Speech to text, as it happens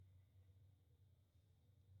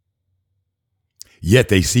Yet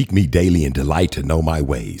they seek me daily and delight to know my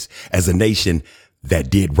ways, as a nation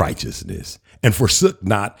that did righteousness and forsook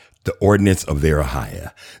not the ordinance of their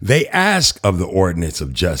Ahiah. They ask of the ordinance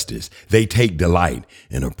of justice. They take delight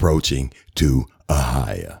in approaching to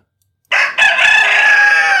Ahiah.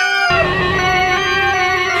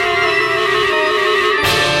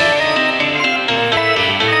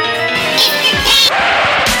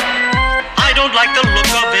 I don't like the look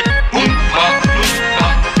of it. Oompa,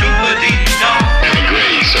 loompa, doobadee-da. And a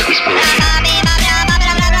gray circus parade.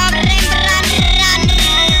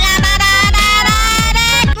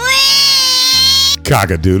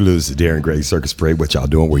 Cock-a-doodle, this is Darren Gray Circus Parade. What y'all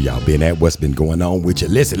doing? Where y'all been at? What's been going on with you?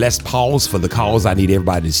 Listen, let's pause for the cause. I need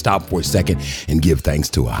everybody to stop for a second and give thanks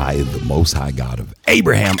to Ahiah, the Most High God of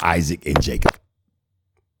Abraham, Isaac, and Jacob.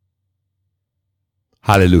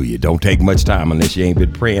 Hallelujah. Don't take much time unless you ain't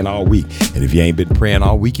been praying all week. And if you ain't been praying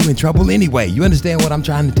all week, you in trouble anyway. You understand what I'm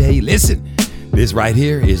trying to tell you? Listen, this right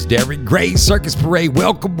here is Darren Gray Circus Parade.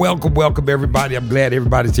 Welcome, welcome, welcome, everybody. I'm glad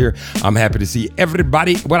everybody's here. I'm happy to see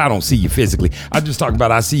everybody. Well, I don't see you physically. I'm just talking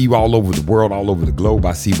about I see you all over the world, all over the globe.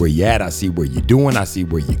 I see where you at. I see where you're doing. I see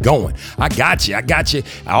where you're going. I got you.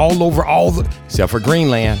 All over except for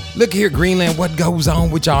Greenland. Look here, Greenland, what goes on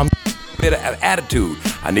with y'all? Bit of attitude.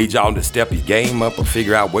 I need y'all to step your game up or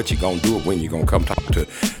figure out what you're gonna do or when you're gonna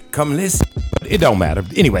come listen. But it don't matter.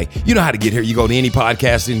 Anyway, you know how to get here. You go to any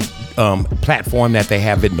podcasting platform that they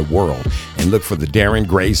have in the world and look for the Darren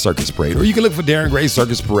Gray Circus Parade, or you can look for Darren Gray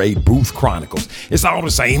Circus Parade Booth Chronicles. It's all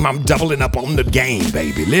the same. I'm doubling up on the game,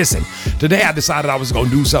 baby. Listen, today I decided I was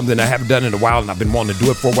gonna do something I haven't done in a while, and I've been wanting to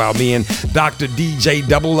do it for a while. Me and Dr. DJ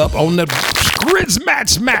double up on the Grizz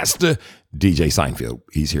Match Master. DJ Seinfeld,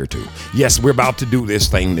 he's here too. Yes, we're about to do this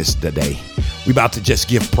thing today. We about to just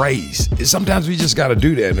give praise. Sometimes we just got to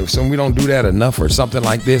do that. If we don't do that enough or something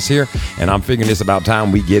like this here, and I'm figuring it's about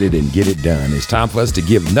time we get it and get it done. It's time for us to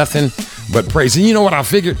give nothing but praise. And you know what I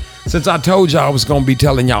figured? Since I told y'all I was going to be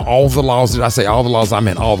telling y'all all the laws, did I say all the laws? I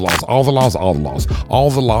meant all the laws, all the laws, all the laws, all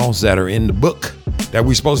the laws that are in the book that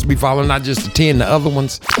we're supposed to be following, not just the 10, the other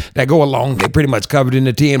ones that go along. They're pretty much covered in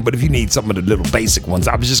the 10, but if you need some of the little basic ones,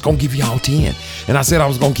 I was just going to give y'all 10. And I said I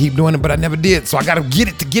was going to keep doing it, but I never did. So I got to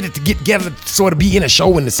get together to sort of be in a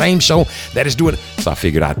show, in the same show that is doing it. So I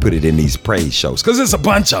figured I'd put it in these praise shows because there's a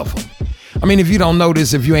bunch of them. I mean, if you don't know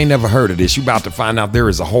this, if you ain't never heard of this, you about to find out there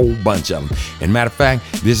is a whole bunch of them. And matter of fact,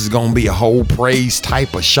 this is going to be a whole praise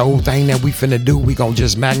type of show thing that we finna do. We going to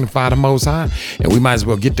just magnify the Most High, and we might as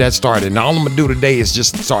well get that started. And all I'm going to do today is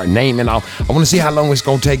just start naming off. I want to see how long it's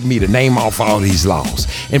going to take me to name off all these laws.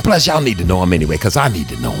 And plus, y'all need to know them anyway, because I need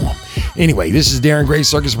to know them. Anyway, this is Darren Gray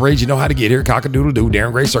Circus Parade. You know how to get here. Cock-a-doodle-doo,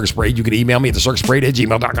 Darren Gray Circus Parade. You can email me at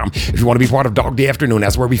thecircusparade@gmail.com. If you want to be part of Dog Day Afternoon,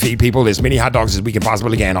 that's where we feed people as many hot dogs as we can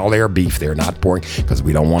possibly can. All they are beef. They're not pork, because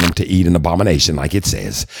we don't want them to eat an abomination like it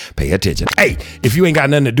says. Pay attention. Hey, if you ain't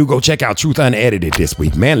got nothing to do, go check out Truth Unedited this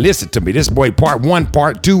week. Man, listen to me. This boy, part 1,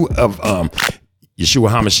 part 2 of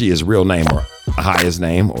Yeshua HaMashiach's real name, or Ahiah's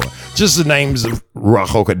name, or just the names of Ruach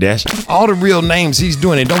HaKodesh. All the real names he's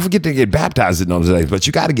doing. And don't forget to get baptized in those names. But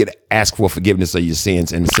you got to ask for forgiveness of your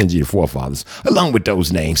sins and the sins of your forefathers, along with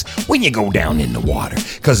those names, when you go down in the water,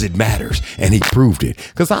 because it matters. And he proved it,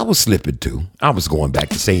 because I was slipping too. I was going back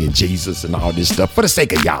to saying Jesus and all this stuff for the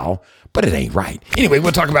sake of y'all. But it ain't right. Anyway,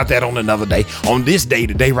 we'll talk about that on another day. On this day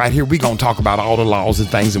today right here, we're going to talk about all the laws and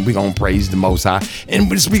things, and we're going to praise the Most High.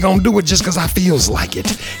 And we're going to do it just because I feels like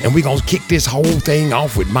it. And we're going to kick this whole thing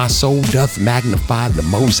off with my soul doth magnify the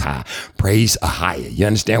Most High. Praise Ahiah. You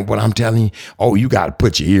understand what I'm telling you? Oh, you got to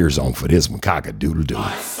put your ears on for this one. Cock-a-doodle-doo.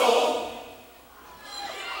 My soul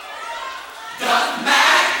doth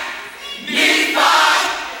magnify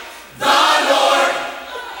the Lord.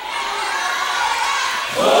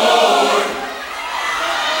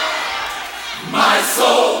 My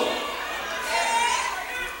soul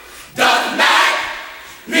doth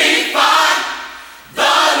magnify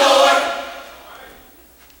the Lord.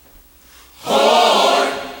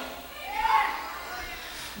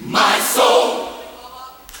 My soul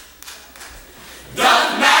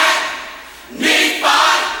doth magnify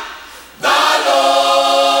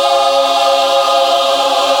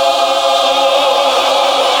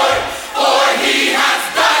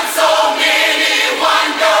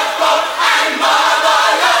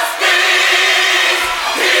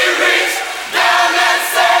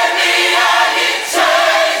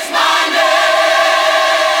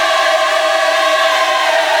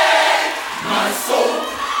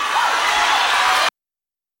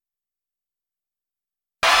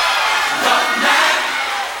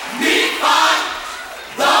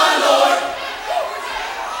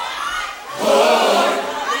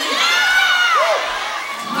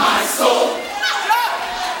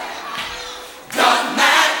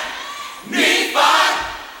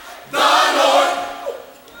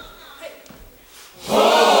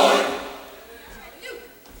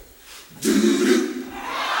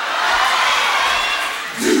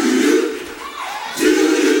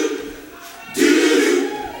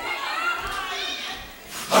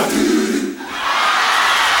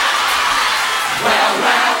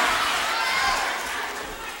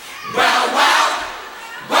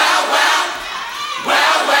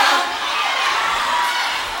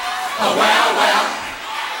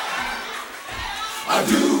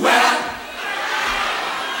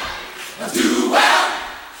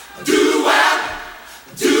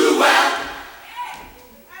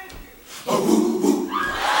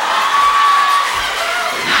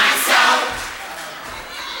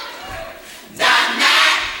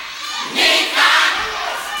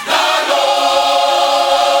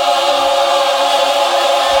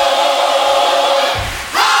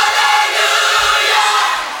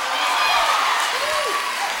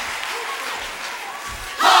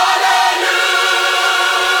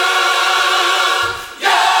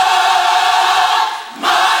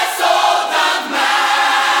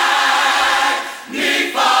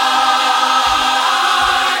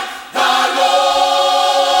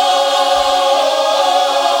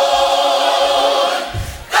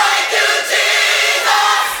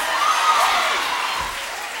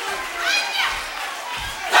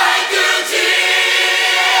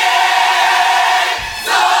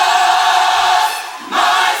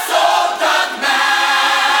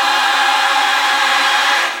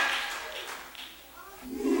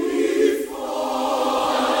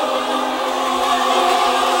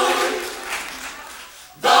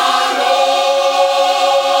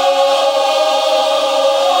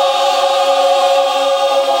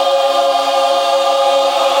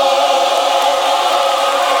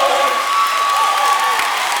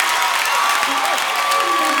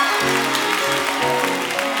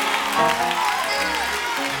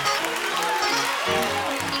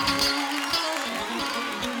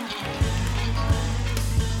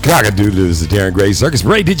Cock-a-doodle, this is Darren Gray Circus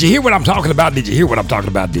Parade. Did you hear what I'm talking about? Did you hear what I'm talking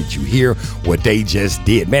about? Did you hear what they just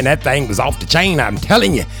did? Man, that thing was off the chain. I'm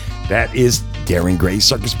telling you. That is Darren Gray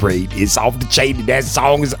Circus Parade. It's off the chain. That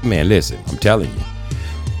song is, man, listen, I'm telling you.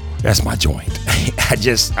 That's my joint. I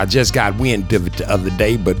just got wind of it the other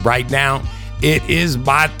day, but right now, it is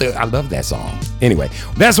I love that song. Anyway,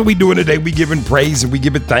 that's what we doing today. We giving praise and we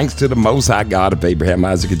giving thanks to the Most High God of Abraham,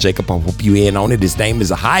 Isaac, and Jacob. I hope you in on it. His name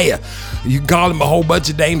is Ahiah. You can call him a whole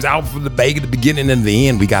bunch of names, Alpha, the Beta, the beginning and the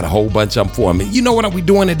end. We got a whole bunch of them for him. And you know what are we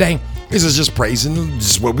doing today? This is just praising.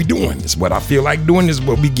 This is what we doing. It's what I feel like doing. This is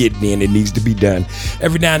what we getting in. It needs to be done.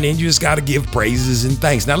 Every now and then, you just got to give praises and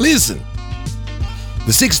thanks. Now listen,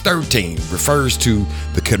 the 613 refers to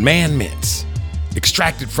the commandments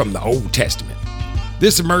extracted from the Old Testament.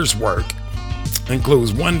 This immersed work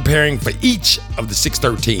includes one pairing for each of the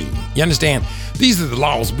 613. You understand? These are the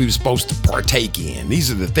laws we were supposed to partake in.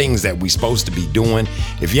 These are the things that we're supposed to be doing.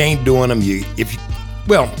 If you ain't doing them, you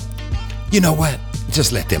know what?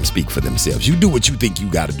 Just let them speak for themselves. You do what you think you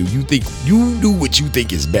got to do. You do what you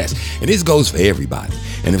think is best. And this goes for everybody.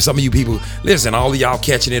 And if some of you people, listen, all of y'all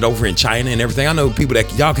catching it over in China and everything, I know people that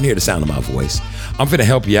y'all can hear the sound of my voice. I'm finna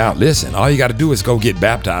help you out. Listen, all you got to do is go get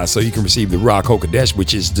baptized so you can receive the Ruach HaKodesh,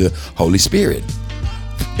 which is the Holy Spirit.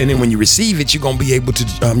 And then when you receive it, you're going to be able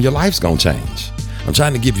to, your life's going to change. I'm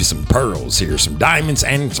trying to give you some pearls here, some diamonds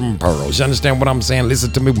and some pearls. You understand what I'm saying?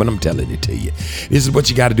 Listen to me when I'm telling it to you. This is what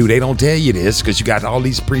you got to do. They don't tell you this because you got all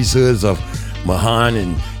these priesthoods of Mahan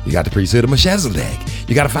and you got the priesthood of Melchizedek.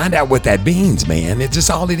 You got to find out what that means, man. It's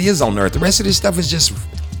just all it is on earth. The rest of this stuff is just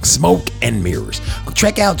smoke and mirrors.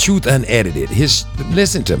 Check out Truth Unedited.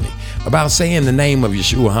 Listen to me about saying the name of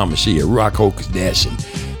Yeshua HaMashiach, Ruach HaKodesh, and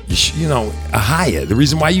Ahiah. The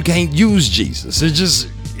reason why you can't use Jesus is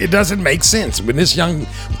it doesn't make sense. When this young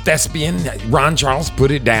thespian, Ron Charles, put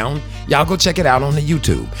it down, y'all go check it out on the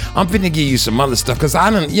YouTube. I'm finna give you some other stuff because I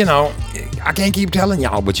can't keep telling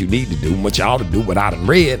y'all what you need to do and what y'all to do, what I done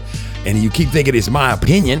read. And you keep thinking it's my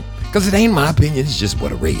opinion because it ain't my opinion. It's just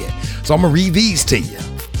what I read. So I'm going to read these to you.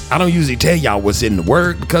 I don't usually tell y'all what's in the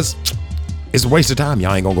word because it's a waste of time.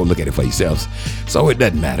 Y'all ain't gonna go look at it for yourselves. So it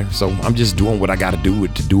doesn't matter. So I'm just doing what I gotta do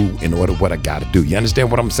in order what I gotta do. You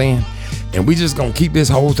understand what I'm saying? And we just gonna keep this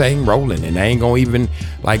whole thing rolling. And I ain't gonna even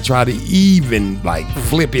try to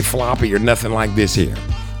flippy floppy or nothing like this here.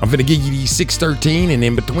 I'm gonna give you these 613 and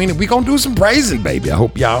in between it, we gonna do some praising, baby. I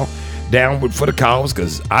hope y'all down for the cause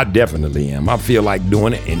because I definitely am. I feel like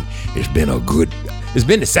doing it and it's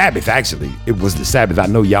been the Sabbath, actually. It was the Sabbath. I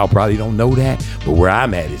know y'all probably don't know that, but where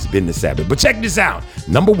I'm at, it's been the Sabbath. But check this out.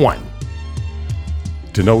 Number one,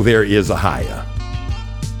 to know there is Ahiah.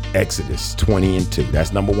 Exodus 20:2.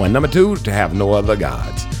 That's number one. Number two, to have no other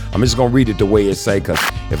gods. I'm just going to read it the way it say, because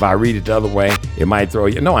if I read it the other way, it might throw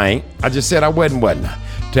you. No, I ain't. I just said I wasn't.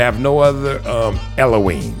 To have no other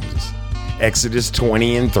Elohims. Exodus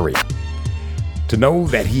 20:3. To know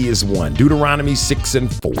that he is one. Deuteronomy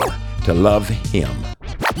 6:4. To love him.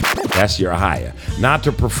 That's your Ahiah. Not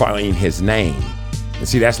to profane his name. And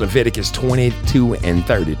see, that's Leviticus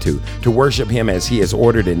 22:32. To worship him as he has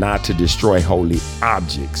ordered and not to destroy holy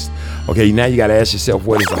objects. Okay, now you got to ask yourself,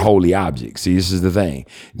 what is a holy object? See, this is the thing.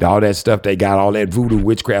 All that stuff they got, all that voodoo,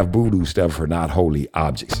 witchcraft, voodoo stuff are not holy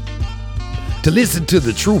objects. To listen to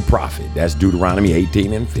the true prophet. That's Deuteronomy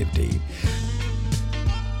 18:15.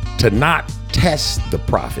 To not test the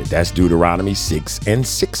prophet. That's Deuteronomy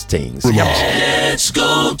 6:16. See, let's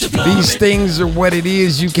go to these things are what it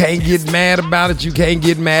is. You can't get mad about it. You can't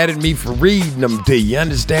get mad at me for reading them to you.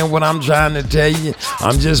 Understand what I'm trying to tell you?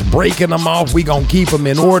 I'm just breaking them off. We gonna keep them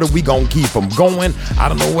in order. We gonna keep them going. I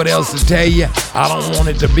don't know what else to tell you. I don't want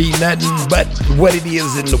it to be nothing but what it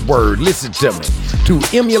is in the word. Listen to me. To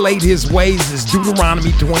emulate his ways is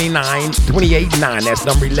Deuteronomy 28:9. That's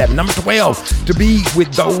number 11. Number 12. To be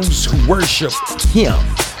with those who worship him.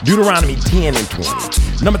 Deuteronomy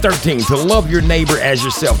 10:20. Number 13, to love your neighbor as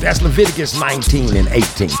yourself. That's Leviticus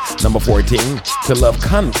 19:18. Number 14, to love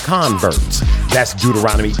converts. That's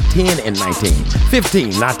Deuteronomy 10:19.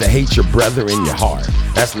 15, not to hate your brother in your heart.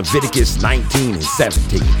 That's Leviticus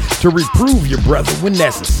 19:17. To reprove your brother when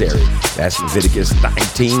necessary. That's Leviticus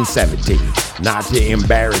 19:17. Not to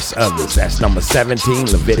embarrass others. That's number 17,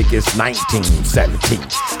 Leviticus 19:17.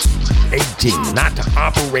 18, not to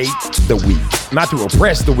operate the weak. Not to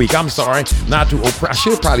oppress the weak. I'm sorry. Not to oppress. I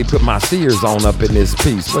should probably put my seers on up in this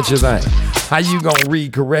piece. What you think? How you gonna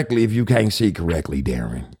read correctly if you can't see correctly,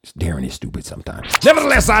 Darren? Darren is stupid sometimes.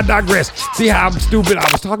 Nevertheless, I digress. See how I'm stupid? I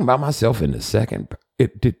was talking about myself in the second.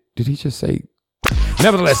 Did he just say?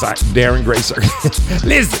 Nevertheless, Darren Gray Circus.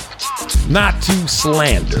 Listen. not to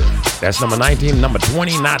slander. That's number 19. Number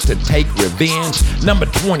 20, not to take revenge. Number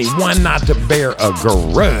 21, not to bear a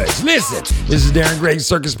grudge. Listen, this is Darren Gray's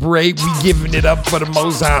Circus Parade. We giving it up for the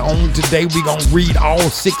Most High on today. We gonna read all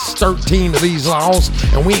 613 of these laws,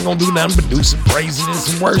 and we ain't gonna do nothing but do some praising and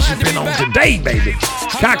some worshiping on today, baby.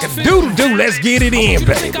 Cock-a-doodle-doo, let's get it in,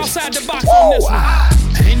 baby. Whoa.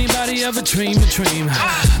 Anybody ever dream a dream?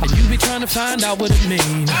 And you be trying to find out what it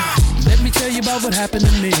mean. Let me tell you about what happened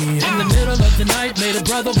to me. In the middle of the night, made a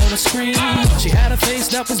brother wanna scream. She had a face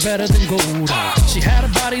that was better than gold. She had a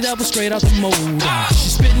body that was straight out the mold. She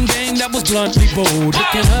spitting game that was bluntly bold.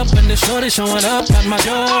 Looking up and the shorty showing up at my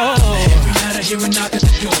door. Every night I hear a knock at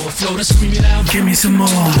the door. Floater screaming out, give me some more.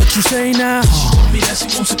 What you say now? She told me that she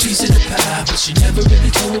wants a piece of the pie, but she never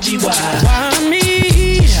really told me why. Why me?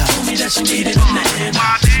 She told me that she needed a man.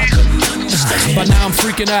 I couldn't understand. But now I'm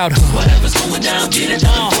freaking out. Whatever's going down, get it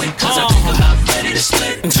done quick, cause I think I'm about ready to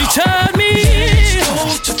split. And she told me, let's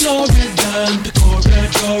go to Florida, the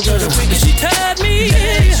Corvette. She told me,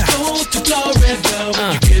 let's go to Florida.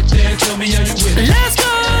 When you get there, tell me how you with it. Let's go.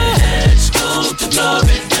 Let's go to Florida.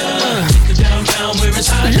 Take her downtown where it's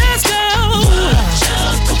hot. Let's go. Watch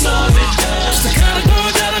out for Florida. It's the kind of girl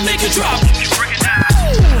that'll make you drop.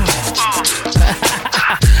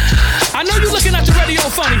 I know you're looking at the radio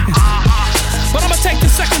funny, but I'ma take the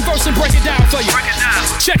second verse and break it down for you.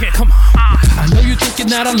 Check it, come on. I know you're thinking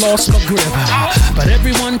that I lost my grip, but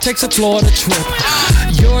everyone takes a Florida trip.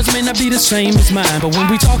 Yours may not be the same as mine, but when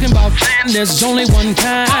we talking about there's only one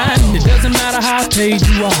kind. It doesn't matter how paid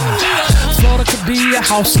you are. Florida could be a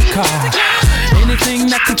house or car. Anything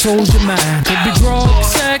that controls your mind. Could be drug,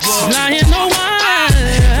 sex, lying, no wine.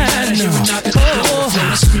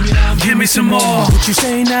 Give me some more. What you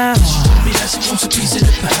say now? She told me that she wants a piece of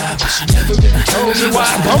the pie, but she never really told me why.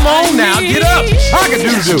 Come on now, get up.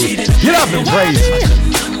 Cock-a-doodle-doo. Get up and praise. I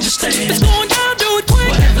couldn't understand. It's going down, do it quick.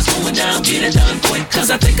 Whatever's going down, get it done quick, cause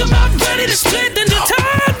I think I'm about ready to split. Then you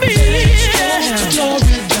tied me. Let's go to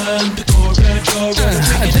Florida, the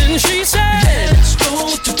Corvette. Then she said, let's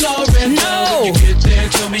go to Florida. No. When you get there,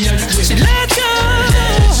 tell me how you with it. Let's go.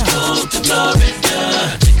 Let's go to Florida.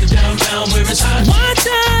 Take her downtown where it's hot. Watch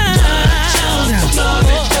out. Watch out for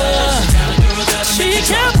Florida. She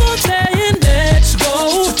kept on saying, let's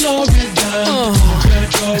go to Florida.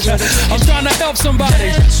 I'm trying to help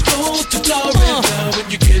somebody. Let's go to Florida. When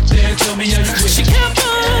you get there, tell me how you with it. She kept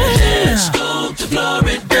on. Let's go to Florida.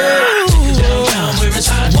 Take her downtown where it's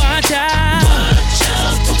hot. Watch out. Watch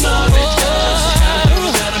out for Florida.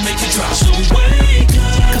 Girl, gotta make you drop. So wake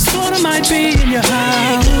up. Cause Florida might be in your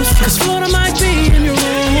house. Cause Florida might be in your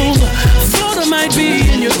room. Florida might be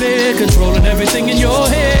in your bed, controlling everything in your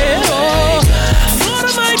head. Oh,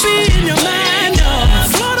 Florida might be in your mind. Oh,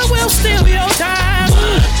 Florida will steal your time.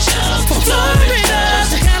 For Florida's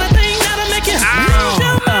the kind of thing that'll make you lose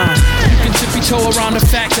your mind. You can tippy-toe around the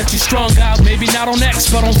fact that you're strung out. Maybe not on X,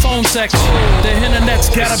 but on phone sex. The internet's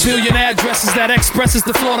got a billion addresses that expresses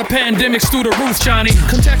the Florida pandemic's through the roof, Johnny.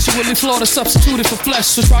 Contextually, Florida substituted for flesh,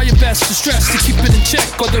 so try your best to stress to keep it in check,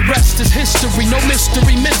 or the rest is history. No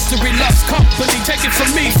mystery, misery loves company. Take it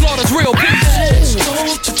from me, Florida's real peace. Let's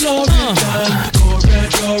go to Florida.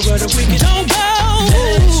 Don't go.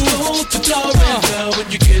 Let's go to Florida. When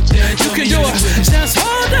you get there, you can do it. Just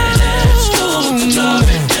hold on. Let's go to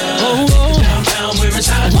Florida. Downtown where it's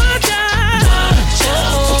hot. Watch out. Watch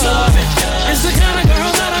out for Florida. It's the kind of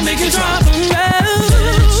girl that'll make you drop and go.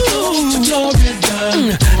 Let's go to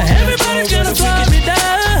Florida. Everybody's gonna Florida.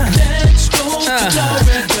 Let's go to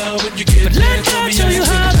Florida. When you get there, tell me how you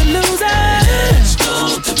how to lose it. Let's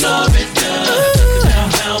go to Florida.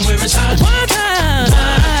 Downtown where it's hot. Watch out.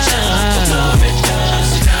 Watch out for Florida.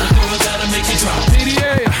 It's the kind of girl that'll make you drop.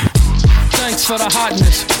 PDA, thanks for the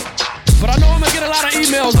hotness. But I know I'm gonna get a lot of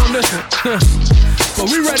emails on this one. But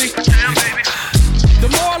we ready. The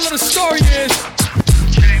moral of the story is,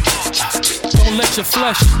 don't let your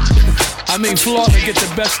flesh, I mean Florida, get the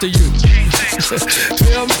best of you.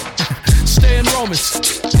 Feel me? Stay in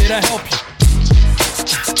Romans. It'll help you.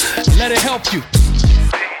 Let it help you.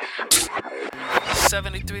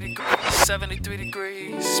 73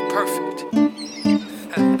 degrees, perfect.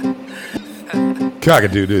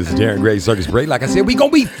 Cock-a-doodle, this is Darren Gray's Circus Parade. Like I said, we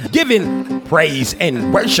gonna be giving praise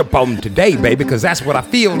and worship on today, baby, because that's what I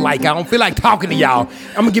feel like. I don't feel like talking to y'all.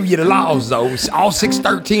 I'm gonna give you the laws, though. All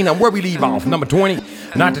 613 on where we leave off. Number 20,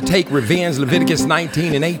 not to take revenge, Leviticus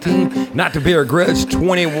 19 and 18. Not to bear a grudge,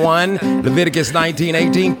 21, Leviticus 19,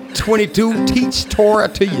 18. 22, teach Torah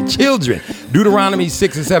to your children, Deuteronomy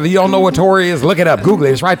 6 and 7. If you don't know what Torah is, look it up. Google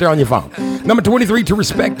it. It's right there on your phone. Number 23, to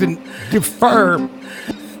respect and defer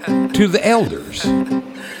to the elders.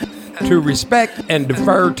 to respect and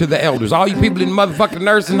defer to the elders. All you people in motherfucking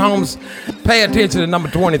nursing homes, pay attention to number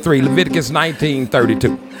 23, Leviticus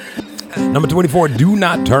 19:32. Number 24, do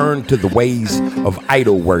not turn to the ways of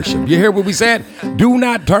idol worship. You hear what we said? Do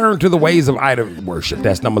not turn to the ways of idol worship.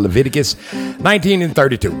 That's number Leviticus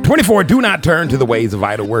 19:32. 24, do not turn to the ways of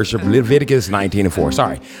idol worship. Leviticus 19:4.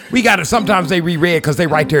 Sorry. We got it. Sometimes they reread because they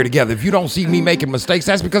right there together. If you don't see me making mistakes,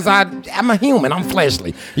 that's because I'm a human. I'm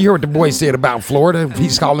fleshly. You hear what the boy said about Florida?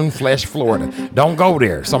 He's calling flesh Florida. Don't go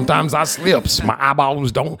there. Sometimes I slips. My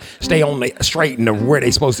eyeballs don't stay on the straight and where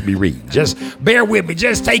they supposed to be reading. Just bear with me.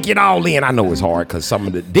 Just take it all in. I know it's hard because some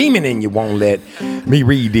of the demon in you won't let me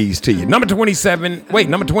read these to you. Number 27. Wait,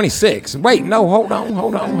 number 26. Wait, no, hold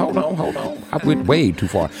on. I went way too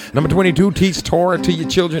far. Number 22, teach Torah to your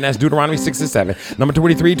children. That's Deuteronomy 6:7. Number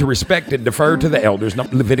 23, to respect and defer to the elders.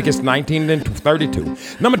 Leviticus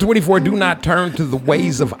 19:32. Number 24, do not turn to the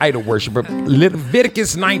ways of idol worship.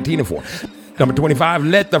 Leviticus 19:4. Number 25,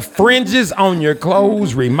 let the fringes on your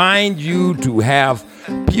clothes remind you to have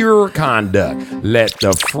pure conduct. Let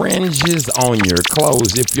the fringes on your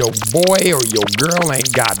clothes. If your boy or your girl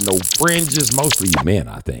ain't got no fringes, mostly men,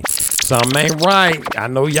 I think, something ain't right. I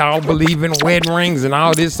know y'all believe in wedding rings and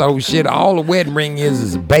all this old shit. All a wedding ring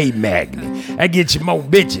is a babe magnet. That gets you more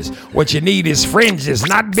bitches. What you need is fringes,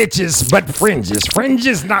 not bitches, but fringes.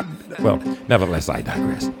 Fringes, not... Well, nevertheless, I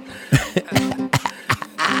digress.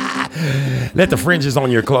 Let the fringes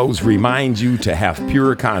on your clothes remind you to have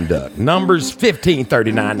pure conduct. Numbers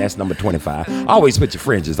 15:39, that's number 25. Always put your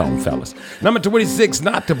fringes on, fellas. Number 26,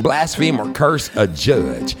 not to blaspheme or curse a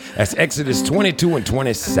judge. That's Exodus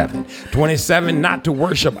 22:27. 27, not to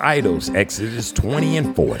worship idols. Exodus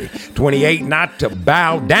 20:40. 28, not to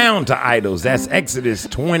bow down to idols. That's Exodus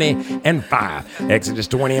 20:5. Exodus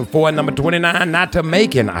 20:4. Number 29, not to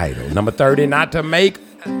make an idol. Number 30, not to make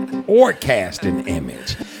or cast an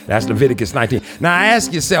image. That's Leviticus 19. Now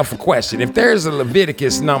ask yourself a question. If there's a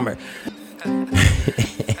Leviticus number,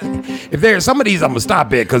 if there's some of these, I'm gonna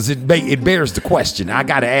stop it because it bears the question. I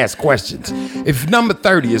gotta ask questions. If number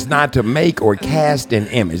 30 is not to make or cast an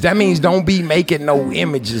image, that means don't be making no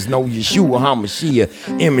images, no Yeshua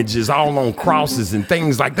HaMashiach images all on crosses and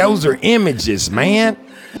things like those are images, man.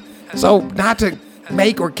 So not to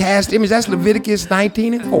make or cast image. That's Leviticus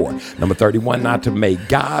 19:4. Number 31, not to make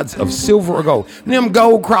gods of silver or gold. Them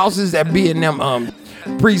gold crosses that be in them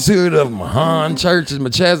priesthood of Mahan churches,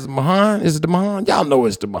 Machaz Mahan. Is it the Mahan? Y'all know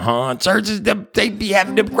it's the Mahan churches. They be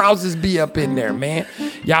having them crosses be up in there, man.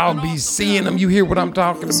 Y'all be seeing them. You hear what I'm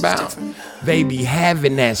talking about? They be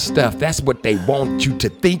having that stuff. That's what they want you to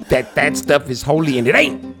think, that stuff is holy, and it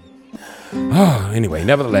ain't. Oh, anyway,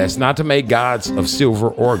 nevertheless, not to make gods of silver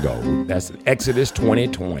or gold. That's Exodus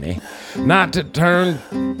 20:20. Not to turn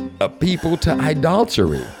a people to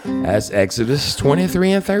adultery. That's Exodus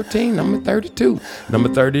 23:13. Number 32. Number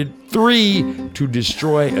 33, to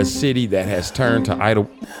destroy a city that has turned to idol.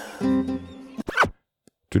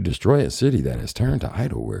 To destroy a city that has turned to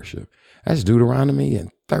idol worship. That's Deuteronomy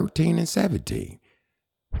 13:17.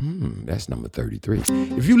 That's number 33.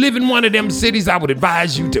 If you live in one of them cities, I would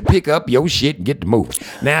advise you to pick up your shit and get to moving.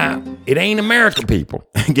 Now, it ain't America, people.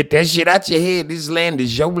 Get that shit out your head. This land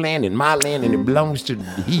is your land and my land, and it belongs to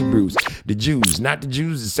the Hebrews, the Jews, not the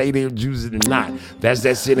Jews that say they're Jews and not. That's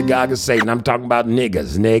that synagogue of Satan. I'm talking about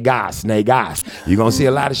niggas, negas. You're going to see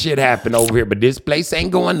a lot of shit happen over here, but this place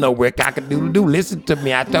ain't going nowhere. Cock-a-doodle-doo. Listen to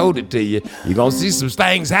me. I told it to you. You're going to see some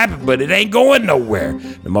things happen, but it ain't going nowhere.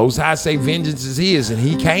 The Most High say vengeance is his, and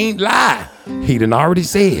he can't lie. He done already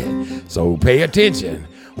said. So pay attention.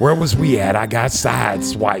 Where was we at? I got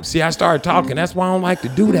sideswiped. See, I started talking. That's why I don't like to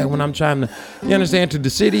do that when I'm trying to, you understand, to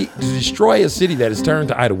destroy a city that is turned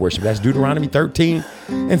to idol worship. That's Deuteronomy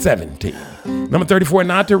 13:17. Number 34,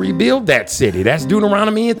 not to rebuild that city. That's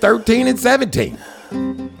Deuteronomy 13:17.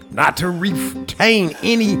 Not to retain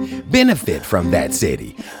any benefit from that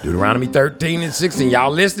city. Deuteronomy 13:16.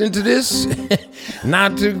 Y'all listening to this?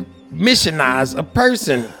 Not to missionize a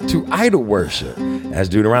person to idol worship. That's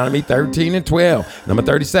Deuteronomy 13:12. Number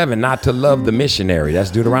 37, not to love the missionary. That's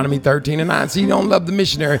Deuteronomy 13:9. See, you don't love the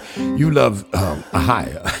missionary, you love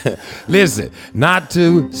Ahiah. Listen, not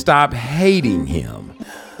to stop hating him.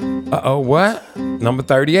 What? Number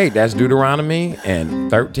 38, that's Deuteronomy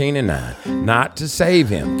 13:9. Not to save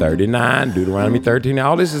him. 39, Deuteronomy 13.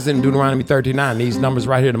 All this is in Deuteronomy 39. These numbers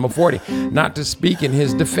right here. Number 40, not to speak in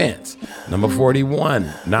his defense. Number 41,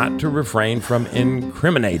 not to refrain from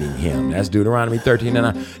incriminating him. That's Deuteronomy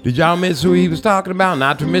 13:9. Did y'all miss who he was talking about?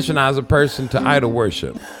 Not to missionize a person to idol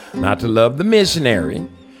worship. Not to love the missionary.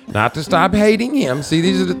 Not to stop hating him. See,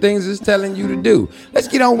 these are the things it's telling you to do. Let's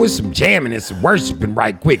get on with some jamming and some worshiping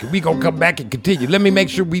right quick. We gonna come back and continue. Let me make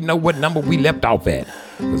sure we know what number we left off at,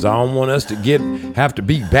 because I don't want us to have to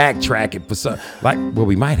be backtracking for some,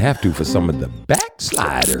 we might have to for some of the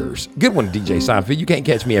backsliders. Good one, DJ Seinfeld. You can't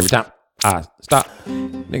catch me every time. Stop.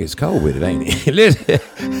 Nigga's cold with it, ain't he? Listen,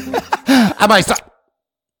 I might stop.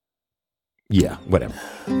 Yeah, whatever.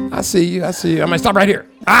 I see you. I might stop right here.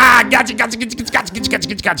 Gotcha.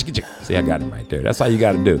 See, I got him right there. That's how you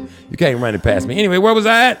got to do. You can't run it past me. Anyway, where was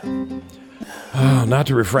I at? Oh, not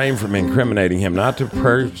to refrain from incriminating him, not to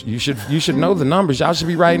purge. You should know the numbers. Y'all should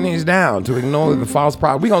be writing these down to ignore the false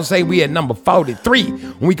prophet. We're going to say we at number 43.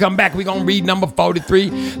 When we come back, we're going to read number 43.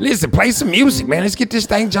 Listen, play some music, man. Let's get this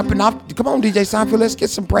thing jumping off. Come on, DJ Seinfeld. Let's get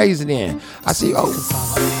some praise in. I see,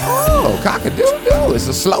 cock-a-doodle-doo. It's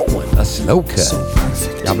a slow one, a slow cut.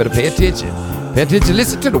 Y'all better pay attention. Pay attention.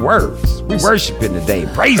 Listen to the words. We worshiping today.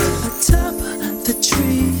 Praise Him. Atop the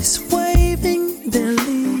trees, waving their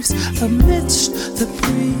leaves amidst the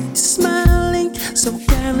breeze, smiling so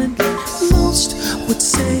gallantly. Most would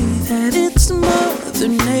say that it's Mother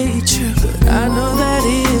Nature, but I know that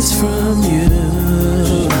is from you.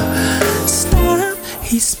 Stop,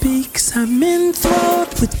 he speaks, I'm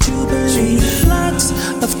enthralled with jubilee. Lots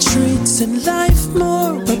of treats and life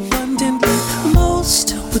more abundantly.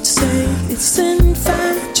 Most would say it's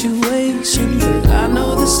infatuation, but I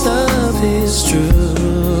know this love is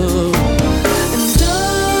true.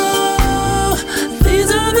 And these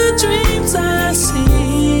are the dreams I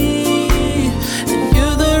see, and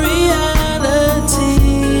you're the reality.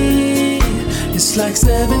 It's like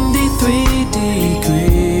 73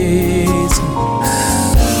 degrees.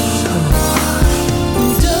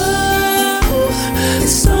 And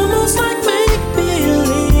it's almost like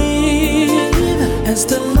make-believe, as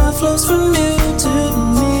the love flows from you to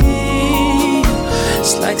me.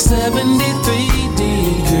 It's like 73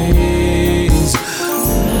 degrees.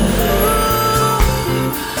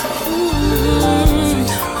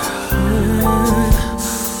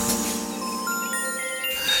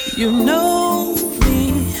 You know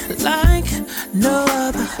me like no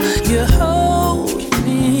other. You hold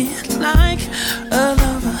me like a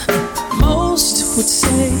lover. Most would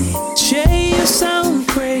say, Jay, you sound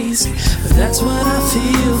crazy, but that's what I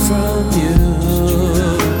feel from you.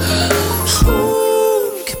 Who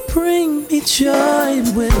can bring me joy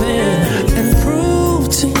within and prove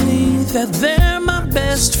to me that they're my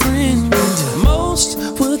best friend? Most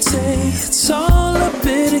would say it's all a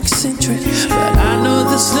bit eccentric, but I know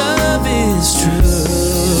this love is true.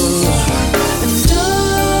 And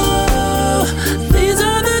these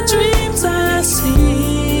are the dreams I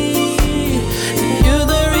see. You're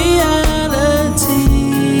the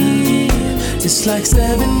reality. It's like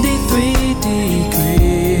 73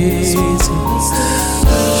 degrees.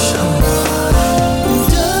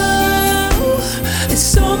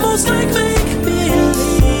 It's almost like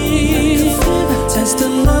make-believe, as the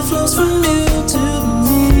love flows from you to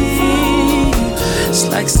me. It's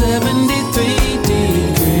like 73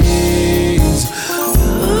 degrees.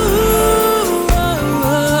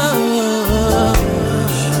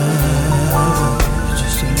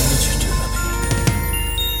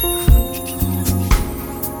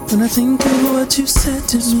 When I think of what you said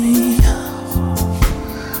to me,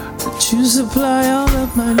 that you supply all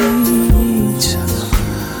of my needs.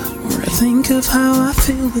 When I think of how I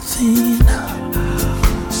feel within,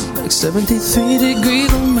 like 73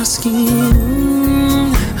 degrees on my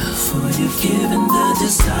skin. For you've given the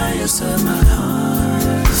desires of my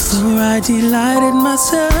heart. For I delighted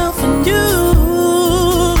myself in you.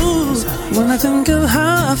 When I think of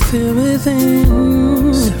how I feel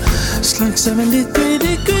within, it's like 73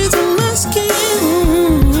 degrees on my skin.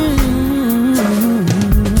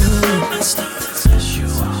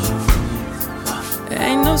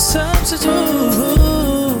 Ain't no substitute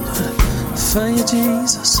for you,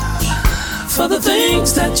 Jesus, for the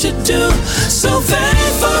things that you do, so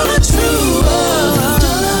faithful and true.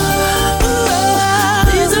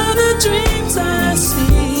 These are the dreams I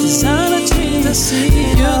see. These are the dreams I see.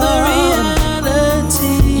 You're the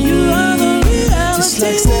reality. You are the reality. Just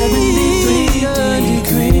like 73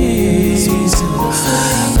 degrees.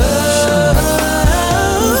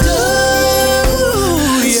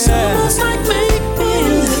 It's almost like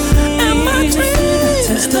make-believe, and my dreams,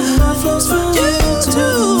 as the love flows from you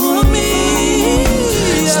to me.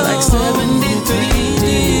 It's like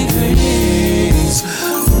 73 degrees.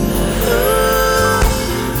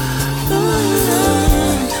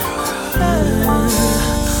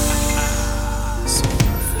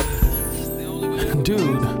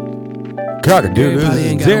 talking to. Everybody This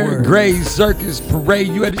ain't is gotta Derek work. Gray's Circus Parade.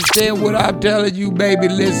 You understand what I'm telling you, baby?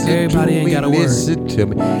 Listen Everybody to ain't me. gotta work. Listen to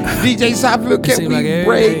me. DJ Sophield, can seem we like every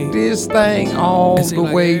break day. this thing all It seem the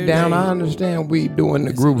like way every down? day. I understand we doing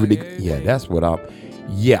the groove. like every Yeah, day. that's what I'm.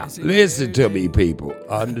 Yeah, listen to me, people.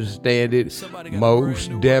 Understand it. Somebody gotta Most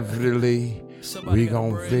bring the definitely, Somebody we gotta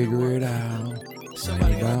gonna bring figure the it out.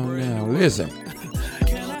 Somebody Right gotta about bring now. the Listen.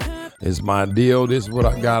 It's my deal. This is what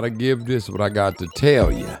I gotta give. This is what I got to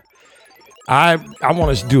tell you. I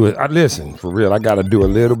want us to do it. Listen, for real, I got to do a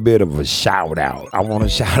little bit of a shout out. I want to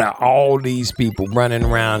shout out all these people running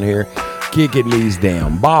around here kicking these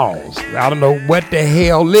damn balls. I don't know what the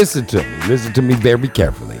hell. Listen to me. Listen to me very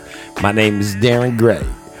carefully. My name is Darren Gray.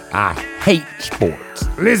 I hate sports.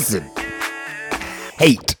 Listen.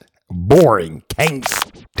 Hate. Boring. Can't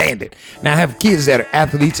stand it. Now I have kids that are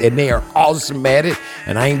athletes and they are awesome at it.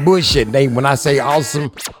 And I ain't bullshitting. When I say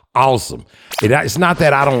awesome, awesome. It's not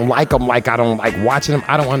that I don't like them, like I don't like watching them.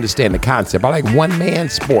 I don't understand the concept. I like one-man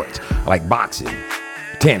sports. I like boxing,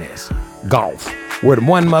 tennis, golf. Where the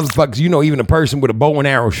one motherfuckers, even a person with a bow and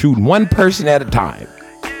arrow shooting one person at a time.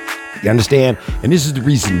 You understand? And this is the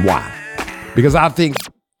reason why. Because I think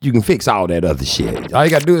you can fix all that other shit. All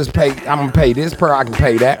you gotta do is pay. I'm gonna pay this per. I can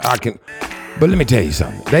pay that. But let me tell you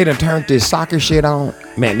something. They done turned this soccer shit on.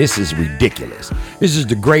 Man, this is ridiculous. This is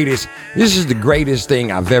the greatest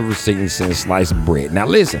thing I've ever seen since sliced bread. Now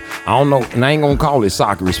listen, I don't know, and I ain't gonna call it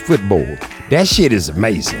soccer, it's football. That shit is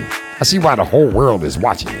amazing. I see why the whole world is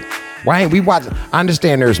watching it. Why ain't we watching? I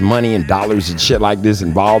understand there's money and dollars and shit like this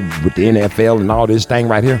involved with the NFL and all this thing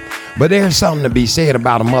right here. But there's something to be said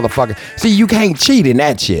about a motherfucker. See, you can't cheat in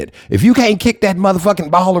that shit. If you can't kick that motherfucking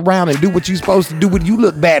ball around and do what you're supposed to do, you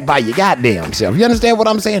look bad by your goddamn self. You understand what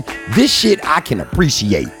I'm saying? This shit I can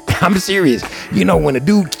appreciate. I'm serious. When a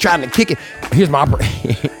dude trying to kick it, here's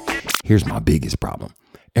my biggest problem.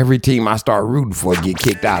 Every team I start rooting for get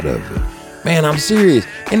kicked out of it. Man, I'm serious.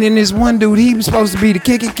 And then this one dude, he was supposed to be the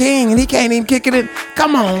kicking king, and he can't even kick it in.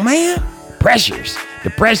 Come on, man. The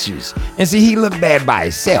pressures. And see, he looked bad by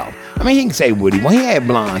himself. I mean, he can say what he want. He had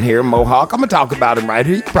blonde hair, mohawk. I'm going to talk about him right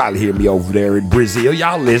here. You can probably hear me over there in Brazil.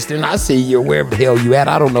 Y'all listening. I see you wherever the hell you at.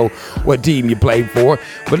 I don't know what team you played for.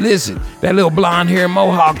 But listen, that little blonde hair,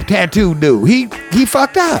 mohawk, tattoo dude, he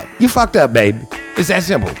fucked up. You fucked up, baby. It's that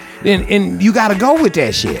simple. And you got to go with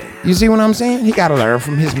that shit. You see what I'm saying? He got to learn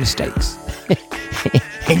from his mistakes.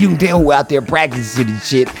 And you can tell who out there practicing this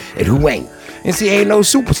shit and who ain't. And see, ain't no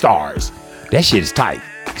superstars. That shit is tight.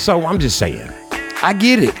 So I'm just saying, I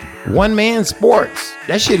get it. One-man sports.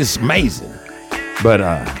 That shit is amazing. But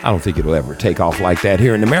I don't think it'll ever take off like that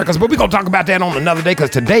here in America. But we're going to talk about that on another day,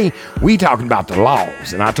 because today we talking about the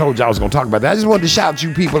laws. And I told you I was going to talk about that. I just wanted to shout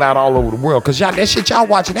you people out all over the world, because that shit y'all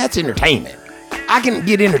watching, that's entertainment. I can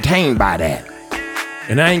get entertained by that.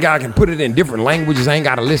 And I can put it in different languages. I ain't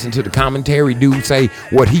got to listen to the commentary dude say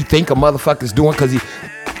what he think a motherfucker's doing, because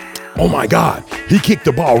oh my God, he kicked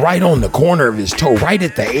the ball right on the corner of his toe, right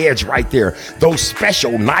at the edge right there. Those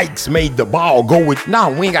special Nikes made the ball go with. No,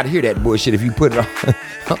 we ain't got to hear that bullshit if you put it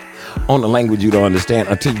on the language you don't understand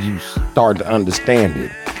until you start to understand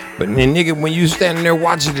it. But then, nigga, when you standing there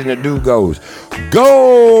watching it and the dude goes,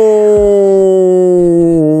 go!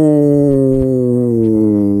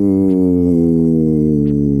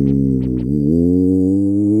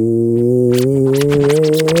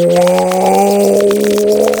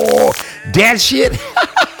 That shit.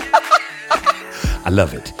 I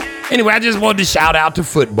love it. Anyway, I just wanted to shout out to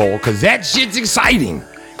football, because that shit's exciting.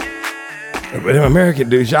 But American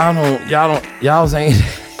dudes, y'all ain't.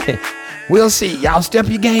 We'll see. Y'all step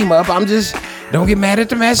your game up. Don't get mad at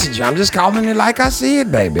the messenger. I'm just calling it like I see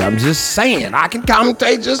it, baby. I'm just saying. I can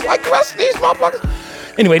commentate just like the rest of these motherfuckers.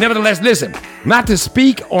 Anyway, nevertheless, listen, not to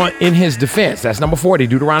speak in his defense. That's number 40,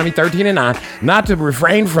 Deuteronomy 13:9. Not to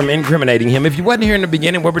refrain from incriminating him. If you wasn't here in the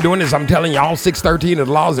beginning, what we're doing is I'm telling y'all 6:13 of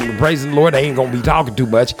the laws, and we're praising the Lord. They ain't going to be talking too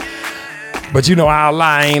much. But I'll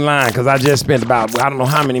lie, I ain't lying, because I just spent about, I don't know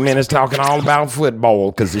how many minutes talking all about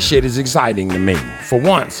football, because the shit is exciting to me. For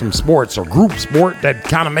once, some sports or group sport that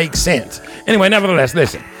kind of makes sense. Anyway, nevertheless,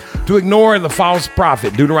 listen. To ignore the false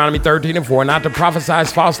prophet, Deuteronomy 13:4, not to prophesy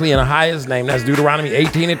falsely in a highest name, that's Deuteronomy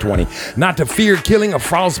 18:20, not to fear killing a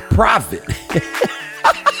false prophet.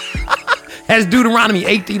 That's Deuteronomy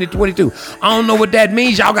 18:22. I don't know what that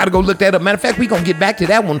means. Y'all got to go look that up. Matter of fact, we going to get back to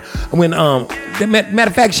that one when, matter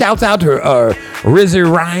of fact, shouts out to Rizzy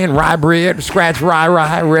Ryan, Rye Bread, Scratch Rye,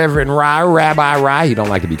 Reverend Rye, Rabbi Rye. He don't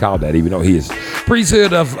like to be called that, even though he is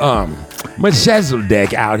priesthood of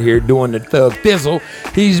Melchizedek out here doing the thug thizzle.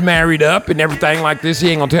 He's married up and everything like this. He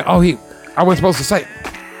ain't going to tell. I wasn't supposed to say.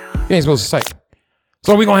 You ain't supposed to say.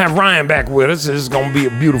 So we're going to have Ryan back with us. This is going to be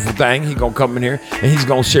a beautiful thing. He's going to come in here and he's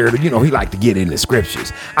going to share it. You know, he like to get in the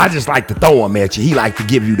scriptures. I just like to throw them at you. He like to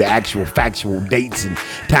give you the actual factual dates and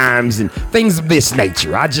times and things of this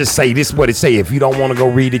nature. I just say this is what it say. If you don't want to go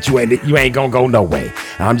read it, you ain't going to go no way.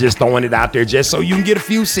 I'm just throwing it out there just so you can get a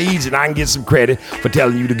few seeds and I can get some credit for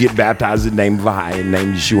telling you to get baptized in the name of Ahai, in the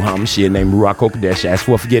name of Yeshua HaMashiach, in the name of Ruach HaKodesh, ask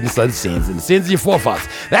for forgiveness of the sins and the sins of your forefathers.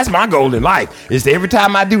 That's my goal in life, is that every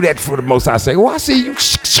time I do that for the Most, I say, oh, I see you.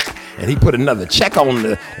 And he put another check on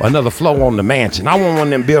or another flow on the mansion. I want one of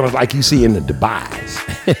them buildings like you see in the Dubais.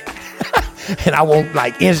 And I want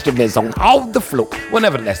like instruments on all the floor. Well,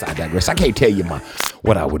 nevertheless, I digress. I can't tell you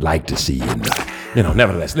what I would like to see in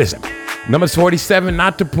nevertheless, listen. Number 47,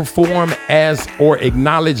 not to perform as or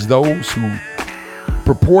acknowledge those who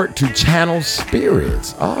purport to channel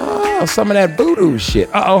spirits. Oh, some of that voodoo shit.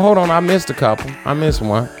 Hold on. I missed a couple. I missed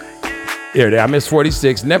one. Here, I missed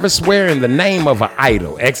 46. Never swear in the name of an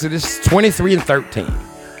idol. Exodus 23 and 13.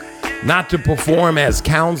 Not to perform as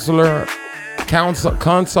consult,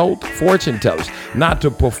 fortune tellers. Not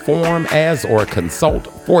to perform as or consult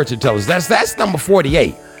fortune tellers. That's number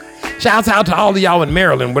 48. Shouts out to all of y'all in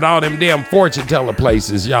Maryland with all them damn fortune teller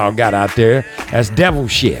places y'all got out there. That's devil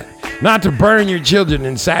shit. Not to burn your children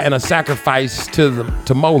in a sacrifice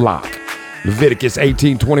to Moloch. Leviticus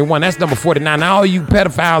 18:21. That's number 49. Now all you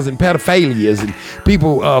pedophiles and pedophilias and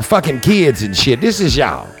people fucking kids and shit, this is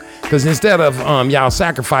y'all. Because instead of y'all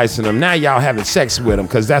sacrificing them, now y'all having sex with them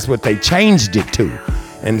because that's what they changed it to.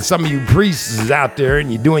 And some of you priests is out there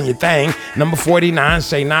and you're doing your thing. Number 49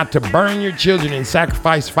 say not to burn your children and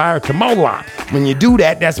sacrifice fire to Moloch. When you do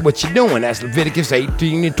that, that's what you're doing. That's Leviticus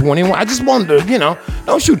 18:21. I just wanted to,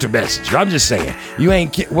 don't shoot the messenger. I'm just saying. You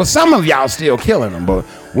ain't, some of y'all still killing them, but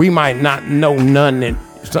we might not know none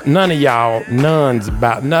of y'all nuns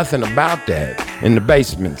about nothing about that in the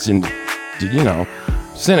basements and,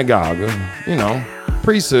 synagogue,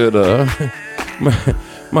 priesthood,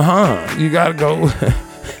 Mahan. You gotta go.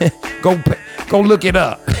 Go look it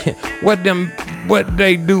up. What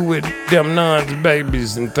they do with them nuns,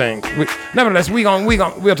 babies, and things. Nevertheless,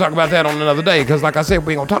 we'll talk about that on another day. Because, like I said,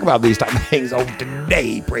 we're gonna talk about these type of things on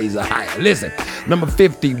today. Praise the higher. Listen, number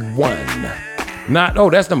 51.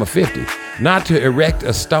 That's number 50. Not to erect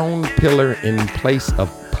a stone pillar in place of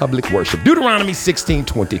public worship. Deuteronomy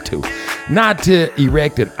 16:22. Not to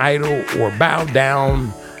erect an idol or bow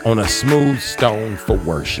down on a smooth stone for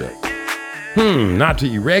worship. Not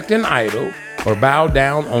to erect an idol or bow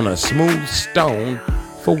down on a smooth stone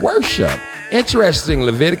for worship. Interesting,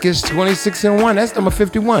 Leviticus 26:1. That's number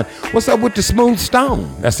 51. What's up with the smooth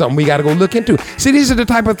stone? That's something we got to go look into. See, these are the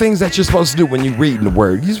type of things that you're supposed to do when you're reading the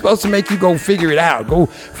word. You're supposed to make you go figure it out. Go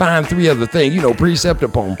find three other things, precept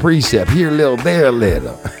upon precept. Here a little, there a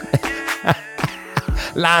little.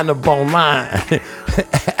 Line upon line.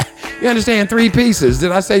 You understand? 3 pieces.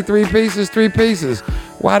 Did I say 3 pieces? 3 pieces.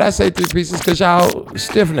 Why'd I say 3 pieces? Because y'all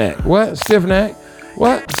stiff neck. What? Stiff neck?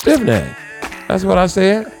 What? Stiff neck. That's what I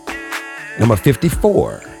said. Number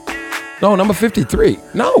 54. No, number 53.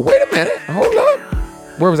 No, wait a minute. Hold up.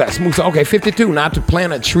 Where was that? Smooth. Okay, 52. Not to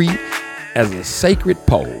plant a tree as a sacred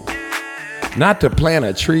pole. Not to plant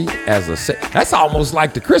a tree as a that's almost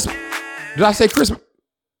like the Christmas. Did I say Christmas?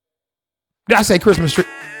 Did I say Christmas tree?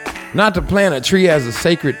 Not to plant a tree as a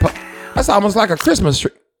sacred pole. That's almost like a Christmas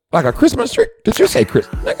tree. Like a Christmas tree? Did you say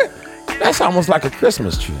Christmas? Nigga, that's almost like a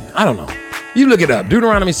Christmas tree. I don't know. You look it up.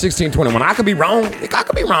 Deuteronomy 16:21. I could be wrong. I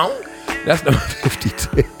could be wrong. That's number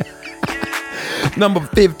 52. Number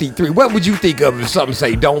 53. What would you think of if something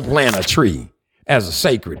say don't plant a tree as a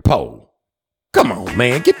sacred pole? Come on,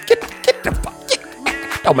 man. Get the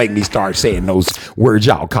fuck. Don't make me start saying those words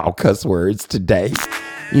y'all call cuss words today.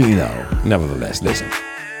 Nevertheless, listen.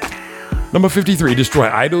 Number 53, destroy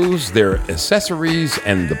idols, their accessories,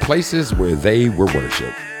 and the places where they were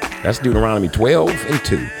worshipped. That's Deuteronomy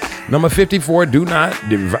 12:2. Number 54, do not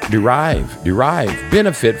derive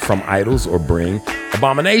benefit from idols or bring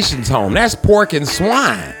abominations home. That's pork and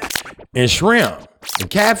swine and shrimp and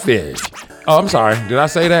catfish. Oh, I'm sorry. Did I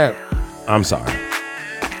say that? I'm sorry.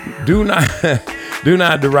 Do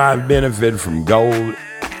not derive benefit from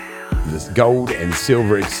this gold and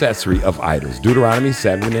silver accessory of idols. Deuteronomy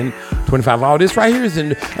 7:25. All this right here is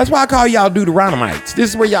in, that's why I call y'all Deuteronomites. This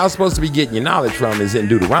is where y'all supposed to be getting your knowledge from, is in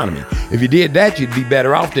Deuteronomy. If you did that, you'd be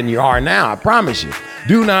better off than you are now. I promise you.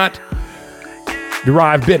 Do not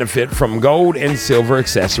derive benefit from gold and silver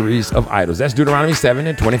accessories of idols. That's Deuteronomy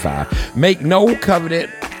 7:25. Make no covenant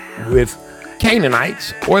with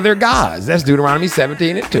Canaanites or their gods. That's Deuteronomy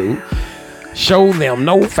 17:2. Show them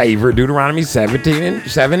no favor, Deuteronomy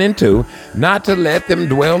 17:7-2, not to let them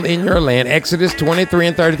dwell in your land, Exodus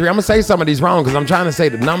 23:33. I'm going to say some of these wrong because I'm trying to say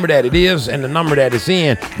the number that it is and the number that it's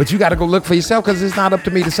in, but you got to go look for yourself because it's not up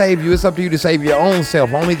to me to save you. It's up to you to save your own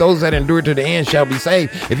self. Only those that endure to the end shall be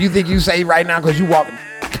saved. If you think you saved right now because you walk,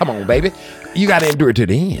 come on, baby. You got to endure to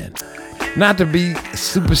the end. Not to be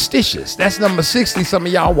superstitious. That's number 60. Some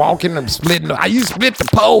of y'all walking and splitting. You split the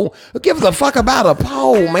pole. Who gives a fuck about a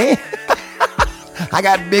pole, man? I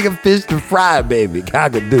got bigger fish to fry, baby.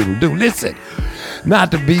 Cock-a-doodle-doo. Listen,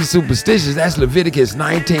 not to be superstitious. That's Leviticus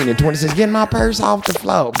 19:26. Get my purse off the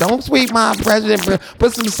floor. Don't sweep my president.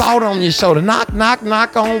 Put some salt on your shoulder. Knock, knock,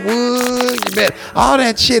 knock on wood. You bet. All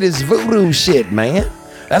that shit is voodoo shit, man.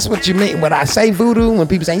 That's what you mean. When I say voodoo, when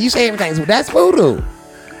people say, you say everything's voodoo, that's voodoo.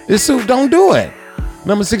 This suit don't do it.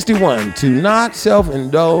 Number 61, to not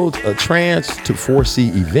self-indulge a trance to foresee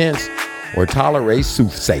events or tolerate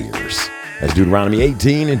soothsayers. That's Deuteronomy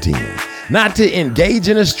 18:10. Not to engage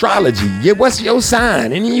in astrology. Yeah, what's your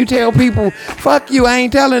sign? And then you tell people, fuck you, I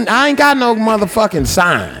ain't got no motherfucking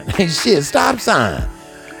sign. Shit, stop sign.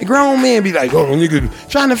 The grown men be like, oh, nigga,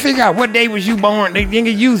 trying to figure out what day was you born. They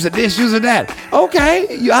nigga use it, this, use it, that.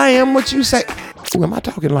 Okay, I am what you say. Ooh, am I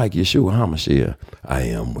talking like Yeshua HaMashiach? I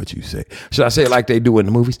am what you say. Should I say it like they do in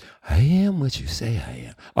the movies? I am what you say I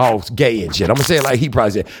am. Oh, it's gay and shit. I'm going to say it like he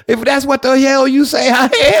probably said. If that's what the hell you say I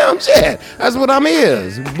am, shit, that's what I'm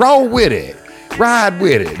is. Roll with it. Ride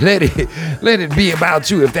with it. Let it be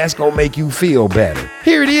about you if that's going to make you feel better.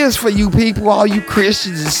 Here it is for you people, all you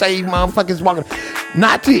Christians and saved motherfuckers walking.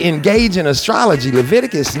 Not to engage in astrology.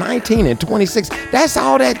 Leviticus 19:26. That's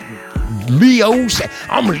all that Leo say.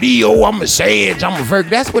 I'm a Leo, I'm a Sag, I'm a Virgo.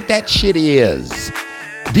 That's what that shit is.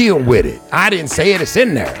 Deal with it. I didn't say it, it's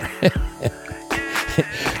in there.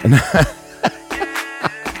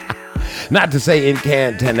 Not to say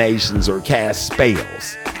incantations or cast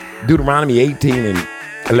spells. Deuteronomy 18:11.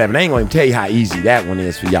 I ain't going to tell you how easy that one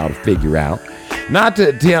is for y'all to figure out. Not to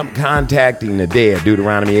attempt contacting the dead,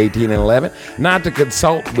 Deuteronomy 18:11. Not to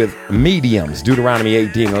consult with mediums, Deuteronomy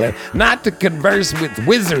 18:11. Not to converse with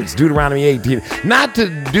wizards, Deuteronomy 18. Not to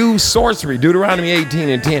do sorcery, Deuteronomy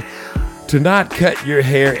 18:10. To not cut your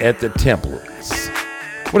hair at the temples.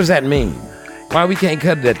 What does that mean? Why we can't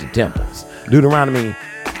cut it at the temples? Deuteronomy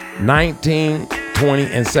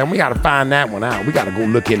 19:20-7. We got to find that one out. We got to go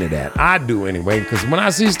look into that. I do anyway, because when I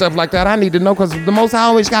see stuff like that, I need to know, because the Most High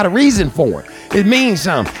always got a reason for it. It means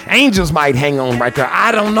something. Angels might hang on right there.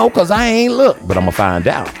 I don't know, because I ain't looked, but I'm going to find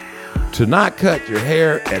out. To not cut your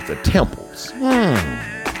hair at the temples.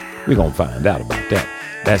 We're going to find out about that.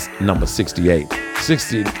 That's number 68.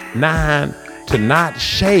 69, to not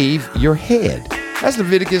shave your head. That's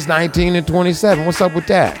Leviticus 19:27. What's up with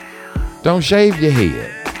that? Don't shave your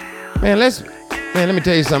head. Man, let me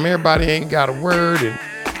tell you something. Everybody ain't got a word,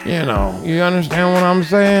 and you understand what I'm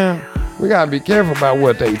saying? We gotta be careful about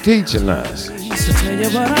what they teaching us. To tell you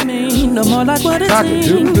what I mean, no more like what it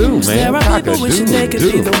seems. There are people wishing they could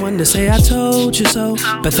be the one to say I told you so,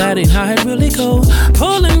 but that ain't how it really go.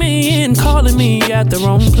 Pulling me in, calling me at the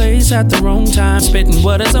wrong place at the wrong time, spitting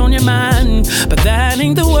what is on your mind, but that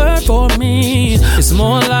ain't the word for me. It's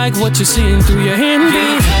more like what you're seeing through your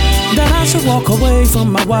envy, that I should walk away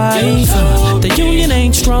from my wife. The union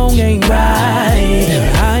ain't strong, ain't right.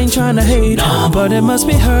 I ain't trying to hate, but it must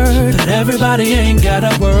be heard that everybody ain't got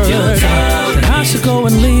a word. That I should go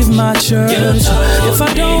and leave my church. If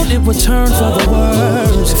I don't, it would turn for the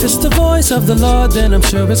worse. If it's the voice of the Lord, then I'm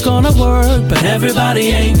sure it's gonna work, but everybody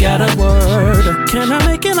ain't got a word. Can I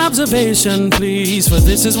make an observation, please? For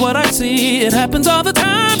this is what I see. It happens all the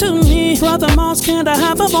time to me. Brother Moss, can't I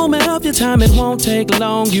have a moment of your time? It won't take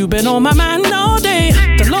long. You've been on my mind all day.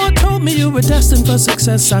 The Lord told me you were destined for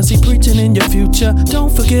success. I see preaching in your future.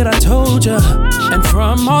 Don't forget I told you. And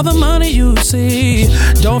from all the money you see,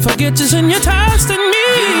 don't forget to send your tithes to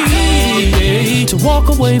me. To walk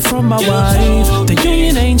away from my wife. The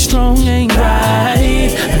union ain't strong, ain't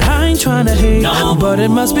right. And I ain't trying to hate, but it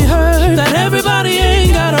must be heard that everybody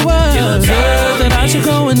ain't got a word. That I should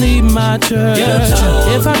go and leave my church.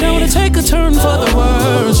 If I don't, it take a turn for the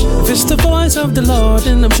worse. If it's the voice of the Lord,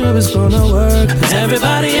 then I'm sure it's gonna work. 'Cause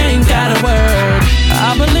everybody ain't got a word.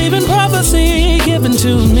 I believe in prophecy given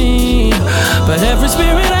to me, but every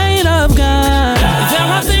spirit ain't of God. There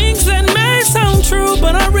are things that may sound true,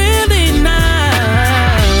 but are really not.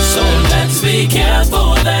 So let's be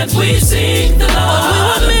careful that we seek the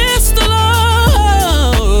Lord. We will miss the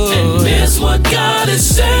Lord and miss what God is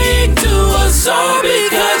saying to us all,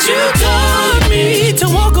 because you told me to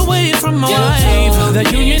walk away from my wife. The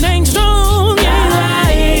union ain't strong,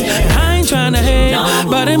 right? I ain't trying to hate,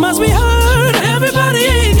 but it must be heard. Everybody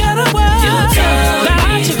ain't got a word.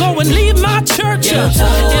 that church.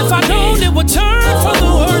 If I don't, it will turn for the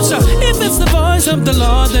worse. If it's the voice of the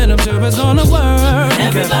Lord, then I'm sure it's gonna work.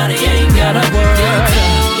 Everybody ain't got a word.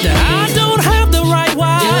 I don't have the right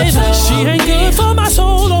wife. She ain't good for my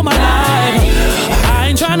soul or my life. I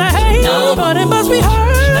ain't tryna hate, but it must be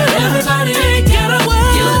her. Everybody ain't got a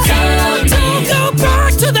word. Don't go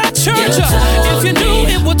back to that church. If you knew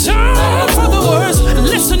it would turn for the worse.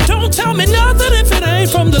 Listen, don't tell me nothing if it ain't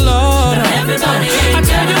from the Lord. I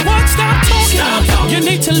tell you what, stop talking. You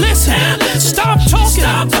need to listen. Stop talking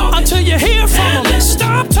until you hear from him.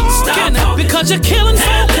 Stop talking because you're killing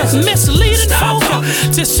folk, misleading folk,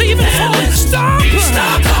 deceiving folk. Stop.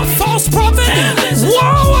 False prophet.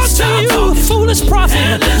 Woe unto you, foolish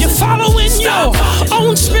prophet. You're following your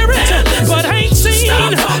own spirit, but ain't seen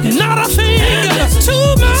not a thing.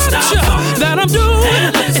 Too much that I'm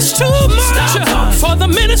doing. It's too much for the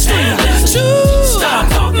ministry. Too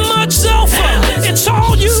much sulfur. It's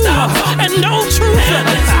all you and no truth.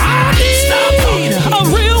 I need a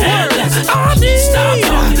real word. I need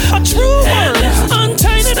a true word.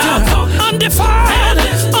 Untainted, undefiled,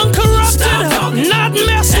 uncorrupted, not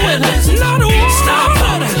messed with, not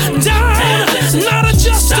watered down, not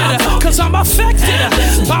adjusted. Cause I'm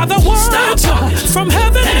affected by the word from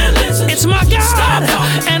heaven. It's my God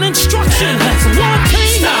and instruction. One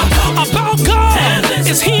thing about God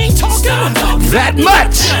is he ain't talking that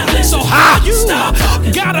much. So how you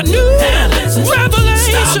got a new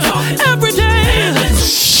revelation every day.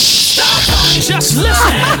 Just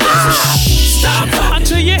listen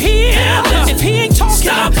until you hear. If he ain't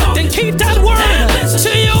talking, then keep that word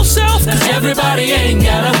to yourself. Cause everybody ain't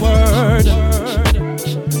got a word.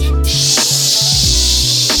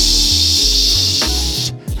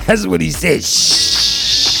 That's what he said.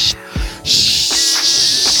 Shh.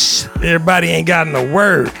 Shh. Everybody ain't got no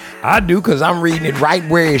word. I do because I'm reading it right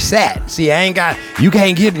where it's at. See, I ain't got. You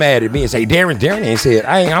can't get mad at me and say Darren ain't said.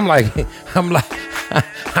 I'm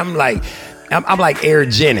like Air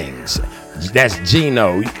Jennings. That's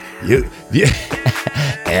Gino. You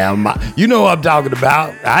know what I'm talking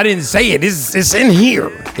about. I didn't say it. It's in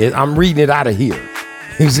here. I'm reading it out of here.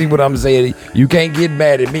 You see what I'm saying? You can't get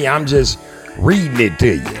mad at me. I'm just reading it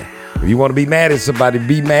to you. If you want to be mad at somebody,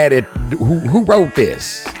 be mad at who wrote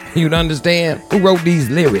this. You understand? Who wrote these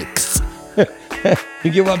lyrics?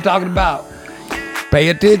 You get what I'm talking about? Pay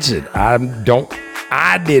attention. I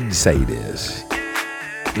didn't say this.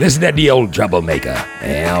 Listen to the old troublemaker.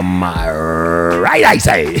 Am I right? I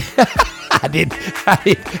say. I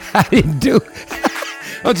didn't do.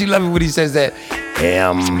 Don't you love it when he says that?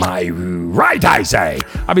 Am I right? I say.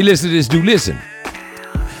 I be listening to this dude. Listen.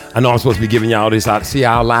 I know I'm supposed to be giving y'all this out. See,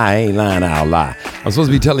 I'll lie. I ain't lying. I'll lie. I'm supposed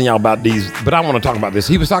to be telling y'all about these, but I want to talk about this.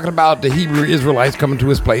 He was talking about the Hebrew Israelites coming to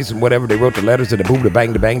his place and whatever. They wrote the letters to the boom, the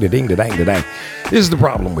bang, the bang, the ding, the dang, the dang. This is the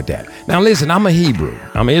problem with that. Now, listen, I'm a Hebrew.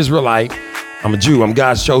 I'm an Israelite. I'm a Jew. I'm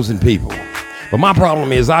God's chosen people. But my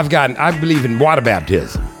problem is I believe in water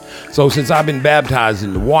baptism. So since I've been baptized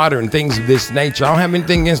in the water and things of this nature, I don't have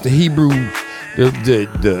anything against the Hebrew,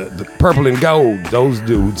 the purple and gold, those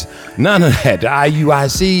dudes. None of that. The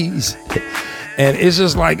IUICs. And it's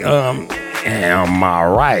just like, am I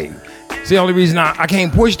right? It's the only reason I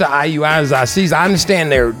can't push the IUICs. I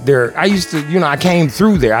understand I used to, I came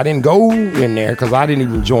through there. I didn't go in there because I didn't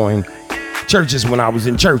even join churches when I was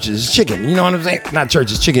in churches. Chicken, you know what I'm saying? Not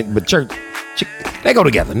churches, chicken, but church. They go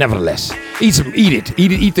together, nevertheless. Eat the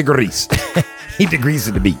grease. Eat the grease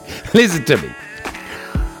of the meat. Listen to me.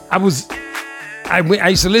 I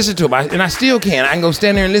used to listen to him, and I still can. I can go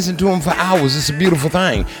stand there and listen to him for hours. It's a beautiful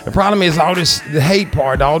thing. The problem is all this, the hate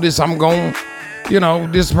part, all this, I'm going,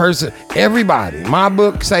 this person, everybody. My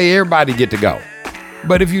book say everybody get to go.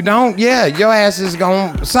 But if you don't, yeah, your ass is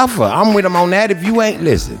going to suffer. I'm with them on that. If you ain't,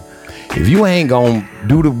 listen, if you ain't going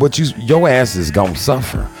to do your ass is going to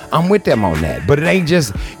suffer. I'm with them on that. But it ain't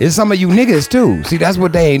just, it's some of you niggas too. See, that's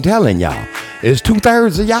what they ain't telling y'all. It's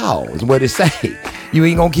 2/3 of y'all is what it say. You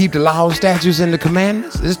ain't gonna keep the laws, statutes, and the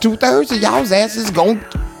commandments. It's 2/3 of y'all's asses gonna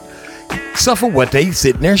suffer what they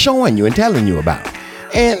sitting there showing you and telling you about.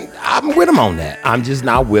 And I'm with them on that. I'm just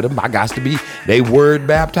not with them. I got to be, they word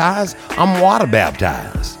baptized. I'm water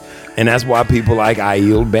baptized. And that's why people like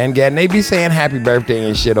Aiel, Ben Gadden, they be saying happy birthday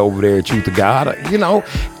and shit over there, Truth of God.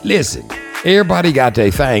 Listen, everybody got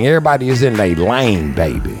their thing. Everybody is in their lane,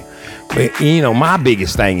 baby. But, my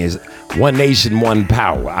biggest thing is one nation, one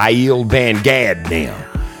power. Aiel, Ben Gad now.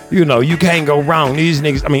 You can't go wrong. These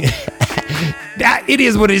niggas, it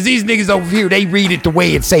is what it is. These niggas over here, they read it the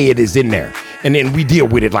way it say it is in there. And then we deal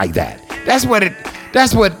with it like that. That's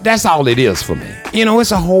all it is for me.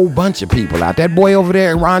 It's a whole bunch of people out. That boy over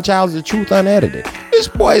there, Ron Childs, the Truth Unedited. There's This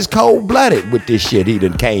boy is cold-blooded with this shit. He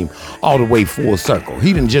done came all the way full circle.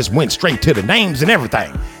 He done just went straight to the names and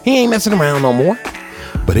everything. He ain't messing around no more.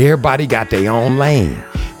 But everybody got their own lane.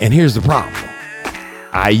 And here's the problem.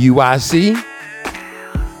 IUIC,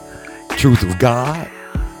 Truth of God,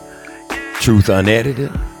 Truth Unedited,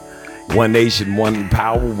 One Nation, One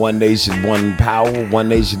Power, One Nation, One Power, One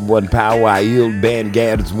Nation, One Power, I yield, band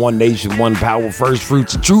gathers, One Nation, One Power, First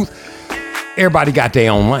Fruits of Truth. Everybody got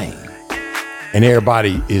their own lane. And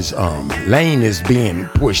everybody is, lane is being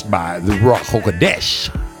pushed by the Ruach HaKodesh,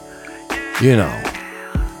 you know.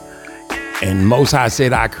 And Most High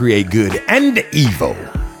said, I create good and evil.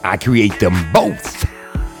 I create them both.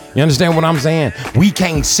 You understand what I'm saying? We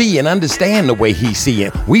can't see and understand the way he see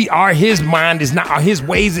it. His mind is not, his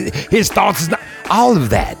ways, his thoughts is not, all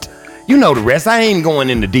of that. You know the rest. I ain't going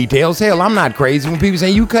into details. Hell, I'm not crazy when people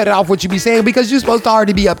say you cut off what you be saying because you're supposed to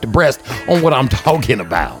already be up to breast on what I'm talking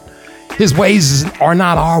about. His ways are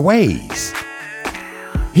not our ways.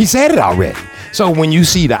 He said it already. So when you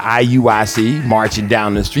see the IUIC marching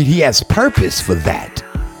down the street, he has purpose for that.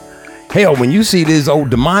 Hell, when you see this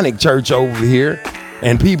old demonic church over here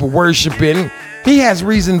and people worshiping, he has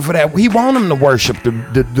reason for that. He want them to worship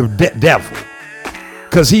the devil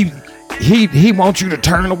because he wants you to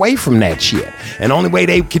turn away from that shit. And the only way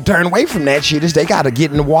they can turn away from that shit is they got to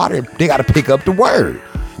get in the water. They got to pick up the word.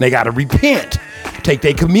 They got to repent, take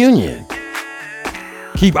their communion,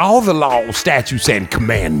 keep all the laws, statutes, and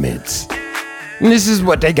commandments. And this is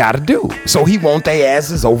what they got to do. So he want their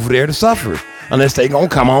asses over there to suffer unless they gonna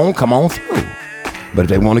come on through. But if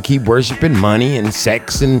they want to keep worshiping money and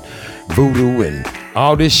sex and voodoo and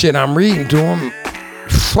all this shit I'm reading to them,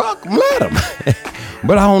 fuck them, let them.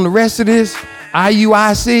 But on the rest of this,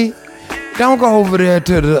 IUIC, don't go over there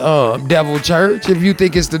to the devil church. If you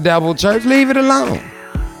think it's the devil church, leave it alone.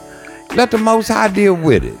 Let the Most High deal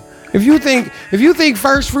with it. If you think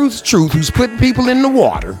First Fruits Truth, who's putting people in the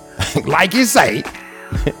water, like you say,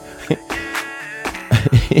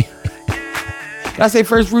 did I say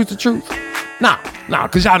First Fruits of Truth? No,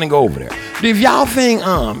 because y'all didn't go over there. If y'all think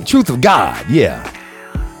Truth of God, yeah,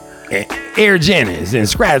 Air Jennings and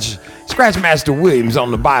Scratch Master Williams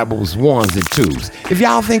on the Bible's 1s and 2s. If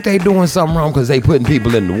y'all think they doing something wrong because they putting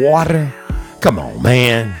people in the water, come on,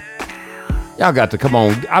 man. Y'all got to come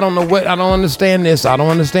on. I don't understand this. I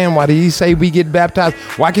don't understand why did he say we get baptized?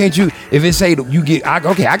 Why can't you, if it say you get, I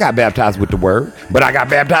got baptized with the word, but I got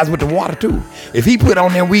baptized with the water too. If he put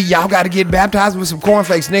on there, y'all got to get baptized with some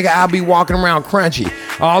cornflakes, nigga, I'll be walking around crunchy.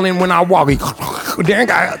 All in when I walk, Darren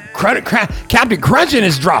got Captain Crunch in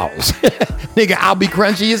his drawers. Nigga, I'll be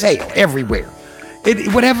crunchy as hell everywhere.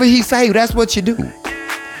 Whatever he say, that's what you do.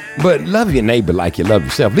 But love your neighbor like you love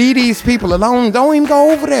yourself. Leave these people alone. Don't even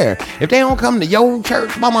go over there. If they don't come to your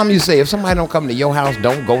church, my mom used to say, if somebody don't come to your house,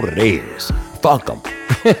 don't go to theirs. Fuck them.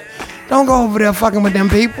 Don't go over there fucking with them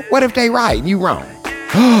people. What if they right and you wrong?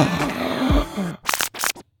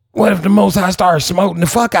 What if the Most High starts smoking the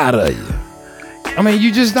fuck out of you? I mean,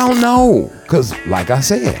 you just don't know. Because, like I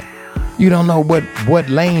said, you don't know what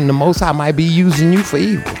lane the Most High might be using you for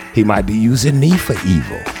evil. He might be using me for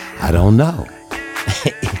evil. I don't know.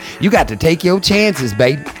 You got to take your chances,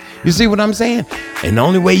 baby. You see what I'm saying? And the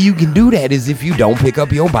only way you can do that is if you don't pick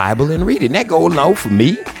up your Bible and read it. And that goes no for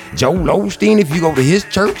me. Joe Osteen, if you go to his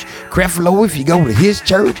church. Creflo, if you go to his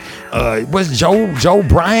church. What's Joe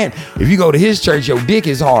Bryant? If you go to his church, your dick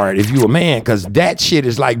is hard if you a man, because that shit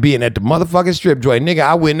is like being at the motherfucking strip joint. Nigga,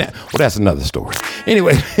 I wouldn't. Well, that's another story.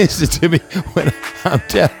 Anyway, listen to me when I'm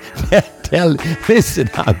listen.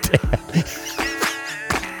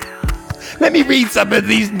 Let me read some of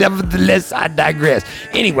these. Nevertheless, I digress.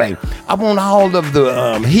 Anyway, I want all of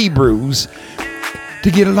the Hebrews to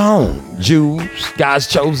get along. Jews, God's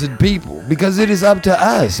chosen people, because it is up to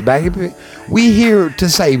us, baby. We here to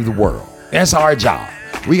save the world. That's our job.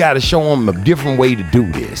 We got to show them a different way to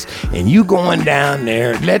do this. And you going down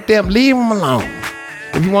there, leave them alone.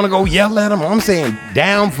 If you want to go yell at them, I'm saying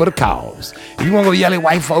down for the cause. If you want to go yell at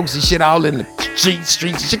white folks and shit all in the streets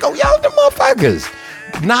and shit, go yell at them motherfuckers.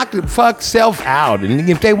 Knock the fuck self out. And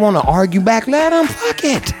if they want to argue back, let them fuck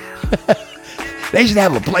it. They should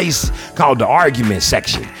have a place called the argument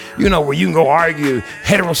section. You know, where you can go argue.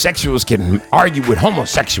 Heterosexuals can argue with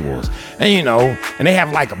homosexuals. And and they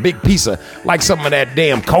have like a big piece of, like some of that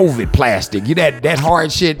damn COVID plastic. That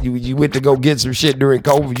hard shit, you went to go get some shit during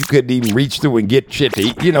COVID, you couldn't even reach through and get shit to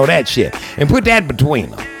eat. That shit. And put that between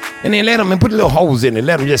them. And then let them, and put little holes in it.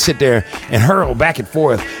 Let them just sit there and hurl back and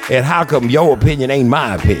forth at how come your opinion ain't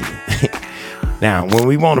my opinion. Now, when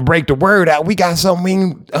we want to break the word out, we got something we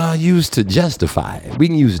can use to justify it. We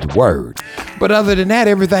can use the word. But other than that,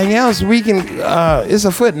 everything else, we can, it's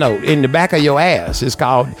a footnote in the back of your ass. It's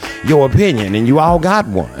called your opinion, and you all got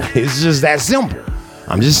one. It's just that simple.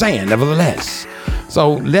 I'm just saying, nevertheless.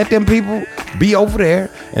 So let them people be over there,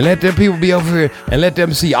 and let them people be over here, and let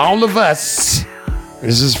them see all of us.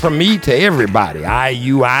 This is from me to everybody.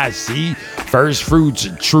 IUIC, first fruits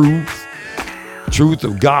of truth. Truth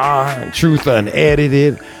of God, truth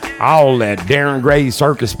unedited, all that Darren Gray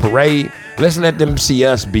Circus Parade. Let's let them see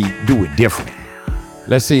us do it different.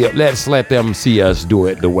 Let's let them see us do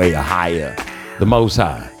it the way of higher, the Most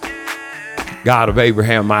High, God of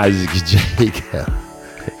Abraham, Isaac, Jacob,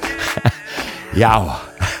 Yahweh,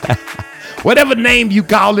 whatever name you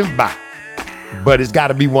call him by, but it's got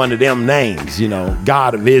to be one of them names,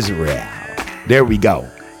 God of Israel. There we go.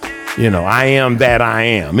 I am that I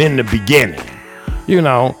am in the beginning.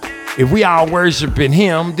 If we all worshiping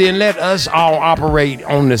him, then let us all operate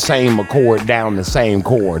on the same accord down the same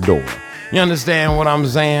corridor. You understand what I'm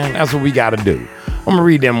saying? That's what we got to do. I'm going to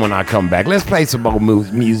read them when I come back. Let's play some more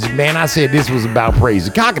music, man. I said this was about praise.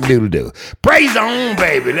 Cock-a-doodle-doo. Praise on,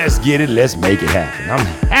 baby. Let's get it. Let's make it happen. I'm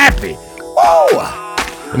happy. Whoa.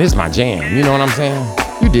 And this is my jam. You know what I'm saying?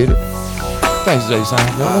 You did it. Thanks, Jay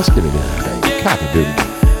Seinfeld. Let's get it in, baby.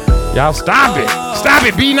 Cock-a-doodle-doo. Y'all stop it. Stop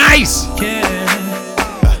it. Be nice.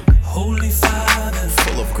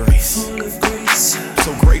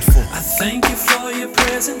 So grateful. I thank you for your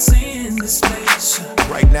presence in this place.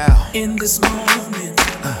 Right now. In this moment,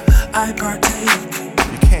 I partake.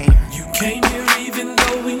 You came here even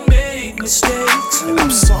though we made mistakes. And I'm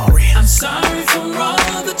sorry. I'm sorry for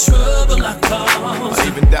all the trouble I caused. I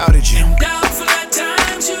even doubted you. And doubtful at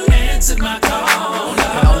times you answered my call.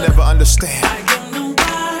 And I'll never understand. I don't know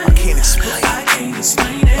why. I can't explain. I can't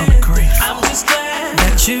explain it. I'm grateful. I'm just glad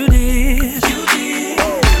that you did. You did.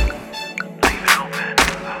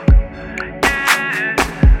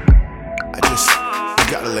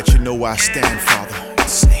 Gotta let you know where I stand, Father.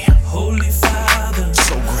 Say, Holy Father,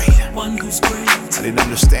 so great. One who's great. I didn't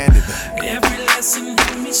understand it, but every lesson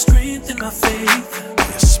gave me strength in my faith.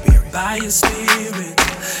 By your spirit,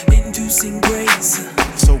 inducing grace.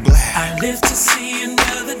 So glad I live to see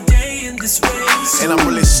another day in this race. And I'm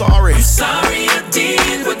really sorry. I'm sorry I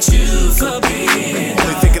did what you forbid.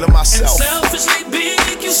 Only thinking of myself. And selfishly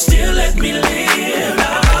big, you still let me live. I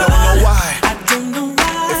don't know why. I don't know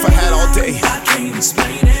why. If I had all day, I can't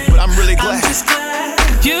explain it. But I'm really glad. I'm just glad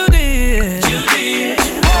you did. You did.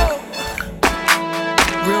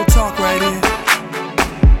 Real talk right here.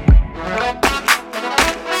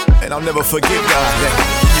 And I'll never forget, God, that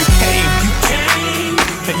you came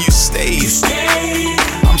and you stayed.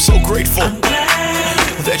 I'm so grateful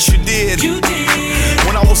that you did.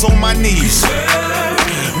 When I was on my knees,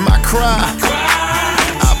 my cry,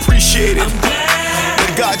 I appreciate it.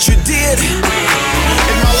 But God, you did in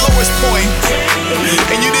my lowest point,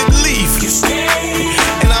 and you didn't leave.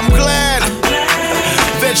 And I'm glad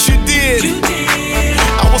that you did.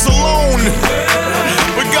 I was alone,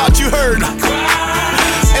 but God, you heard.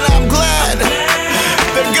 And I'm glad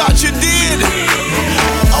that God, you did.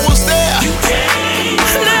 I was there.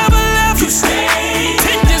 Never left.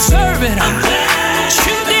 Didn't deserve it. I'm glad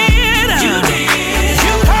you did.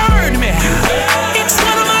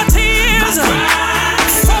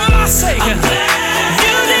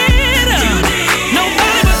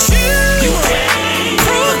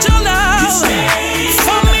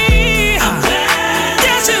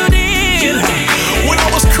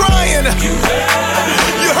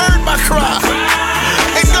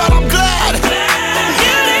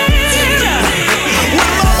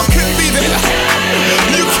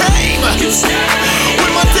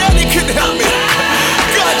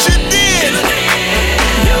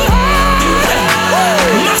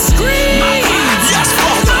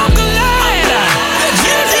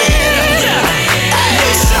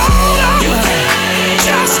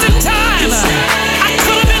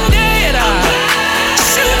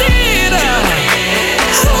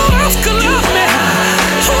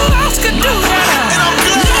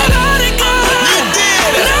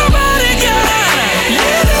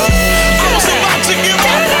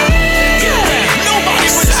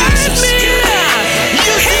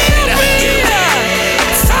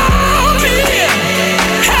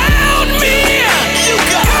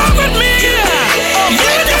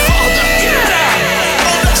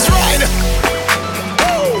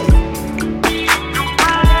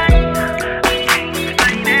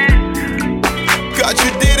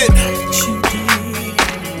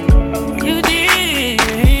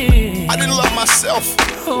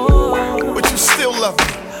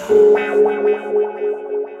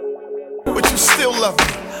 still love me.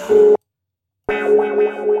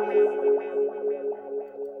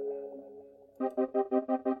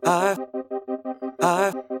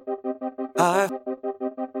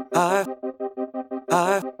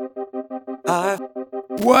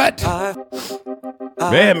 What?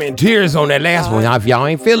 Man, I'm in tears on that last one. If y'all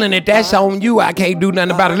ain't feeling it, that's on you. I can't do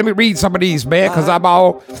nothing about it. Let me read some of these, man, because I'm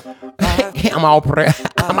all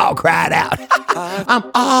cried out. I'm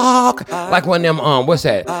all like one of them, what's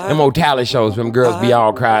that? Them old talent shows, them girls be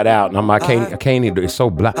all cried out. And I can't even, it's so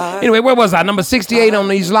blind. Anyway, where was I? Number 68 on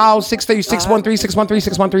these laws,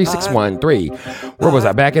 613. Where was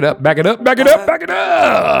I? Back it up. I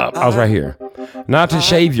was right here. Not to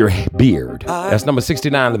shave your beard. That's number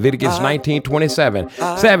 69, Leviticus 19:27.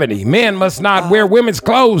 70, men must not wear women's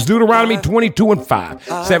clothes, Deuteronomy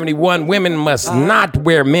 22:5. 71, women must not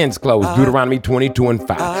wear men's clothes, Deuteronomy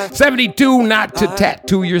 22:5. 72, not to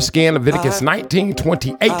tattoo your skin, Leviticus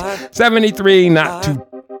 19:28. 73, not to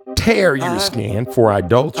tear your skin for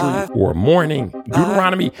adultery or mourning,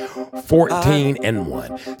 Deuteronomy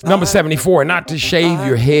 14:1. Number 74, not to shave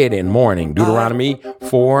your head in mourning, Deuteronomy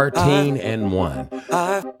 14:1.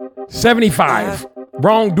 75,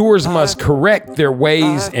 wrongdoers must correct their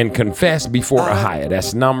ways and confess before Ahiah.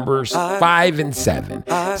 That's Numbers 5 and 7.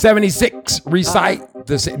 76, recite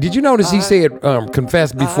the. Did you notice he said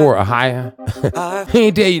confess before Ahiah? He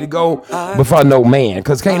ain't tell you to go before no man,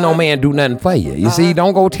 because can't no man do nothing for you. You see,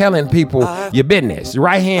 don't go telling people your business. Your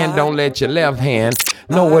right hand don't let your left hand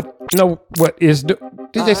know what is.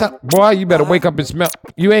 DJ say, boy, you better wake up and smell.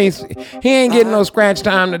 He ain't getting no scratch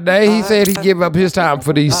time today. He said he'd give up his time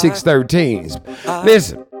for these 613s.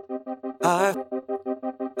 Listen.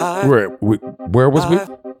 Where was we?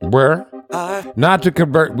 Where? Not to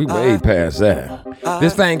convert. We way past that.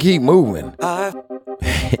 This thing keep moving.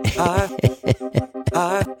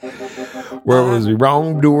 Where was we?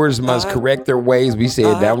 Wrongdoers must correct their ways. We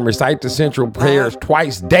said that one. Recite the central prayers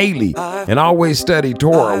twice daily and always study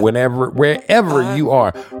Torah wherever you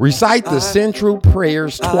are. Recite the central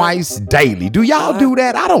prayers twice daily. Do y'all do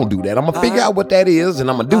that? I don't do that. I'm going to figure out what that is and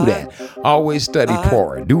I'm going to do that. Always study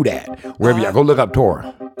Torah. Do that. Wherever y'all go, look up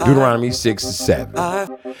Torah. Deuteronomy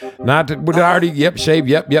 6-7. Not to, would already, shave,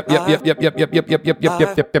 That's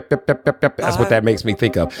what that makes me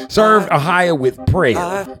think of. Serve Ahiah with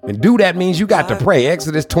prayer. And do that means you got to pray.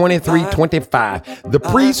 Exodus 23:25. The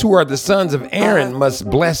priests who are the sons of Aaron must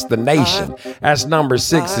bless the nation. That's Numbers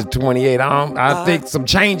 6-28. I think some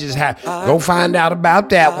changes have. Go find out about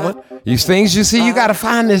that one. These things you see, you got to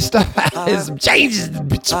find this stuff out. There's some changes. Some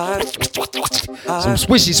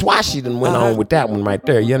swishy swashy done went on with that one right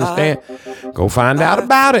there. You understand? Go find out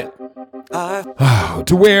about it.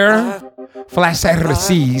 To wear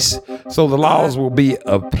flashercies, so the laws will be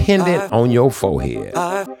appended on your forehead.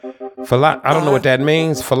 I don't know what that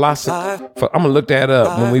means. Philosophy. I'm gonna look that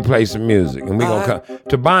up when we play some music, and we gonna come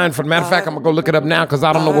to bind. For the matter of fact, I'm gonna go look it up now because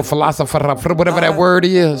I don't know what philosopher, whatever that word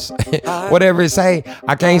is, whatever it say.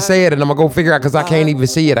 I can't say it, and I'm gonna go figure out because I can't even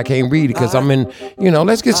see it. I can't read it because I'm in.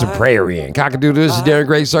 Let's get some prayer in. Cock-a-doodle. This is Darren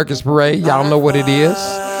Gray Circus Parade. Y'all know what it is.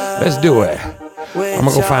 Let's do it. I'm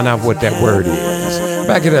gonna go find out what that word is.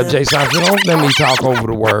 Back it up, Jason. Don't let me talk over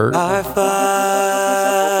the word. Our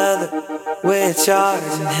Father, which art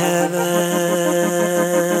in heaven,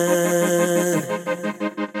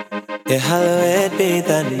 hallowed be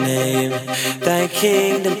thy name. Thy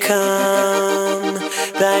kingdom come,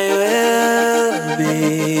 thy will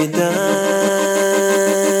be done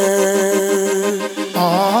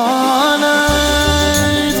on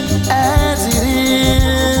earth as it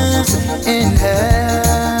is in heaven.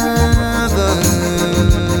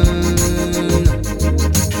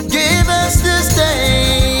 Give us this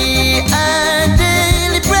day our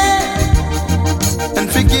daily bread,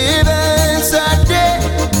 and forgive us our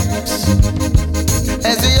debts,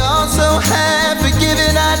 as we also have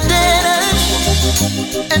forgiven our debtors.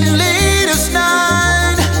 And lead us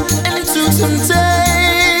not into temptation,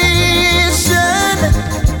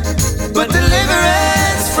 but deliver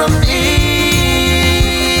us from evil.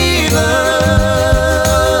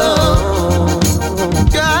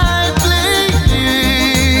 God, please,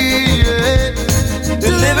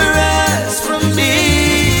 deliver us from evil.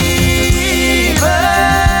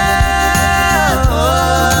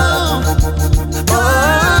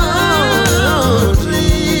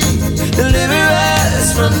 Please, deliver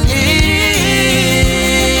us from evil.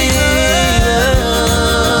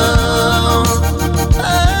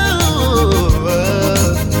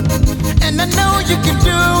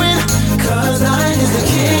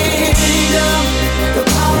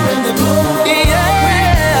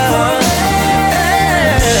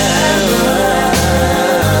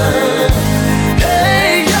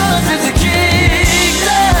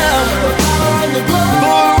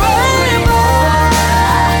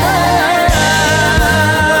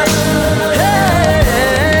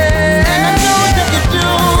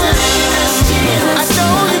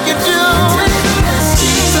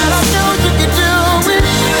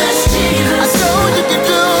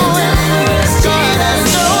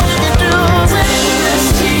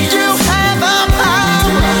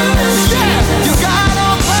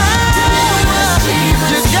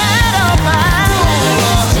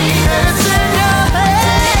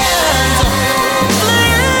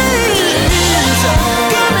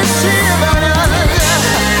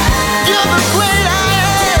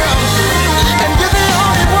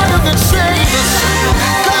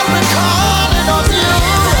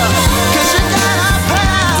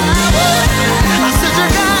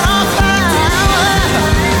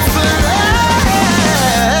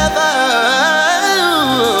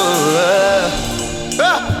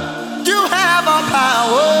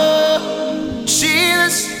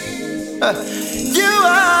 You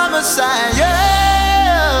are Messiah.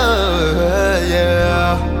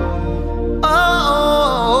 Yeah. Oh,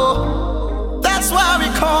 that's why we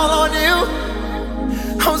call on you.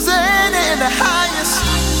 Hosanna in the highest.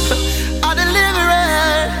 Our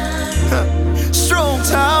deliverer, strong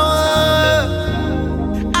tower,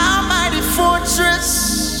 our mighty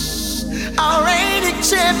fortress, our reigning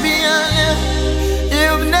champion.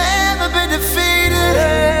 You've never been defeated.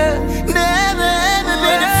 Never ever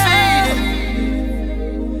been defeated.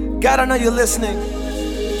 God, I know you're listening.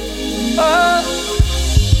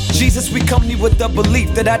 Jesus, we come to you with the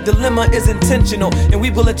belief that our dilemma is intentional and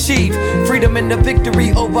we will achieve freedom and the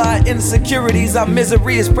victory over our insecurities. Our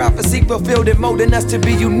misery is prophecy fulfilled and molding us to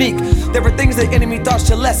be unique. There are things the enemy thought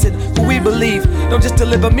should lessen who we believe. Don't just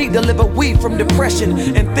deliver me, deliver we from depression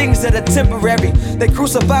and things that are temporary. They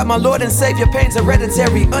crucified my Lord and Savior, pain's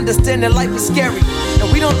hereditary. Understand that life is scary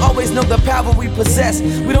and we don't always know the power we possess.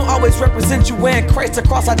 We don't always represent you wearing Christ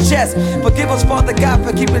across our chest. Forgive us, Father God,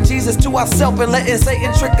 for keeping Jesus to ourselves and letting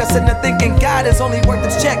Satan trick us into thinking God is only worth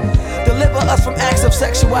its check. Deliver us from acts of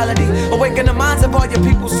sexuality. Awaken the minds of all your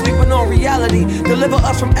people sleeping on reality. Deliver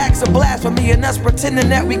us from acts of blasphemy and us pretending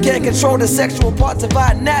that we can't control the sexual parts of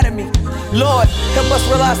our anatomy. Lord, help us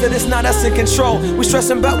realize that it's not us in control. We're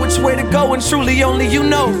stressing about which way to go and truly only you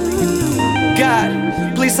know.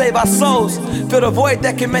 God, please save our souls. Fill the void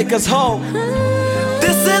that can make us whole.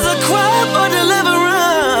 This is a cry for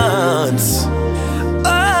deliverance.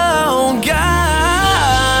 Oh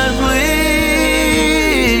God, please.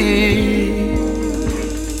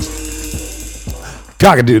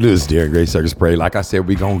 God can do this, dear Grace Circus Parade. Like I said,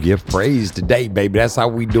 we gonna give praise today, baby. That's how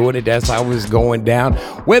we doing it. That's how it's going down.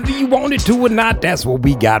 Whether you want it to or not, that's what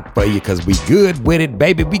we got for you, because we good with it,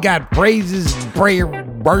 baby. We got praises, prayer,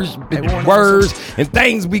 words and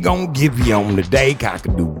things we gonna give you on today.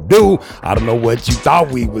 Cock-a-doodle-doo. I don't know what you thought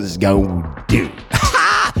we was gonna do.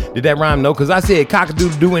 Did that rhyme? No, because I said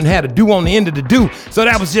cock-a-doodle-doo and had a do on the end of the do, so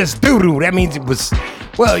that was just doo-doo. That means it was,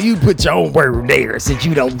 well, you put your own word there since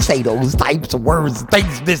you don't say those types of words and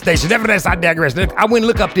things in this station. Nevertheless, I digress. I went and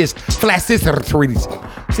look up this flaccicity.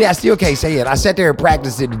 See, I still can't say it. I sat there and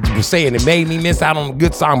practiced it and was saying it made me miss out on a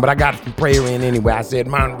good song, but I got some prayer in anyway. I said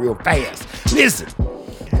mine real fast. Listen.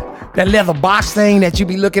 That leather box thing that you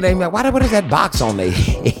be looking at, like, what is that box on their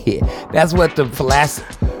head? That's what the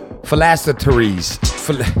phylacteries.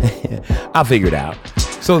 I'll figure it out.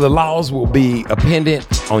 So the laws will be appended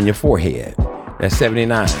on your forehead. That's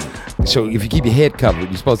 79. So if you keep your head covered,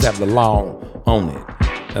 you're supposed to have the law on it.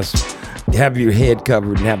 That's have your head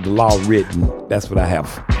covered and have the law written. That's what I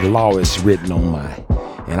have. The law is written on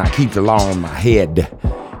and I keep the law on my head.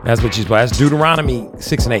 That's what you're supposed to. That's Deuteronomy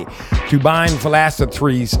 6 and 8. To bind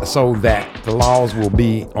phylacteries so that the laws will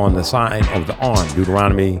be on the sign of the arm.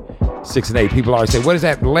 Deuteronomy 6 and 8. People always say, what is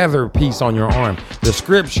that leather piece on your arm? The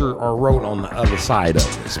scripture are wrote on the other side of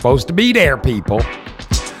it. It's supposed to be there, people.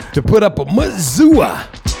 To put up a mezuzah,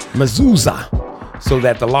 so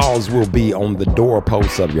that the laws will be on the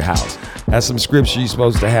doorposts of your house. That's some scripture you're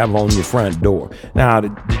supposed to have on your front door. Now, the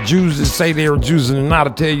Jews that say they're Jews and not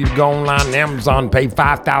to tell you to go online to Amazon and pay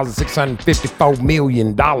 $5,654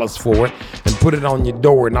 million for it and put it on your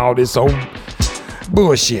door and all this old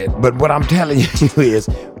bullshit. But what I'm telling you is,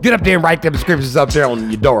 get up there and write them scriptures up there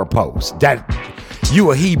on your doorpost. That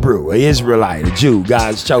you a Hebrew, an Israelite, a Jew,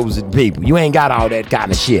 God's chosen people. You ain't got all that kind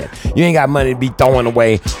of shit. You ain't got money to be throwing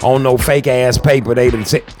away on no fake ass paper. They done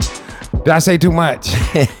say, did I say too much?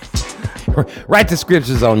 Write the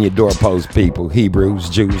scriptures on your doorpost, people. Hebrews,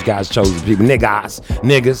 Jews, God's chosen people.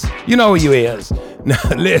 Niggas. You know who you is. Now,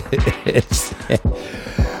 listen.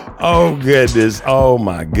 Oh, goodness. Oh,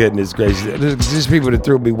 my goodness gracious. There's people that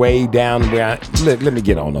threw me way down where I... Look, let me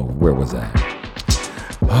get on over. Where was I?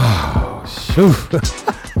 Oh, shoot.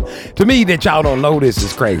 To me, that y'all don't know this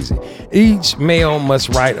is crazy. Each male must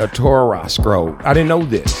write a Torah scroll. I didn't know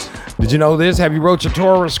this. Did you know this? Have you wrote your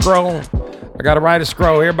Torah scroll? I got to write a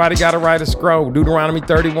scroll. Everybody got to write a scroll. Deuteronomy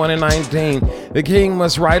 31 and 19. The king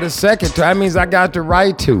must write a second. That means I got to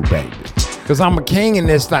write two, baby. Because I'm a king in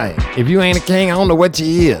this thing. If you ain't a king, I don't know what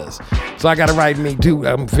you is. So I got to write me too.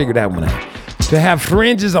 I'm going to figure that one out. To have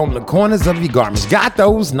fringes on the corners of your garments. Got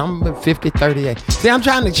those, number 5038. See, I'm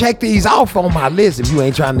trying to check these off on my list. If you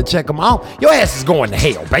ain't trying to check them off, your ass is going to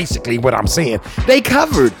hell, basically what I'm saying. They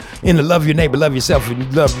covered in the love your neighbor, love yourself,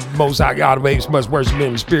 and love most high God, ways must worship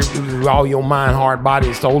him in spirit, with all your mind, heart, body,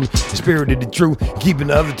 and soul, spirit of the truth, keeping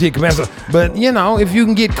the other 10 commandments. But, you know, if you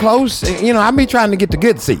can get close, you know, I be trying to get the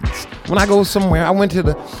good seats. When I go somewhere, I went to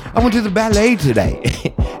the ballet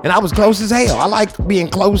today, and I was close as hell. I like being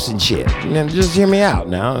close and shit. And just hear me out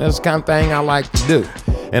now. That's the kind of thing I like to do.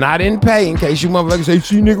 And I didn't pay, in case you motherfuckers say,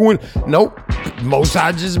 see, nigga, when. Nope. Most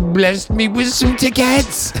High just blessed me with some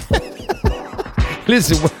tickets.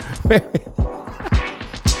 Listen,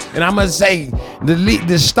 and I must say,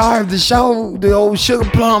 the star of the show, the old Sugar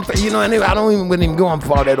Plum, and I don't even wouldn't even go on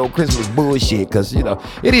for all that old Christmas bullshit, because,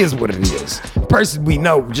 it is what it is. The person we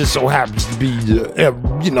know just so happens to be,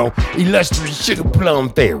 illustrious Sugar Plum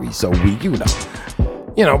Fairy. So we,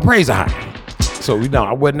 praise the high. So,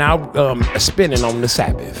 I wasn't out spinning on the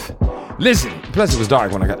Sabbath. Listen, plus it was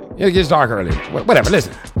dark when I got, it gets dark early. Whatever,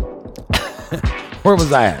 listen. Where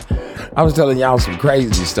was I at? I was telling y'all some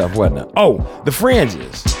crazy stuff, wasn't I? Oh, the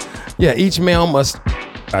fringes. Yeah, each male must,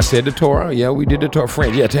 I said the Torah. Yeah, we did the Torah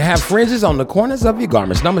fringe. Yeah, to have fringes on the corners of your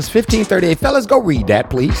garments. Numbers 15:38. Fellas, go read that,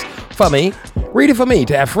 please, for me. Read it for me.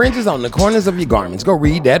 To have fringes on the corners of your garments. Go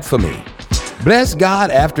read that for me. Bless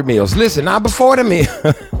God after meals. Listen, not before the meal.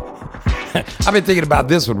 I've been thinking about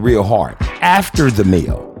this one real hard. After the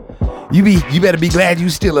meal. You better be glad you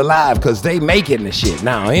still alive, because they making the shit.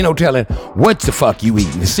 Now, ain't no telling what the fuck you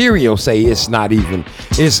eating. The cereal say it's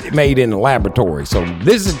made in the laboratory. So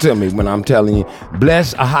listen to me when I'm telling you,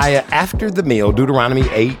 bless Ahia after the meal, Deuteronomy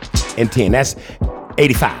 8:10. That's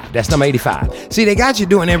 85. That's number 85. See, they got you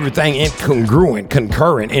doing everything incongruent,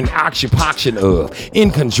 concurrent, in occupation of,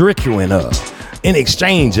 in conjunction of, in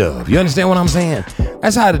exchange of. You understand what I'm saying?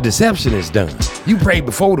 That's how the deception is done. You pray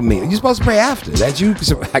before the meal. You're supposed to pray after.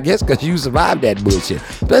 I guess because you survived that bullshit.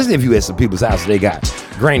 Especially if you at some people's house, they got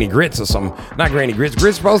grainy grits or some, not grainy grits.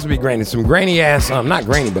 Grits supposed to be grainy. Some grainy ass, not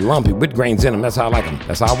grainy, but lumpy with grains in them. That's how I like them.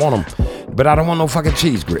 That's how I want them. But I don't want no fucking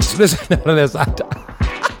cheese grits. Listen,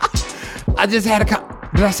 I just had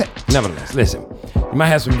nevertheless, listen. You might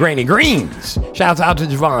have some grainy greens. Shouts out to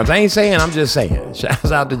Javon. I ain't saying, I'm just saying.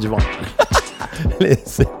 Shouts out to Javon.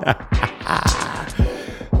 Listen.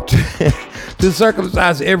 To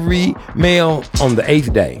circumcise every male on the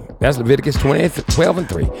 8th day. That's Leviticus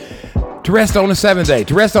 12:3. To rest on the 7th day.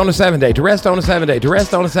 To rest on the 7th day. To rest on the 7th day. To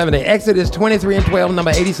rest on the 7th day. Exodus 23:12,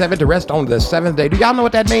 number 87. To rest on the 7th day. Do y'all know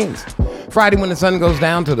what that means? Friday when the sun goes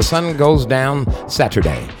down till the sun goes down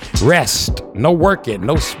Saturday. Rest. No working.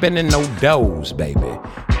 No spinning. No doughs, baby.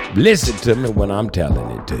 Listen to me when I'm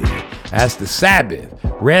telling it to you. That's the Sabbath.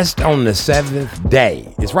 Rest on the 7th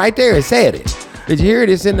day. It's right there. It said it. Did you hear it?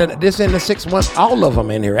 It's in the 6 months. All of them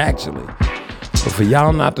in here, actually. But for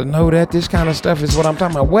y'all not to know that, this kind of stuff is what I'm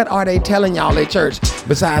talking about. What are they telling y'all at church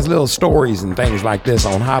besides little stories and things like this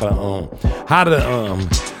on how to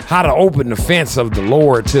open the fence of the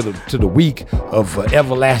Lord to the week of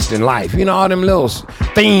everlasting life? All them little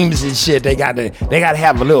themes and shit. They got to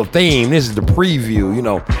have a little theme. This is the preview.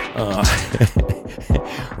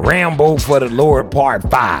 Rambo for the Lord Part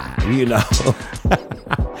 5.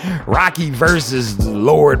 Rocky versus the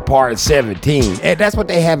Lord Part 17. And that's what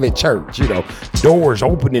they have at church, doors,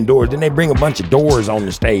 opening doors. Then they bring a bunch of doors on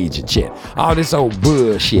the stage and shit. All this old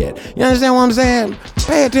bullshit. You understand what I'm saying?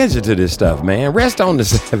 Pay attention to this stuff, man. Rest on the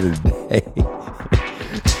 7th day.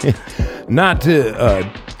 Not to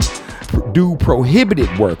do prohibited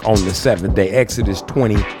work on the 7th day. Exodus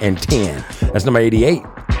 20:10. That's number 88.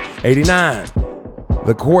 89.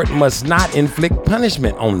 The court must not inflict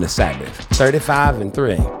punishment on the Sabbath.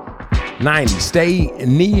 35:3. 90. Stay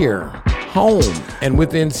near home and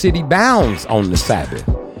within city bounds on the Sabbath.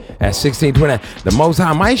 At 16:29. The Most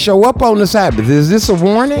High might show up on the Sabbath. Is this a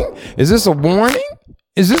warning? Is this a warning?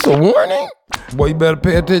 Is this a warning? Boy, you better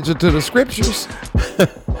pay attention to the scriptures.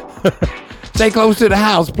 Stay close to the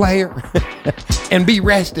house, player. And be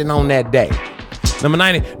resting on that day. Number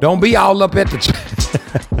 90. Don't be all up at the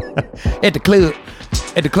at the club.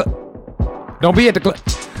 At the club. Don't be at the club.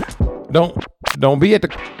 Don't be at the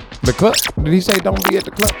club. Did he say don't be at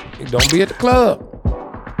the club? Don't be at the club.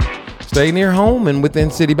 Stay near home and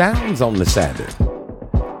within city bounds on the Sabbath.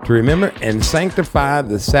 To remember and sanctify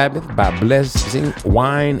the Sabbath by blessing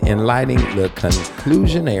wine and lighting the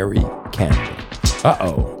conclusionary candle.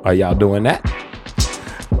 Uh-oh. Are y'all doing that?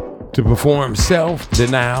 To perform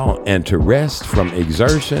self-denial and to rest from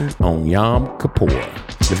exertion on Yom Kippur.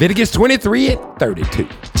 Leviticus 23:32.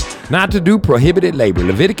 Not to do prohibited labor.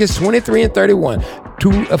 Leviticus 23:31.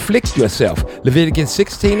 To afflict yourself. Leviticus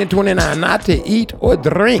 16:29. Not to eat or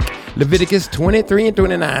drink. Leviticus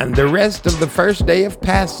 23:29. The rest of the first day of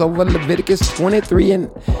Passover. Leviticus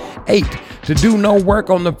 23:8. To do no work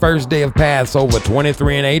on the first day of Passover.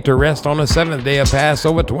 23:8. To rest on the 7th day of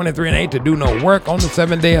Passover. 23:8. To do no work on the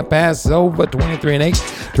 7th day of Passover. 23:8.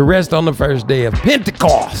 To rest on the first day of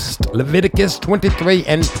Pentecost. Leviticus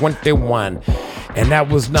 23:21. And that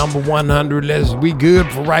was number 100. We good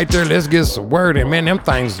for right there. Let's get some word. And man, them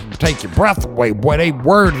things take your breath away. Boy, they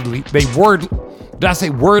wordly. Did I say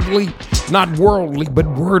wordly? Not worldly, but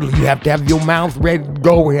wordly. You have to have your mouth ready to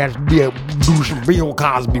go. It has to be able to do some Bill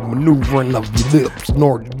Cosby maneuvering of your lips in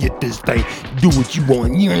order to get this thing, do what you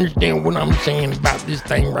want. You understand what I'm saying about this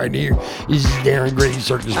thing right here? This is Darren Gray's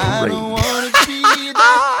Circus Parade. Come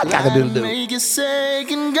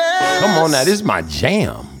on now, this is my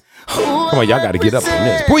jam. Come on, y'all got to get up on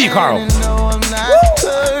this. Pull your car over. No, I'm not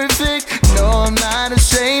perfect. No, I'm not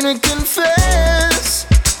ashamed to confess.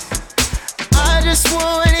 I just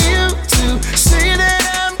want you to see that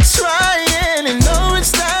I'm trying and know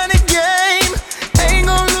it's not a game. Ain't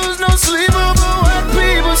gonna lose no sleep over what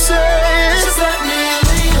people say. Just let me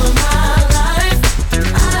live my life.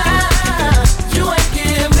 You ain't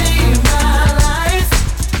give me my life.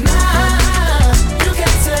 Nah, you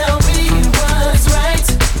can't tell me what's right.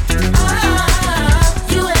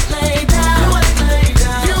 You ain't laid down. You ain't laid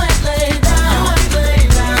down. You ain't laid down. You ain't laid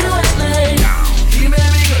down. You ain't laid down. He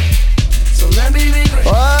made me great, so let me be great.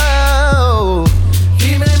 Oh,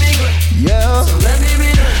 he made me great, yeah. So let me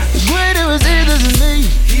be great. Greater is he than me.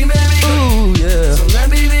 He made me great. Ooh, yeah. So let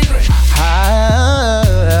me be great.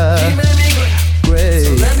 He made me great.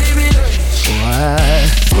 So let me be great. Why?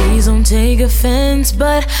 Please don't take offense,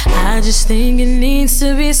 but I just think it needs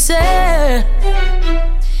to be said.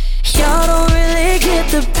 Y'all don't really get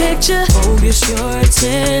the picture. Focus your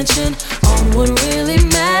attention on what really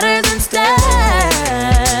matters instead.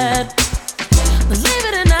 Believe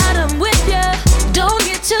it or not, I'm with ya. Don't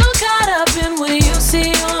get too caught up in what you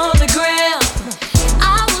see on the gram.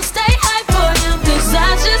 I will stay hype for him, 'cause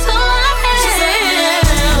that's just who I am.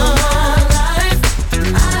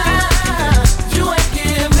 You ain't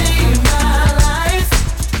give me my life.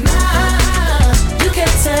 Nah, you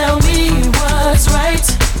can't tell me what's right.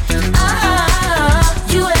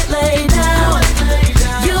 You ain't laid down.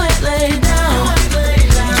 You ain't laid down.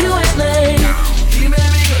 You ain't laid down. He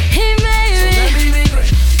made me great. He made me.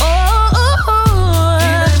 Oh,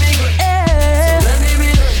 yeah.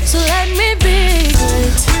 So let me be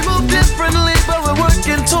great. We move differently, but we're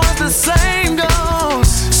working towards the same goals.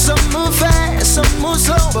 Some move fast, some move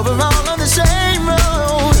slow, but we're all on the same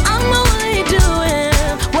road. I'm only doing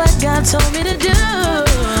what God told me to do.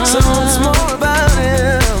 So what's more about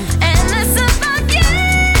him? And it's about you.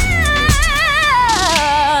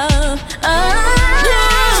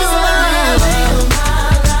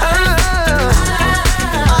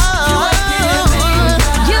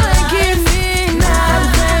 You ain't give me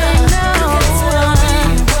nothing, no.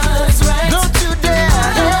 Don't you dare,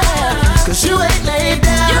 'cause you ain't laid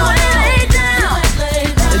down. You ain't laid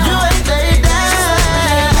down. You ain't laid down.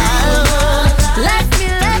 Let me.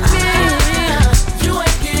 You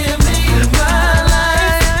ain't give me my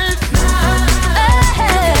life.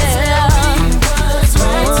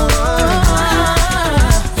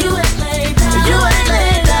 You ain't laid down. You ain't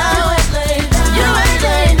laid down. You ain't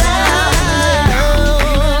laid down.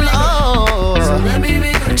 Oh, so let me be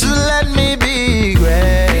great. Just let me be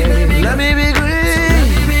great. Let me be great.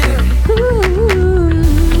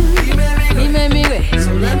 He made me great.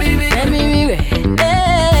 So let me be Let me be great.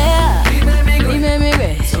 Yeah. He made me He great. made me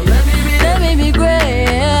great. So let me be Let me be great.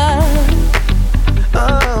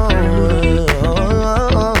 oh,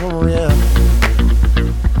 yeah.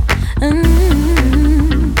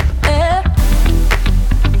 Yeah.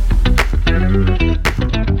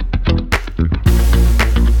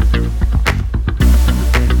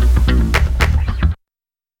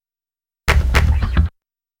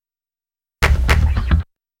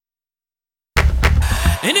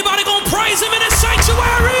 Anybody gonna praise him in his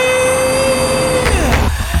sanctuary?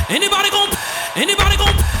 Anybody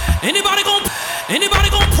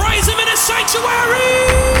gonna praise him in his sanctuary?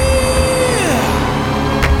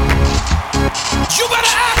 You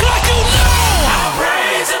better act like you know. I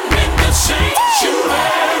praise him in the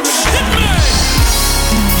sanctuary. Hit me.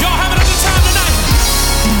 Y'all having a good time tonight?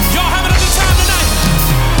 Y'all having a good time tonight?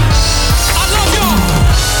 I love y'all.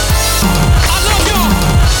 I love y'all.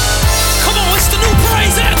 Come on, it's the new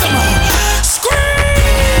praise anthem. Scream!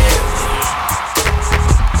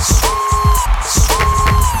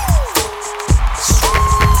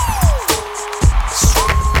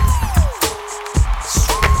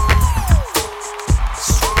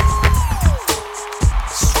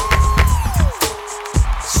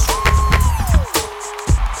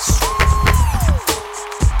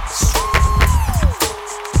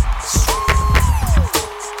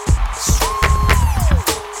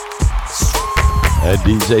 That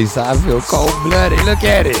DJ Seinfeld cold-blooded. Look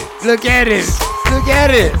at it. Look at it. Look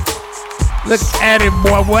at it. Look at it,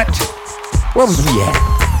 boy. What? Where was we at?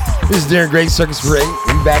 This is Darren Gray's Circus Parade.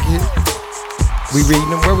 We back here. We reading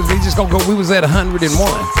them. Where was we just gonna go? We was at 101.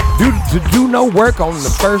 To do no work on the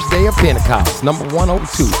first day of Pentecost. Number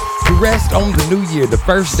 102. To rest on the new year, the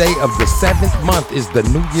first day of the 7th month is the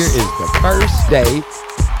new year, is the first day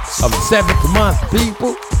of the 7th month,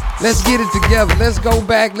 people. Let's get it together. Let's go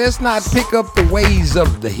back. Let's not pick up the ways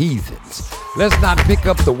of the heathens. Let's not pick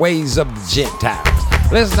up the ways of the Gentiles.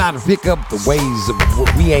 Let's not pick up the ways of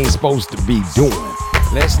what we ain't supposed to be doing.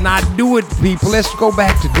 Let's not do it, people. Let's go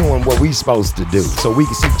back to doing what we supposed to do so we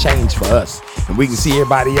can see change for us and we can see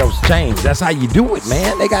everybody else change. That's how you do it,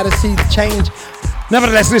 man. They got to see the change.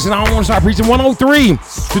 Nevertheless, listen, I don't want to start preaching. 103,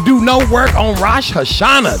 to do no work on Rosh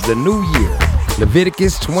Hashanah, the new year.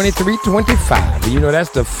 Leviticus 23:25. You know, that's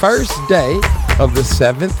the first day of the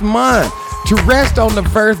 7th month. To rest on the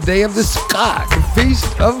first day of the Sukkot, the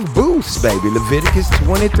Feast of Booths, baby. Leviticus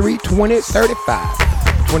 23:35.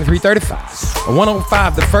 23:35.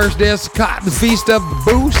 105, the first day of Sukkot, the Feast of the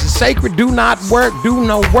Booths, is sacred. Do not work, do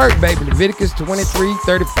no work, baby. Leviticus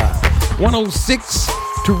 23:35. 106,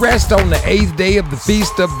 to rest on the 8th day of the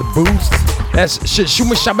Feast of the Booths. That's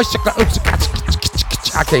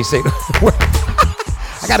I can't say that.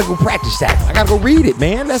 I gotta go practice that one. I gotta go read it,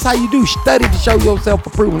 man. That's how you do. Study to show yourself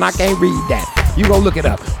approved. And I can't read that. You go look it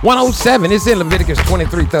up. 107, it's in Leviticus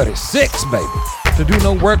 23:36, baby. To do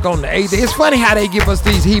no work on the 8th day. It's funny how they give us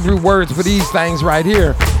these Hebrew words for these things right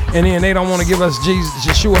here. And then they don't want to give us Jesus,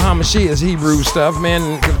 Yeshua HaMashiach's Hebrew stuff,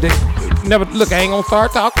 man. They never, look, I ain't gonna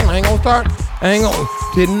start talking. I ain't gonna.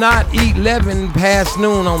 Did not eat leaven past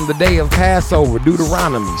noon on the day of Passover.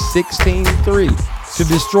 Deuteronomy 16:3. To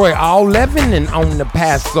destroy all leavening on the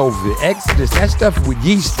Passover. Exodus, that stuff with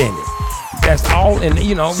yeast in it. That's all, and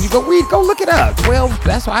you know, you go read, go look it up. 12,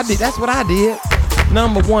 that's what I did. That's what I did.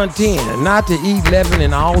 Number 110, not to eat leaven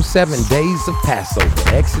in all 7 days of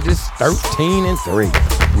Passover. Exodus 13:3.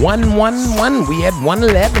 111, we had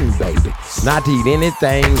 111, baby. Not to eat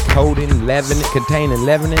anything containing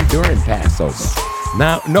leavening during Passover.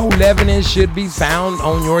 Now, no leavening should be found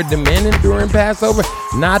on your dominion during Passover.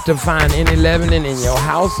 Not to find any leavening in your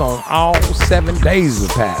house on all 7 days of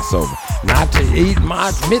Passover. Not to eat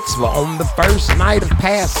my mitzvah on the first night of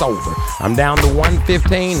Passover. I'm down to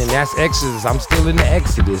 115, and that's Exodus. I'm still in the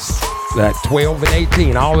Exodus. 12 and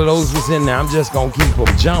 18, all of those was in there. I'm just going to keep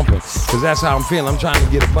them jumping because that's how I'm feeling. I'm trying to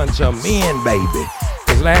get a bunch of them in, baby.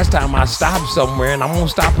 Because last time I stopped somewhere, and I'm going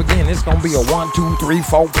to stop again. It's going to be a 1, 2, 3,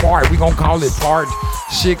 4 part. We're going to call it part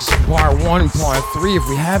 6, part 1, part 3 if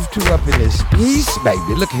we have to up in this piece,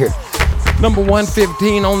 baby. Look here. Number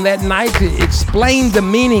 115, on that night to explain the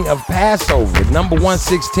meaning of Passover. Number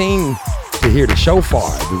 116, to hear the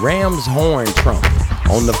shofar, the ram's horn trumpet.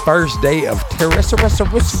 On the first day of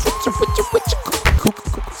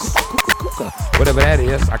whatever that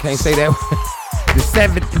is, I can't say that. The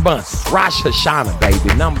 7th month, Rosh Hashanah,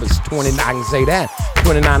 baby. Numbers 29, I can say that.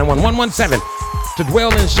 29 and 1. 117, to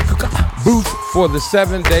dwell in booth for the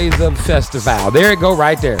 7 days of festival. There it go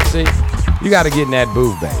right there. See, you got to get in that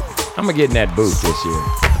booth, baby. I'm going to get in that booth this year.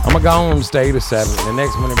 I'm going to go home and stay to 7. The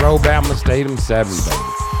next one to roll back, I'm going to stay to 7,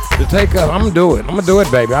 baby. To take up, I'm going to do it. I'm going to do it,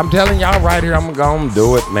 baby. I'm telling y'all right here, I'm going to go home and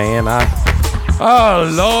do it, man. Oh,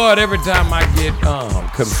 Lord, every time I get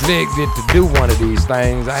conflicted to do one of these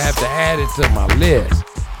things, I have to add it to my list.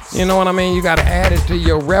 You know what I mean? You got to add it to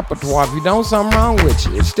your repertoire. If you don't, something wrong with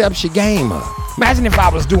you. It steps your game up. Imagine if I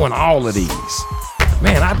was doing all of these.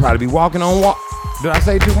 Man, I'd probably be walking on water. Did I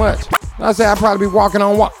say too much? Did I say I'd probably be walking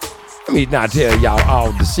on water? Let me not tell y'all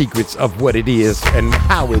all the secrets of what it is and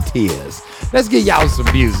how it is. Let's get y'all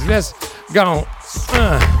some music. Let's go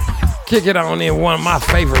kick it on in one of my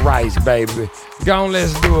favorite rights, baby. Go on,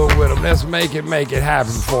 let's do it with them. Let's make it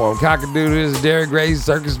happen for them. Cockadoodle, this Derrick Gray's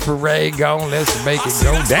Circus Parade. Go on, let's make it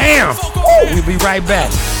go down. We'll be right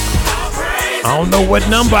back. I don't know what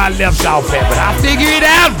number I left off at, but I'll figure it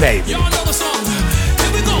out, baby. Y'all know the song.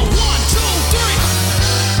 Here we go. 1, 2,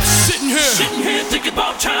 3. Sitting here thinking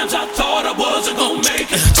about times I thought I wasn't gonna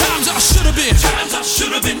make it. Times I should have been. Times I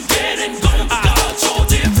should have been dead and gone. God so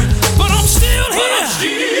different. But I'm still here.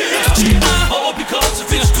 All because of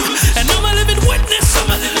His goodness. And I'm a living witness.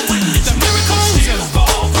 The miracles.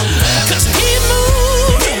 Cause He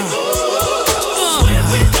moved. When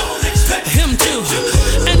we don't expect Him to.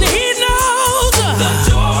 And He knows the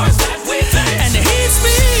doors that we face. And He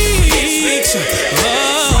speaks.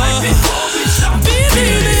 Right before we stop.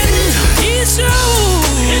 Believing He shows.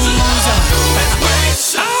 His love and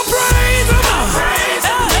grace. I'll praise Him.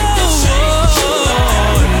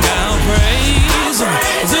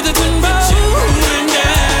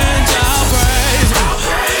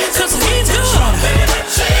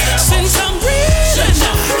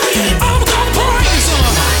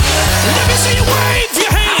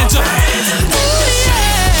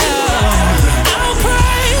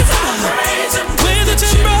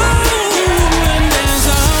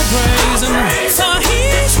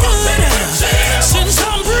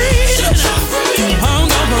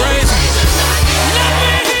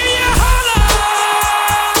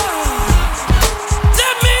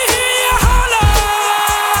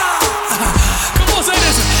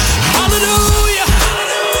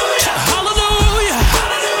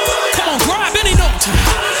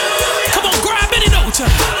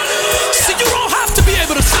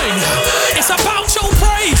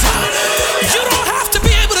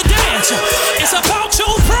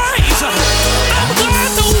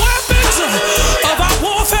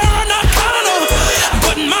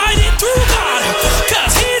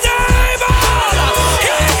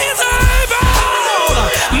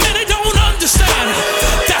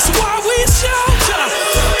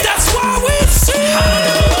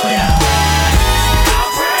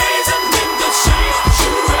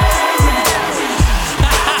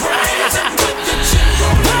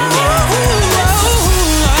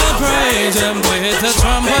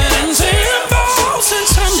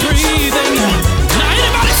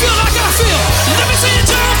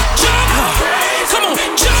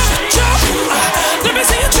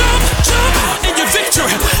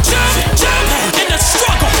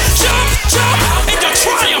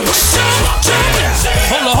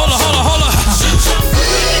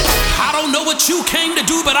 what you came to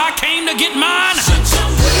do, but I came to get mine.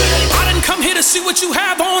 I didn't come here to see what you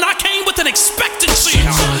have on. I came with an expectancy.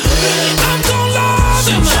 I'm gonna love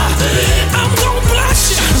him. I'm gonna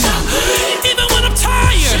bless you. Even when I'm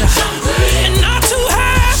tired and not too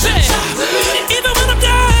happy. Even when I'm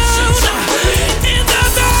down in the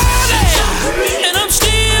valley and I'm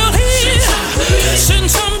still here.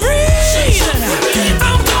 Since I'm breathing,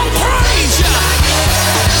 I'm gonna praise you.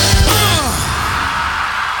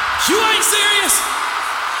 You ain't serious.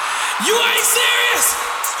 You ain't serious.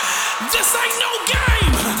 This ain't no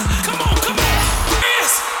game. Come on, come on.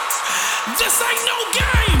 Yes. This ain't no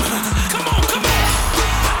game. Come on, come on.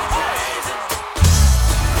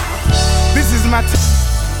 This is my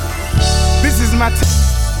this is my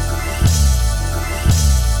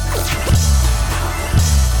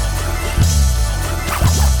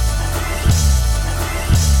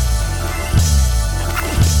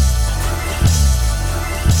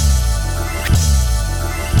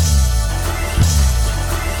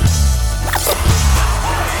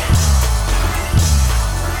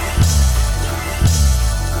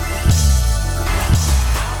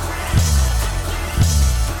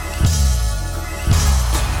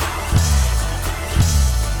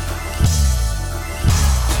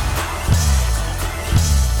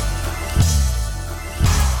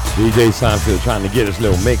DJ Seinfeld trying to get us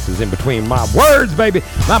little mixes in between my words, baby.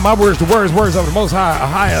 Not my words, the words of the Most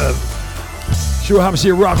High. Sure,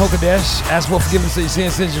 Hamashir Rock Hokadesh. Ask for forgiveness of your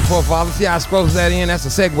sins, sins your forefathers. See, I suppose that in. That's a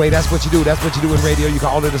segue. That's what you do. That's what you do in radio. You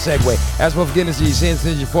call it a segue. Ask for forgiveness of your sins,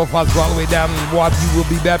 sins your forefathers. Go all the way down in the water. You will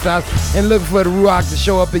be baptized. And look for the Ruach to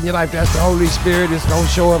show up in your life. That's the Holy Spirit. It's going to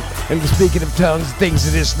show up in the speaking of tongues, things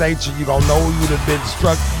of this nature. You're going to know you'd have been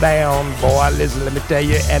struck down. Boy, listen, let me tell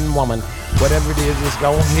you, and woman. Whatever it is, it's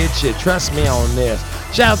gonna hit you. Trust me on this.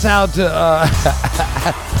 Shouts out to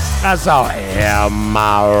I saw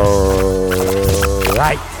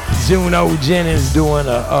right Juno Jennings doing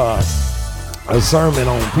a sermon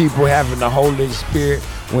on people having the Holy Spirit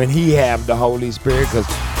when he have the Holy Spirit, because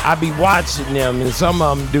I be watching them and some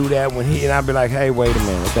of them do that when he, and I be like, hey, wait a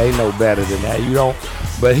minute, they know better than that. You don't.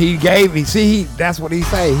 But that's what he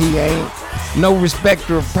say. He ain't no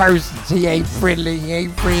respecter of persons. He ain't friendly. He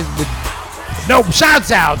ain't friends with. No,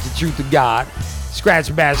 shouts out to Truth of God.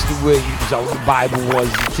 Scratch Master Williams on the Bible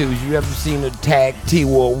ones and twos. You ever seen a tag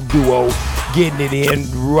duo getting it in,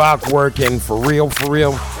 rock working for real, for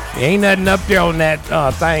real? Ain't nothing up there on that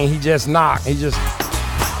thing. He just knock. You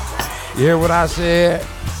hear what I said?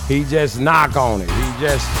 He just knock on it.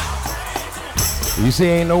 You see,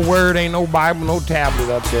 ain't no word, ain't no Bible, no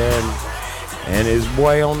tablet up there. And his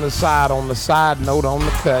boy on the side note on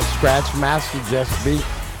the cut, Scratch Master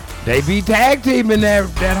they be tag teaming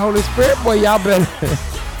that Holy Spirit, boy. Y'all better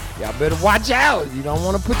watch out. You don't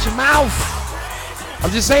want to put your mouth.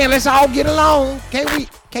 I'm just saying, let's all get along. Can't we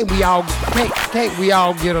all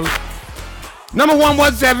get along? Number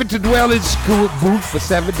 117 to dwell in school booth for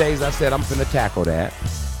 7 days. I said I'm finna tackle that.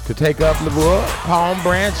 To take up the wood, palm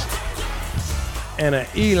branch, and an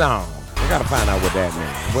elon. I gotta find out what that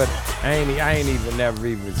means. But I ain't never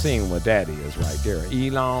even seen what that is right there.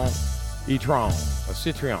 Elon, etron, a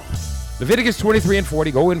citron. Leviticus 23 and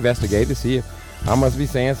 40. Go investigate to see if I must be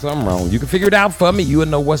saying something wrong. You can figure it out for me. You will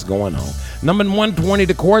know what's going on. Number 120.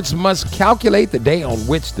 The courts must calculate the day on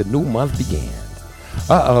which the new month begins.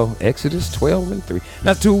 Exodus 12 and 3.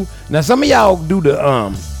 Now some of y'all do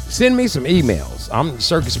the send me some emails. I'm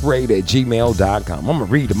circusparade@gmail.com. I'm gonna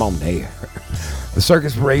read them on there. The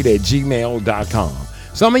circusparade@gmail.com.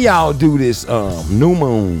 Some of y'all do this new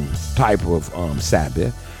moon type of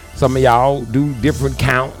Sabbath. Some of y'all do different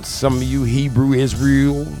counts. Some of you Hebrew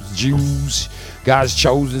Israel Jews, God's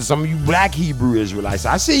chosen. Some of you black Hebrew Israelites.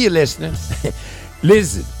 I see you listening.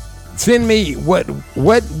 Listen, send me what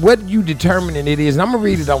you determining it is, and I'm gonna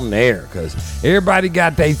read it on the air, because everybody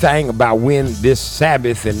got their thing about when this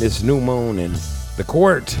Sabbath and this new moon, and the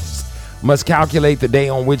court must calculate the day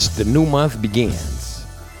on which the new month begins.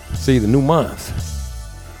 See, the new month.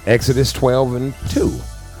 Exodus 12 and 2.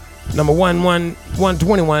 Number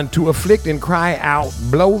 121, to afflict and cry out,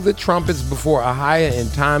 blow the trumpets before Ahiah in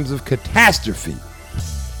times of catastrophe.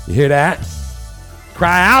 You hear that?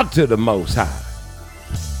 Cry out to the Most High.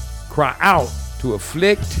 Cry out, to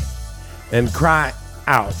afflict and cry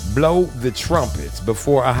out. Blow the trumpets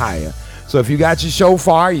before Ahiah. So if you got your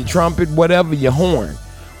shofar, your trumpet, whatever, your horn,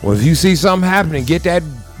 well, if you see something happening, get that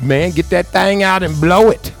thing out and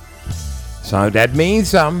blow it. So that means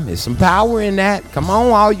something. There's some power in that. Come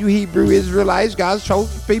on, all you Hebrew Israelites, God's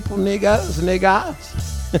chosen people, niggas.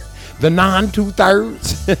 The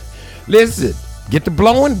non-2/3. Listen, get the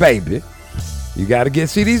blowing, baby. You got to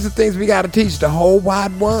see, these are things we got to teach the whole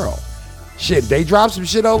wide world. Shit, they drop some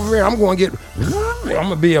shit over here. I'm going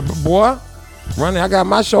to be a boy running. I got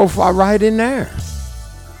my shofar right in there.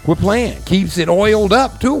 Quit playing. Keeps it oiled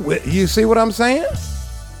up too. You see what I'm saying?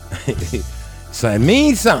 So it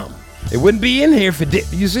means something. It wouldn't be in here for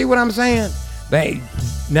you see what I'm saying?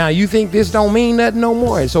 Now you think this don't mean nothing no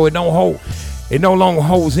more, so it no longer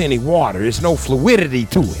holds any water. There's no fluidity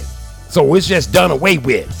to it. So it's just done away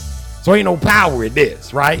with. So ain't no power in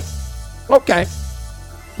this, right? Okay.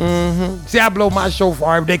 See, I blow my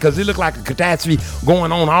shofar every day because it look like a catastrophe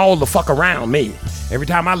going on all the fuck around me. Every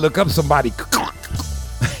time I look up, somebody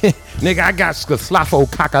nigga, I got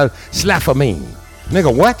slafamine.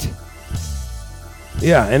 Nigga, what?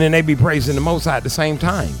 Yeah, and then they be praising the Most High at the same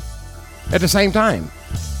time. At the same time.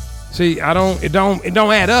 See, it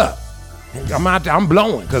don't add up. I'm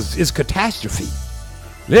blowing because it's catastrophe.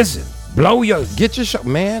 Listen, get your show.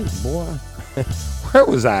 Man, boy, where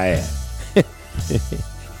was I at?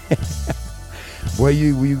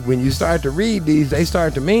 Boy, when you start to read these, they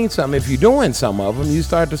start to mean something. If you're doing some of them, you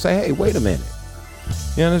start to say, hey, wait a minute.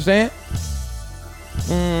 You understand?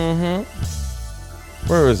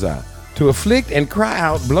 Where was I? To afflict and cry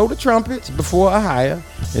out, blow the trumpets before Ahiah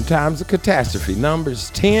in times of catastrophe. Numbers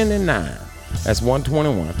 10 and 9. That's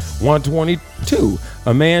 121. 122.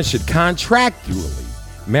 A man should contractually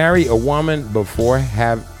marry a woman before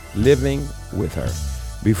living with her.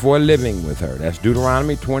 Before living with her. That's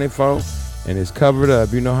Deuteronomy 24, and it's covered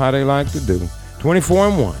up. You know how they like to do. 24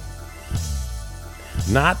 and 1.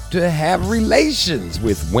 Not to have relations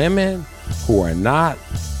with women who are not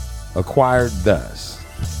acquired thus.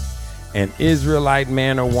 An Israelite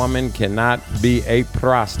man or woman cannot be a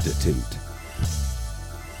prostitute.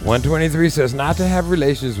 123 says not to have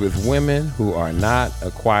relations with women who are not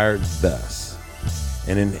acquired thus.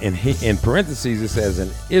 And in parentheses it says an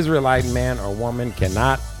Israelite man or woman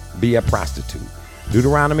cannot be a prostitute.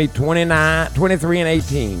 Deuteronomy 29, 23 and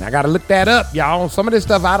 18. I got to look that up, y'all. Some of this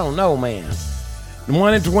stuff I don't know, man.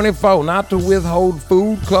 1 and 24, not to withhold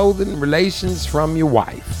food, clothing, relations from your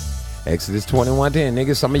wife. Exodus 21:10.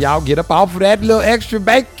 Niggas, some of y'all get up off of that little extra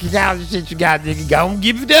bank account shit you got, nigga. Go and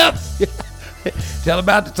give it up.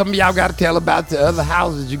 Some of y'all got to tell about the other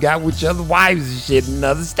houses you got with your other wives and shit in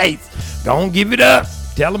other states. Go and give it up.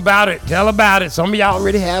 Tell them about it. Tell about it. Some of y'all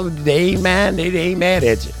already have it. They ain't mad. They ain't mad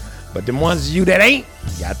at you. But the ones of you that ain't,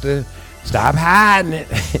 you got to stop hiding it.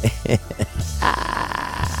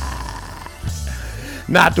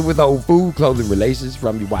 Not to withhold food, clothing, relations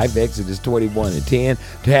from your wife. Exodus 21 and 10.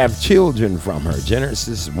 To have children from her.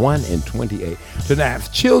 Genesis 1 and 28. To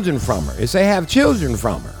have children from her. It say have children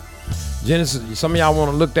from her. Genesis. Some of y'all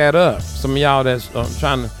want to look that up. Some of y'all that's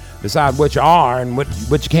trying to decide what you are and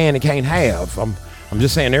what you can and can't have. I'm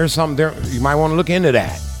just saying there's something there. You might want to look into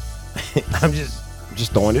that. I'm just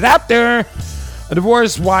throwing it out there. A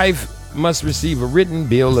divorced wife must receive a written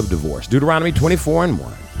bill of divorce. Deuteronomy 24 and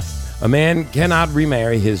 1. A man cannot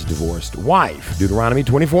remarry his divorced wife. Deuteronomy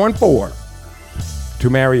 24 and 4. To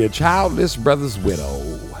marry a childless brother's widow.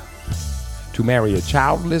 To marry a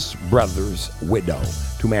childless brother's widow.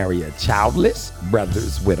 To marry a childless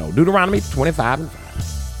brother's widow. Deuteronomy 25 and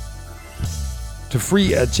 5. To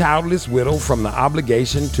free a childless widow from the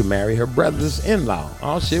obligation to marry her brother's in-law.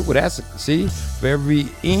 Oh shit, well that's, see, for every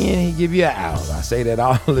in, he give you an out. I say that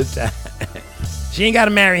all the time. She ain't got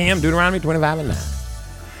to marry him. Deuteronomy 25 and 9.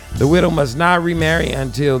 The widow must not remarry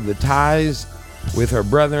until the ties with her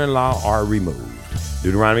brother-in-law are removed.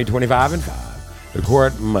 Deuteronomy 25 and 5. The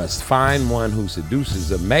court must find one who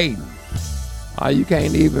seduces a maiden. Oh, you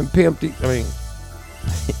can't even pimp you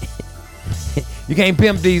can't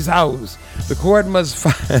pimp these hoes. The court must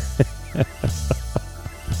find.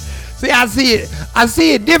 See, I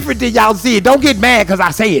see it different than y'all see it. Don't get mad because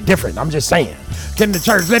I say it different. I'm just saying. Let the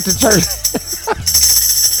church.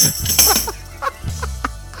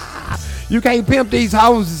 You can't pimp these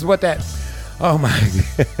hoes is what that. Oh my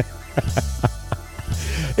God.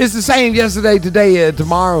 It's the same yesterday, today,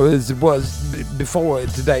 tomorrow as it was before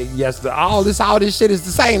today, yesterday. All this shit is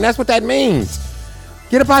the same. That's what that means.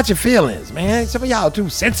 Get about your feelings, man. Some of y'all too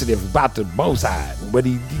sensitive about the both sides, but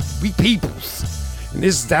we peoples. And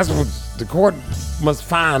that's what the court must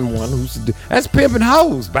find one who's. That's pimping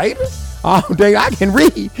hoes, baby. All day I can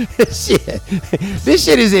read this shit. This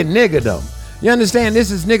shit is in niggerdom. You understand?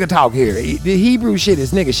 This is nigga talk here. The Hebrew shit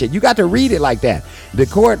is nigga shit. You got to read it like that. The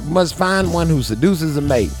court must find one who seduces a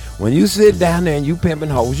maid. When you sit down there and you pimping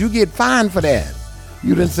hoes, you get fined for that.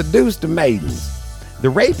 You done seduced the maidens.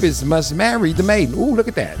 The rapist must marry the maiden. Ooh, look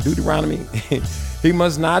at that. Deuteronomy. He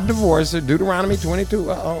must not divorce her. Deuteronomy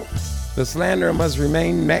 22. The slanderer must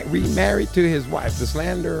remain remarried to his wife. The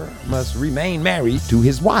slanderer must remain married to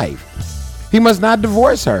his wife. He must not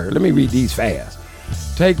divorce her. Let me read these fast.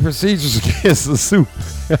 Take procedures against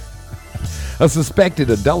a suspected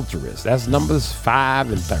adulteress. That's Numbers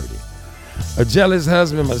 5 and 30. A jealous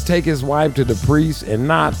husband must take his wife to the priest and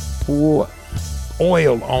not pour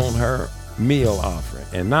oil on her meal offering.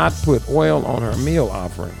 And not put oil on her meal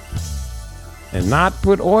offering. And not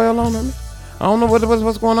put oil on her. I don't know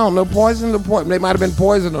what's going on. No poison. They might have been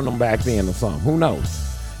poisoning them back then or something. Who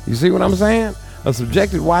knows? You see what I'm saying? A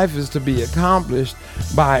subjected wife is to be accomplished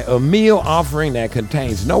by a meal offering that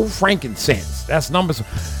contains no frankincense. That's Numbers.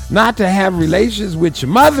 Not to have relations with your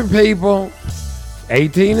mother, people.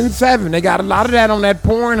 18 and 7. They got a lot of that on that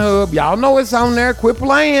Pornhub. Y'all know it's on there. Quit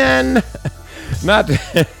playing. Not to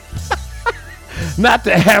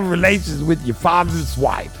have relations with your father's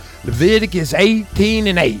wife. Leviticus 18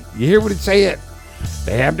 and 8. You hear what it said?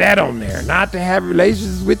 They have that on there. Not to have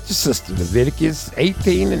relations with your sister. Leviticus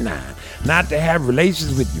 18 and 9. Not to have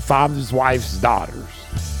relations with your father's wife's daughters.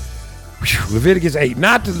 Leviticus 8.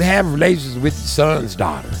 Not to have relations with your son's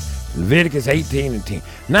daughter. Leviticus 18 and 10.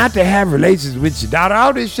 Not to have relations with your daughter.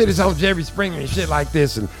 All this shit is on Jerry Springer and shit like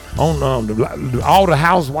this, and on all the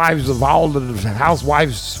housewives of all the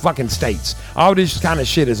housewives fucking states. All this kind of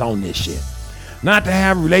shit is on this shit. Not to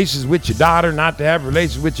have relations with your daughter, not to have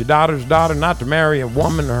relations with your daughter's daughter, not to marry a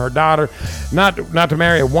woman or her daughter, not to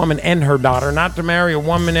marry a woman and her daughter, not to marry a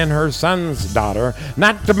woman and her son's daughter,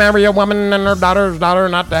 not to marry a woman and her daughter's daughter,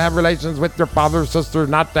 not to have relations with your father's sisters,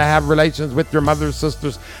 not to have relations with your mother's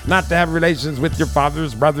sisters, not to have relations with your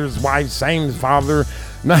father's brother's wife, same father,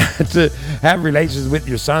 not to have relations with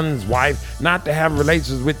your son's wife, not to have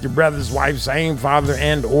relations with your brother's wife, same father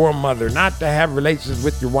and or mother, not to have relations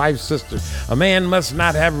with your wife's sister. A man must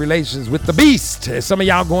not have relations with the beast. Some of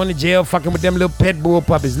y'all going to jail fucking with them little pit bull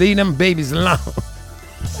puppies. Leave them babies alone. The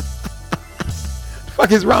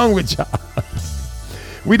fuck is wrong with y'all?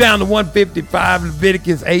 We down to 155,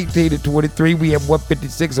 Leviticus 18 to 23. We have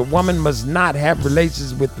 156. A woman must not have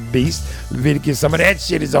relations with the beast. Leviticus, some of that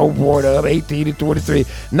shit is old board up, 18 to 23.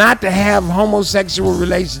 Not to have homosexual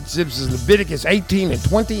relationships is Leviticus 18 and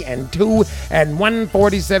 20 and 2 and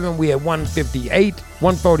 147. We have 158.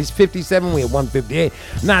 157. We have 158.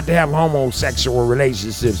 Not to have homosexual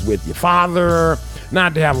relationships with your father.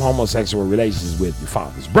 Not to have homosexual relations with your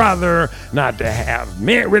father's brother, not to have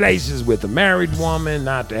relations with a married woman,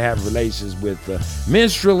 not to have relations with a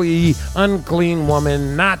menstrually unclean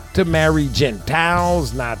woman, not to marry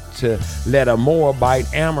Gentiles, not to let a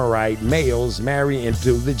Moabite, Amorite males marry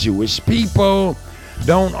into the Jewish people.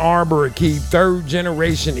 Don't harbor or keep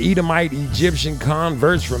third-generation Edomite Egyptian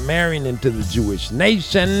converts from marrying into the Jewish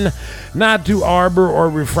nation. Not to harbor or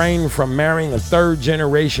refrain from marrying a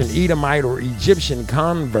third-generation Edomite or Egyptian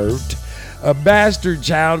convert. A bastard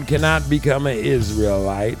child cannot become an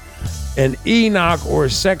Israelite. An Enoch or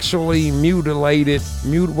sexually mutilated,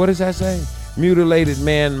 what does that say? Mutilated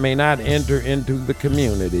man may not enter into the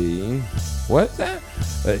community. What's that?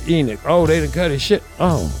 Enoch. Oh, they done cut his shit.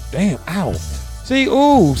 Oh, damn. Ow. See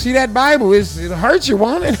that Bible, it hurts you,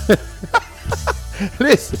 won't it?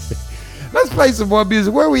 Listen, let's play some more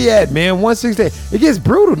music. Where we at, man? 168. It gets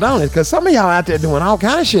brutal, don't it? Because some of y'all out there doing all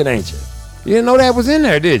kind of shit, ain't you? You didn't know that was in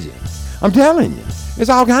there, did you? I'm telling you. It's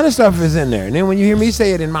all kind of stuff is in there. And then when you hear me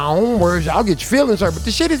say it in my own words, y'all get your feelings hurt. But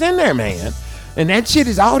the shit is in there, man. And that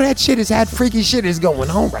freaky shit is going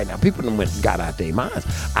on right now. People done went and got out their minds.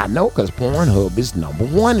 I know, because Pornhub is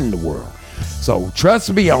 #1 in the world. So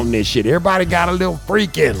trust me on this shit. Everybody got a little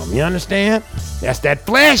freak in them. You understand? That's that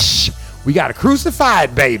flesh. We got to crucify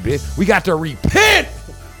it, baby. We got to repent.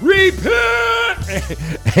 Repent.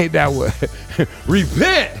 Ain't that what?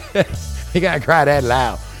 Repent. You got to cry that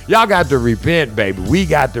loud. Y'all got to repent, baby. We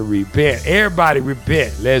got to repent. Everybody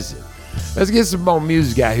repent. Listen. Let's get some more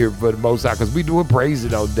music out here for the most part, because we doing praise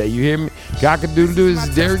it all day. You hear me? Cock-a-doodle-doo. This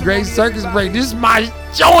is Derek Gray's Circus Break. This is my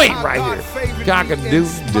joint right here.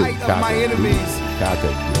 Cock-a-doodle-doo.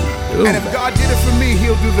 Cock-a-doodle-doo. And if God did it for me,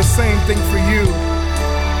 he'll do the same thing for you.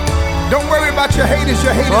 Don't worry about your haters.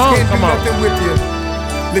 Your haters can't do nothing with you.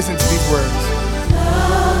 Listen to these words.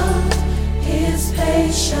 Love is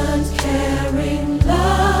patient, caring.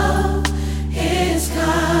 Love is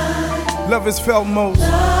kind. Love is felt most.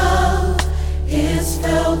 Love is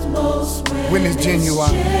felt most when it's genuine. But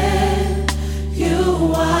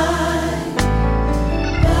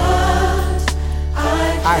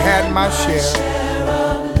I had my share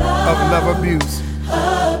of love abuse.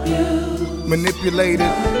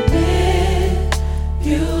 Manipulated.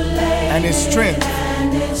 And its strength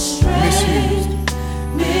misused.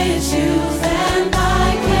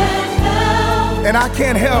 And I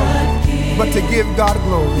can't help but to give God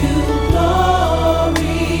glory.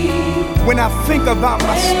 When I think about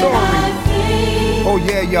my story, Oh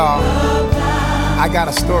yeah, y'all. I got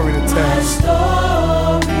a story to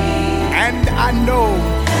tell. And I know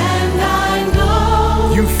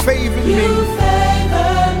you favored me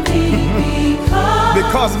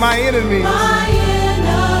because my enemies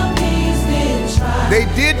they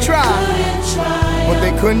did try, but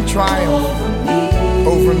they couldn't triumph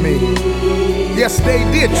over me. Yes, they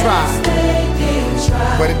did try,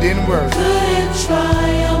 but it didn't work.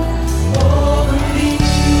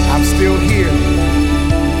 I'm still here.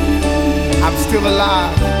 I'm still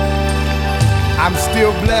alive. I'm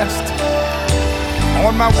still blessed.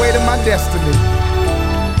 On my way to my destiny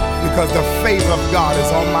because the favor of God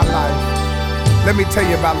is on my life. Let me tell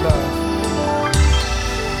you about love.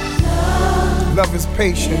 Love is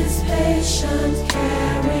patient.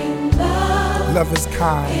 Love is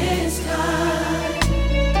kind.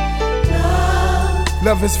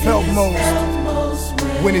 Love is felt most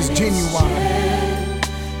when it's genuine.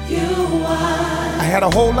 I had a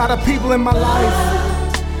whole lot of people in my life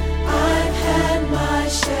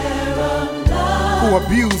who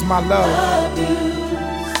abused my love.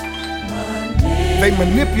 They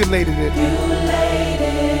manipulated it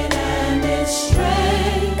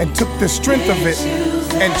and took the strength of it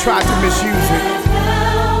and tried to misuse it.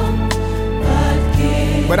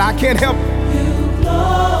 But I can't help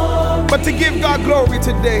but to give God glory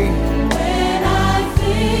today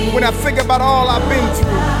when I think about all I've been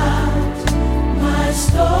through,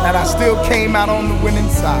 and I still came out on the winning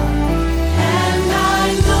side.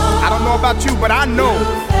 I don't know about you, but I know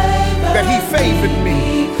that He favored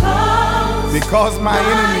me because my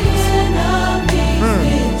enemies,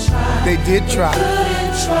 they did try.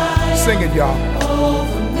 Sing it, y'all.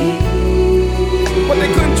 But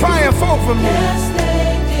they couldn't triumph over me,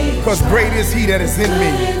 because great is He that is in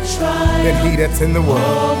me than he that's in the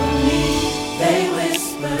world.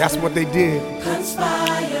 That's what they did.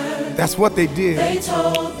 That's what they did.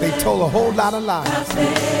 They told a whole lot of lies,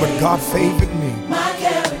 but God favored me.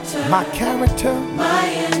 My character,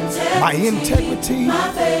 my integrity,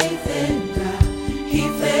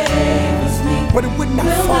 but it would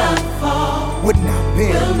not fall, would not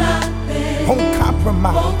bend, won't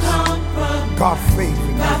compromise. God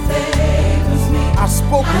favored me. I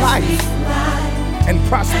spoke life and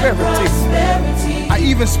prosperity. I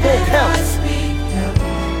even spoke health.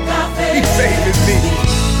 He favored me.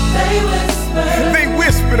 They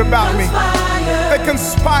whispered about me. They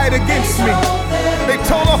conspired against me. They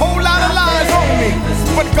told a whole lot of lies on me,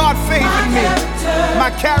 but God favored me.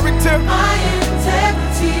 My character,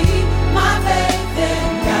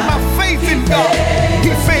 my faith in God,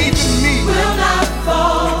 He favored me.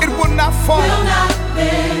 It will not fall,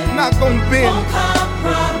 not gonna bend,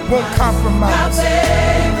 won't compromise.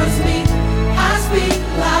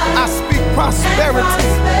 I speak prosperity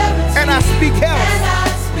and I speak health.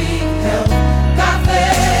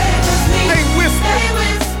 They whispered,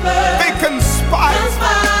 they conspired,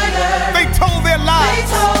 they told their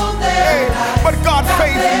lies, but God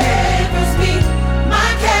favored me.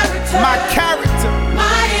 My character,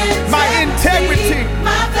 my integrity,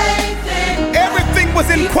 everything was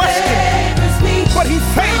in question, but He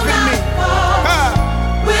favored me.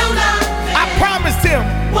 I promised Him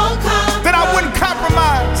that I wouldn't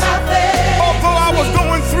compromise, although I was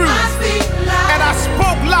going through, and I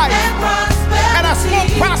spoke life, and I spoke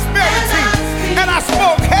prosperity, and I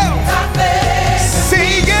spoke health.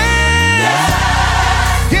 See, yes,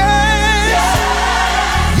 yes,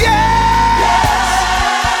 yes.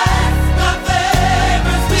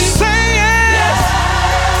 Say yes,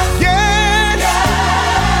 yes,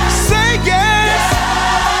 say yes.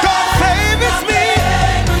 God favors me.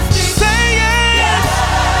 Say yes,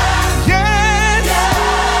 yes,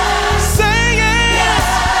 say yes.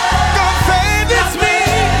 God favors me.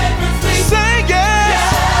 Say yes,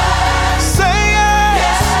 say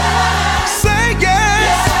yes, say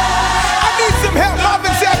yes. I need some help,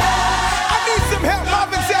 Marvin said. I need some help,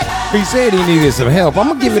 Marvin said. He said he needed some help. I'm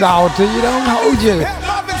gonna give it all to you. Don't hold you.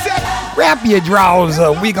 Marvin said. Wrap your drawers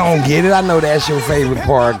up. We gonna get it. I know that's your favorite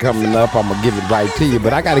part coming up. I'm gonna give it right to you,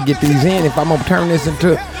 but I gotta get these in if I'm gonna turn this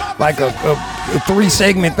into like a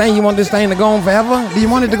 3-segment thing. You want this thing to go on forever? Do you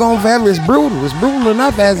want it to go on forever? It's brutal. It's brutal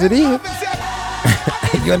enough as it is.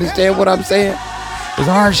 You understand what I'm saying? It's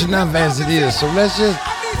harsh enough as it is. So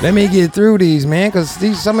let me get through these, man, because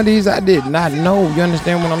some of these I did not know. You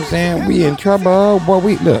understand what I'm saying? We in trouble. Oh, boy,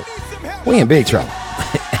 we in big trouble.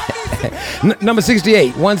 Number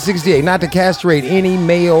 68, 168, not to castrate any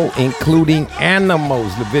male, including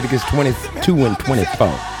animals. Leviticus 22 and 24.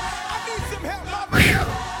 Whew.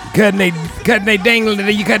 Cutting they dangling,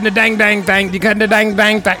 you cutting the dang thing, you cutting the dang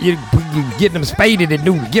thing, you getting them spaded and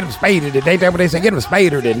neutered, get them spaded, ain't that what they say? Get them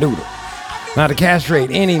spaded and neutered. Not to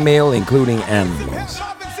castrate any male, including animals.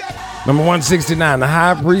 Number 169, the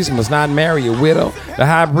high priest must not marry a widow. The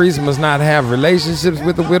high priest must not have relationships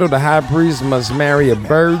with a widow. The high priest must marry a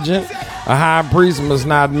virgin. A high priest must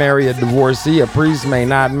not marry a divorcee. A priest may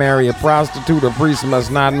not marry a prostitute. A priest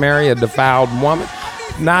must not marry a defiled woman.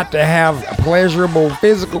 Not to have pleasurable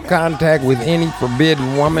physical contact with any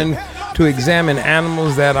forbidden woman. To examine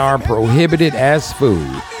animals that are prohibited as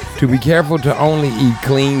food. To be careful to only eat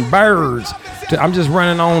clean birds. I'm just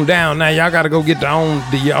running on down. Now, y'all got to go get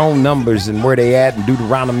your own numbers and where they at and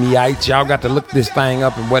Deuteronomyites. Y'all got to look this thing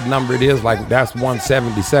up and what number it is. Like, that's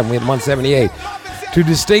 177. We had 178. To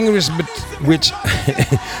distinguish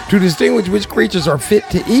which creatures are fit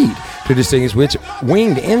to eat. To distinguish which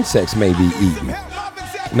winged insects may be eaten.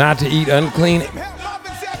 Not to eat unclean.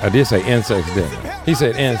 I did say insects, didn't I? He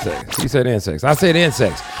said insects. He said insects. I said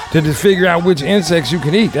insects. To just figure out which insects you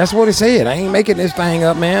can eat. That's what it said. I ain't making this thing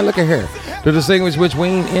up, man. Look at here. To distinguish which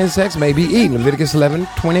winged insects may be eaten. Leviticus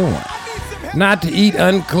 11:21. Not to eat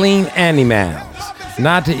unclean animals.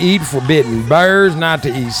 Not to eat forbidden birds. Not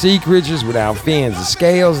to eat sea creatures without fins or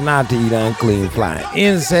scales. Not to eat unclean flying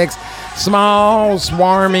insects. Small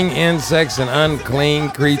swarming insects and unclean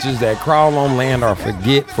creatures that crawl on land are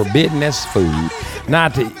forbidden as food.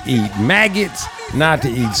 Not to eat maggots. Not to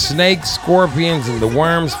eat snakes, scorpions, and the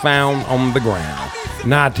worms found on the ground.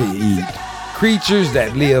 Not to eat creatures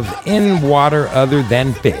that live in water other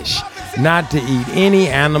than fish. Not to eat any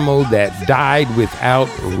animal that died without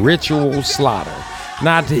ritual slaughter.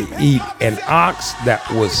 Not to eat an ox that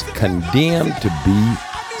was condemned to be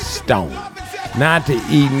stoned. Not to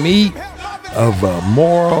eat meat of a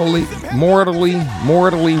mortally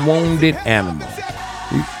wounded animal.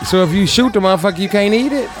 So if you shoot the motherfucker, you can't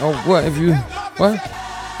eat it? Or what? What?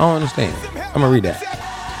 I don't understand. I'm gonna read that.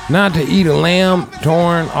 Not to eat a lamb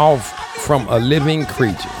torn off from a living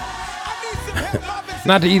creature.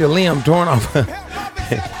 Not to eat a limb torn off.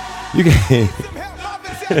 You can't.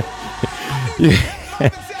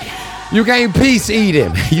 You can't peace eat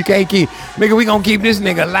him. You can't keep. Nigga, we gonna keep this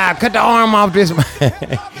nigga alive. Cut the arm off this.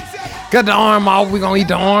 Cut the arm off. We gonna eat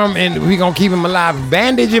the arm and we gonna keep him alive.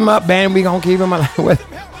 Bandage him up, we gonna keep him alive.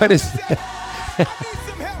 What is that?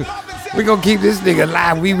 We gonna keep this nigga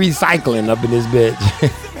alive. We recycling up in this bitch.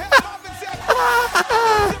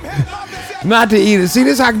 Not to eat it. See,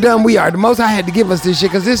 this is how dumb we are. The Most High had to give us this shit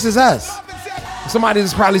because this is us. Somebody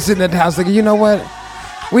that's probably sitting at the house thinking, you know what?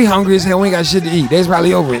 We hungry as hell. We ain't got shit to eat. They's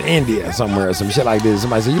probably over in India somewhere or some shit like this.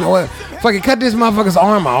 Somebody said, you know what? Fucking cut this motherfucker's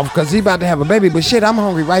arm off because he about to have a baby. But shit, I'm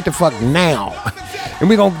hungry right the fuck now. And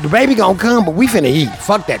the baby gonna come, but we finna eat.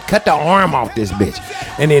 Fuck that. Cut the arm off this bitch.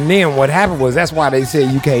 And then what happened was, that's why they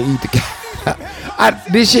said you can't eat the cat.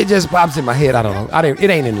 This shit just pops in my head. I don't know. It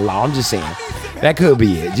ain't in the law. I'm just saying. That could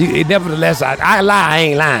be it. Nevertheless, I lie. I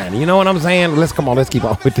ain't lying. You know what I'm saying? Let's keep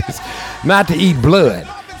on with this. Not to eat blood.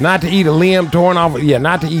 Not to eat a limb torn off. Yeah,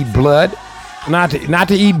 not to eat blood. Not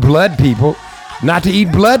to eat blood people. Not to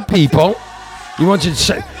eat blood people. You want your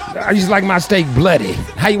I just like my steak bloody.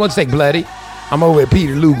 How you want steak bloody? I'm over at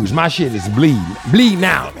Peter Luger's. My shit is bleeding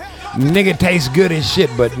out. Nigga tastes good as shit,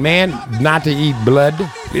 but man, not to eat blood.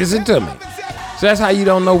 Listen to me. So that's how you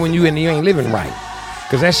don't know when you ain't living right.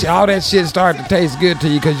 Because all that shit start to taste good to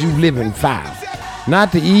you because you living foul.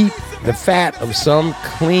 Not to eat the fat of some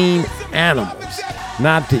clean animals.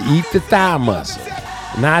 Not to eat the thigh muscle.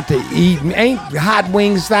 Not to eat, ain't hot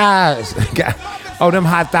wings thighs. Oh, them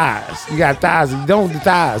hot thighs. You got thighs. You don't the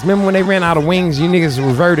thighs. Remember when they ran out of wings, you niggas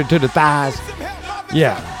reverted to the thighs?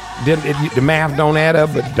 Yeah. The math don't add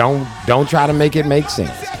up, but don't try to make it make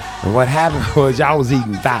sense. And what happened was y'all was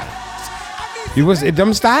eating thighs.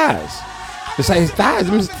 Them thighs. To say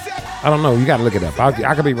thighs, I don't know. You got to look it up.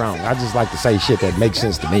 I could be wrong. I just like to say shit that makes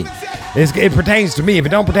sense to me. It pertains to me. If it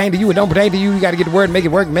don't pertain to you, it don't pertain to you. You got to get the word and make it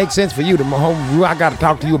work, make sense for you. The whole rule I got to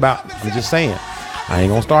talk to you about. I'm just saying. I ain't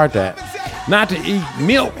going to start that. Not to eat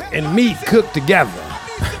milk and meat cooked together.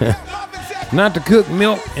 Not to cook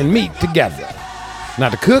milk and meat together.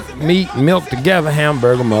 Not to cook meat and milk together.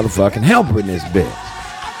 Hamburger motherfucking helper in this bitch.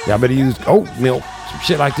 Y'all better use oat milk, some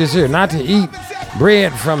shit like this here. Not to eat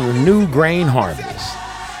bread from the new grain harvest.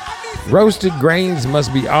 Roasted grains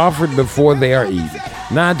must be offered before they are eaten.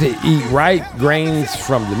 Not to eat ripe grains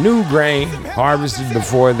from the new grain harvested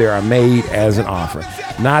before they are made as an offering.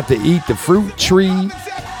 Not to eat the fruit tree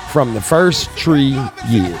from the first 3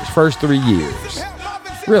 years.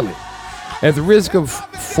 Really. At the risk of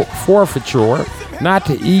forfeiture, not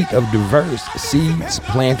to eat of diverse seeds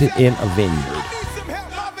planted in a vineyard.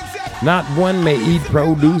 Not one may eat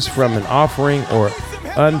produce from an offering or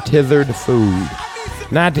untethered food.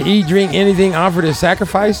 Not to eat, drink anything offered as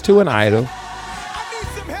sacrifice to an idol.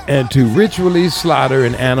 and to ritually slaughter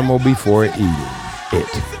an animal before eating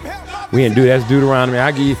it. We didn't do that. That's Deuteronomy.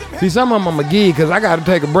 I give you, see, some of them I'm going to give you because I got to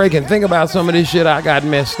take a break and think about some of this shit I got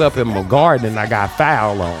messed up in my garden and I got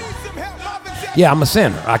foul on. Yeah, I'm a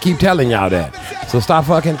sinner. I keep telling y'all that. So stop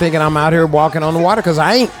fucking thinking I'm out here walking on the water because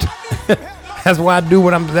I ain't. That's why I do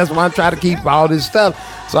that's why I try to keep all this stuff.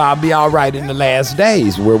 So I'll be all right in the last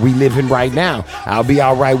days where we living right now. I'll be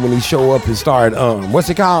all right when he show up and start, what's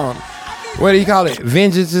it called? What do you call it?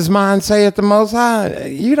 Vengeance is mine, saith the Most High.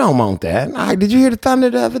 You don't want that. Did you hear the thunder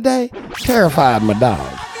the other day? Terrified my dog.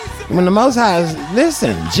 When the Most High is,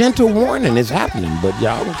 listen, gentle warning is happening, but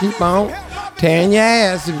y'all can keep on tearing your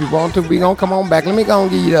ass if you want to. We gonna come on back. Let me go and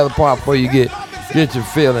give you the other part before you get your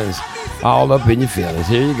feelings all up in your feelings.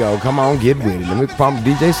 Here you go. Come on, get with it. Let me pump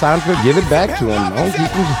DJ Seinfeld. Give it back to him.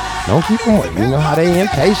 Don't keep them waiting. You know how they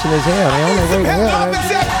impatient as hell. They on their way to hell.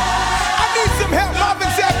 I need some help, Mom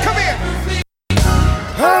and Dad. Come here.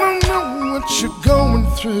 I don't know what you're going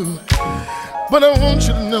through, but I want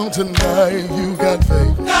you to know tonight you got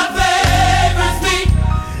faith. God favors me.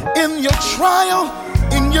 In your trial,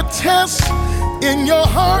 in your test, in your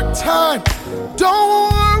hard time,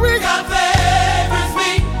 don't worry. God favors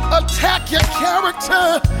me. Attack your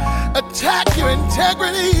character, attack your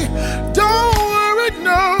integrity. Don't worry,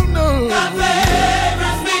 no. God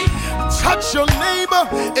favors me. Touch your neighbor,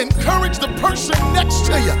 encourage the person next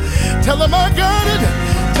to you. Tell them I got it,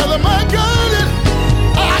 tell them I got it.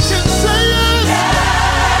 I can say it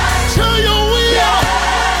to your will.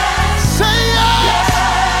 Say yes,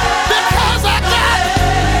 because I got it.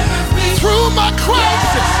 Through my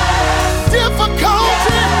crisis,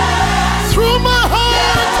 difficulty, through my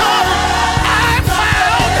hard time, I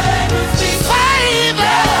found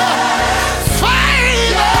favor.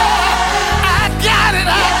 I got it.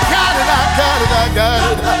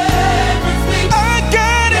 I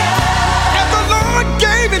got it, and the Lord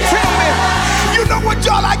gave it to me. You know what,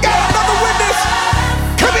 y'all? I got another witness.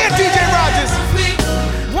 Come here, DJ Rogers.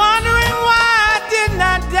 Wondering why I did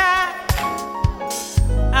not die.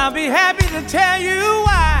 I'll be happy to tell you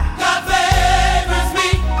why. God favors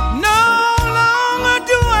me. No longer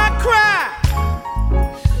do I cry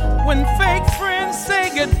when fake friends say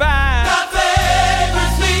goodbye. God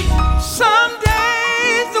favors me. Some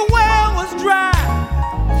days the well was dry,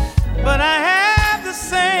 but I have the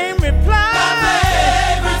same reply. God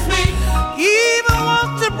favors me. He even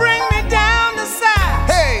wants to bring me down the side.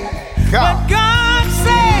 Hey, But God. God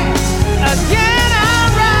says, again I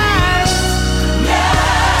rise.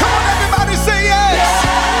 Come on, everybody, say yes.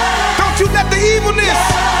 Don't you let the evilness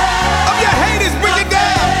of your haters bring you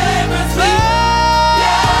down.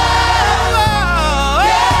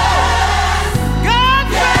 God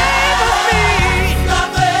favors me. God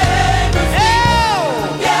favors me.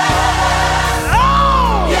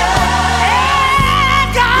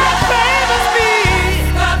 God favors me.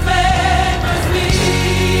 God favors me.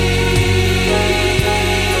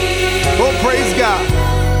 Oh, praise God.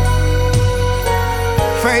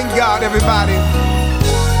 Thank God, everybody.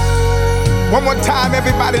 One more time,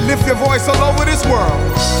 everybody, lift your voice all over this world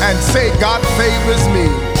and say, God favors me.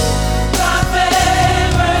 God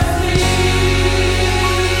favors me.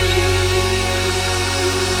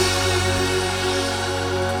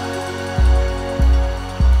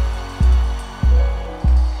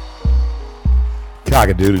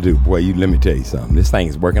 Cock-a-doodle-doo. Boy, let me tell you something. This thing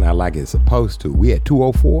is working out like it's supposed to. We at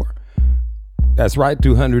 204. That's right,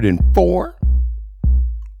 204.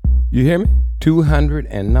 You hear me? 200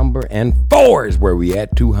 and number and 4 is where we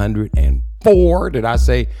at. 204. Did I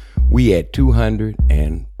say we at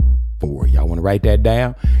 204? Y'all want to write that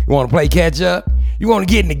down? You want to play catch up? You want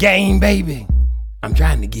to get in the game, baby? I'm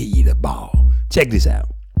trying to get you the ball. Check this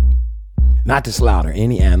out. Not to slaughter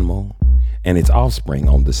any animal and its offspring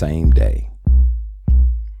on the same day.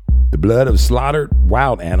 The blood of slaughtered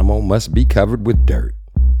wild animal must be covered with dirt.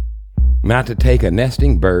 Not to take a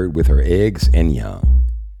nesting bird with her eggs and young.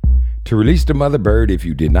 To release the mother bird if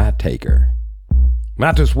you did not take her.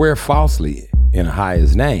 Not to swear falsely in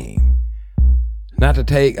Ahiah's name. Not to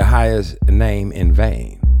take Ahiah's name in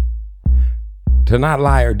vain. To not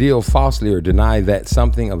lie or deal falsely or deny that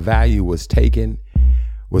something of value was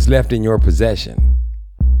left in your possession.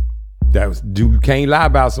 You can't lie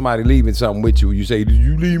about somebody leaving something with you. You say, did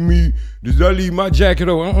you leave me? Did I leave my jacket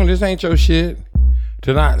over? This ain't your shit.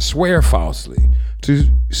 To not swear falsely. To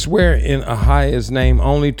swear in Ahiah's name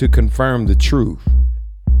only to confirm the truth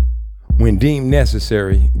when deemed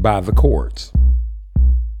necessary by the courts.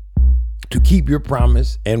 To keep your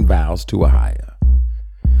promise and vows to Ahiah.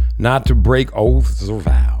 Not to break oaths or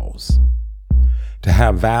vows. To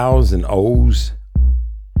have vows and oaths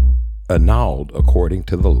annulled according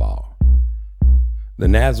to the law. The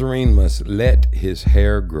Nazarene must let his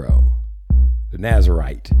hair grow. The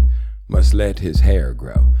Nazarite must let his hair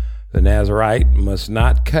grow. The Nazarite must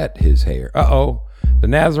not cut his hair. The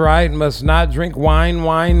Nazarite must not drink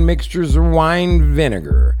wine mixtures, or wine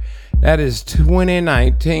vinegar. That is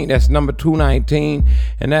 2019. That's number 219.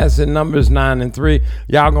 And that's in Numbers 9 and 3.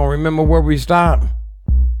 Y'all gonna remember where we stopped?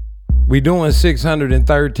 We doing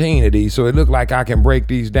 613 of these, so it look like I can break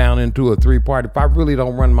these down into a 3-part. If I really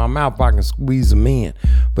don't run my mouth, I can squeeze them in.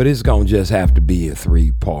 But it's gonna just have to be a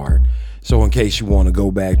 3-part. So in case you want to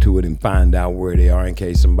go back to it and find out where they are, in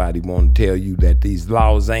case somebody want to tell you that these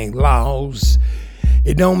laws ain't laws,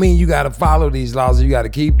 it don't mean you got to follow these laws, you got to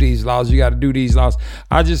keep these laws, you got to do these laws.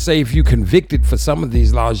 I just say if you convicted for some of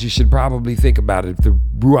these laws, you should probably think about it. If the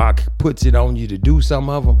Ruach puts it on you to do some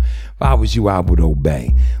of them, if I was you, I would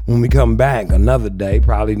obey. When we come back another day,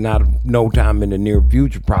 probably not no time in the near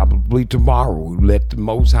future, probably tomorrow, we'll let the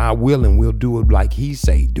Most High will, and we'll do it like he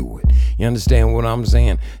say do it. You understand what I'm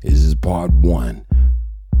saying? This is part 1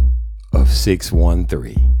 of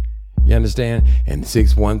 613. You understand? And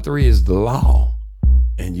 613 is the law.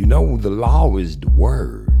 And you know the law is the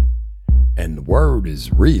word. And the word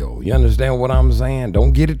is real. You understand what I'm saying?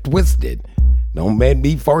 Don't get it twisted. Don't make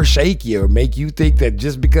me forsake you or make you think that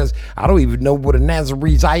just because I don't even know what a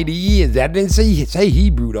Nazarene's ID is. I didn't say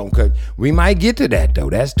Hebrew don't cut. We might get to that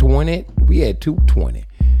though. That's 20. We had 220.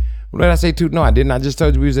 What did I say? 2? No, I didn't. I just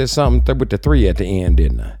told you we was at something with the 3 at the end,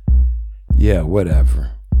 didn't I? Yeah,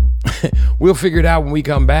 whatever. We'll figure it out when we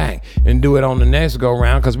come back and do it on the next go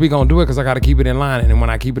round, because we're going to do it because I got to keep it in line. And then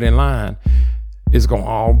when I keep it in line, it's going to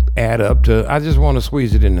all add up to, I just want to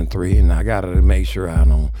squeeze it in the 3, and I got to make sure I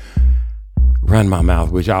don't run my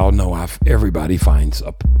mouth, which y'all know everybody finds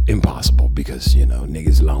impossible because, you know,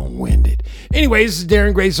 niggas long-winded. Anyways, this is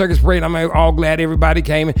Darren Gray Circus Parade. I'm all glad everybody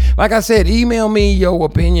came in. Like I said, email me your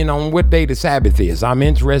opinion on what day the Sabbath is. I'm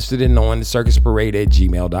interested in knowing the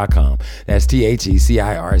circusparade@gmail.com. That's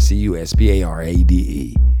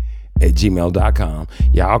THECIRCUSPARADE @gmail.com.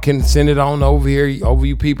 Y'all can send it on over here, over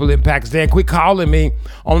you people in Pakistan. Quit calling me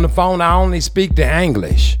on the phone. I only speak the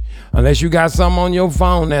English. Unless you got something on your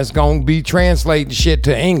phone that's going to be translating shit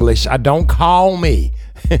to English, don't call me.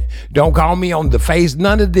 Don't call me on the face.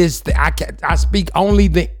 None of this. I speak only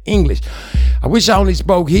the English. I wish I only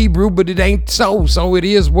spoke Hebrew, but it ain't so. So it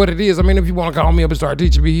is what it is. I mean, if you want to call me up and start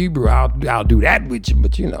teaching me Hebrew, I'll do that with you.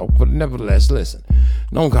 But, you know, but nevertheless, listen.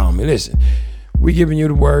 Don't call me. Listen. We giving you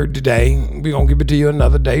the word today. We're going to give it to you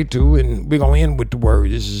another day, too. And we're going to end with the word.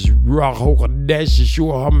 This is Ruach HaKodesh,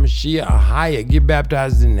 Yeshua HaMashiach, Ahaya. Get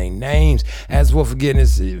baptized in their names. Ask for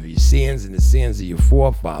forgiveness of your sins and the sins of your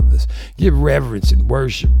forefathers. Give reverence and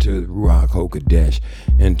worship to Ruach HaKodesh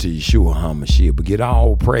and to Yeshua HaMashiach. But get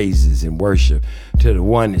all praises and worship to the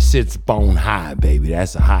one that sits upon high, baby.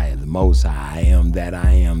 That's Ahaya, the Most High. I am that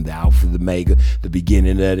I am, the Alpha, the Omega, the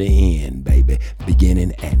beginning of the end, baby. The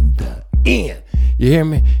beginning and the end. You hear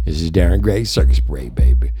me? This is Darren Gray Circus Parade,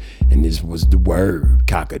 baby. And this was the word,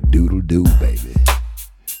 cock-a-doodle-doo, baby.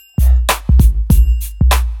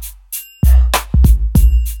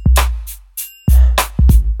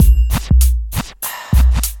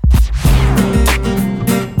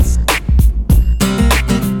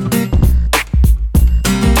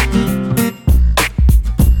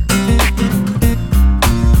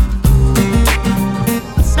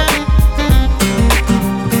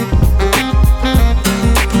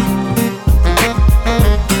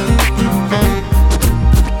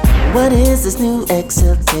 What is this new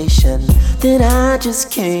exaltation that I just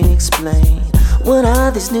can't explain? What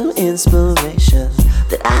are these new inspirations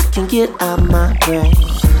that I can get out my brain?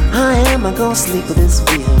 How am I gonna sleep with this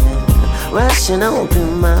feeling rushing on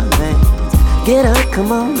through my veins? Get up,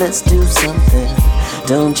 come on, let's do something.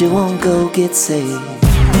 Don't you want to go get saved?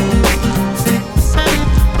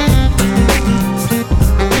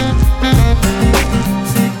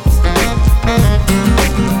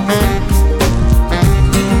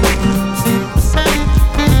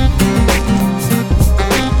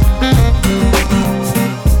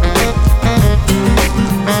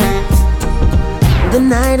 The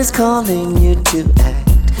night is calling you to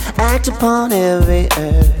act upon every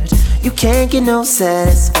urge. You can't get no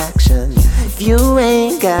satisfaction if you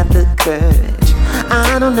ain't got the courage.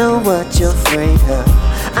 I don't know what you're afraid of,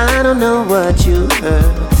 I don't know what you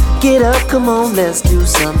heard. Get up, come on, let's do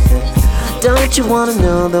something. Don't you wanna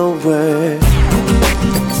know the word?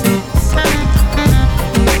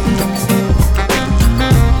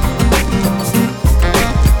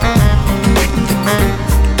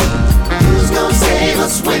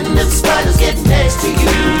 When them spiders get next to you,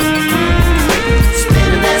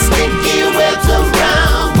 spinning their sticky webs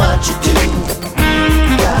around what you do.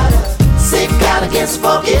 Gotta safeguard against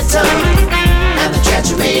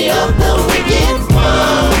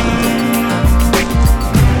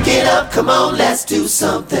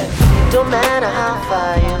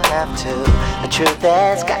have to. The truth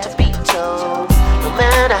has got to be told. No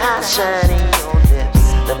matter how shiny your lips,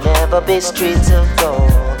 there'll never be streets of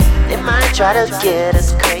gold. They might try to get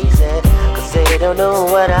us crazy, cause they don't know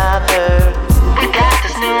what I've heard. We got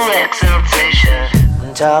this new exaltation,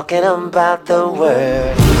 I'm talking about the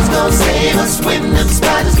word. Who's gonna save us when them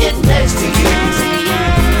spiders get next to you?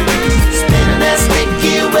 Spinning their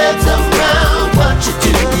sticky webs around what you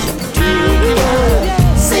do.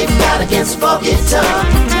 Safeguard against foggy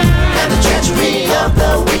tongue and the treachery of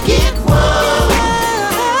the wicked one.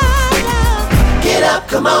 Get up,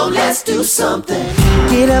 come on, let's do something.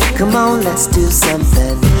 Get up, come on, let's do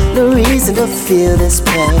something. No reason to feel this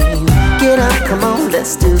pain. Get up, come on,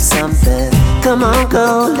 let's do something. Come on,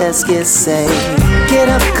 go, let's get saved. Get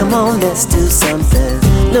up, come on, let's do something.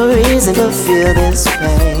 No reason to feel this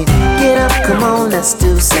pain. Get up, come on, let's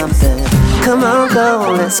do something. Come on,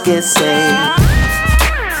 go, let's get saved.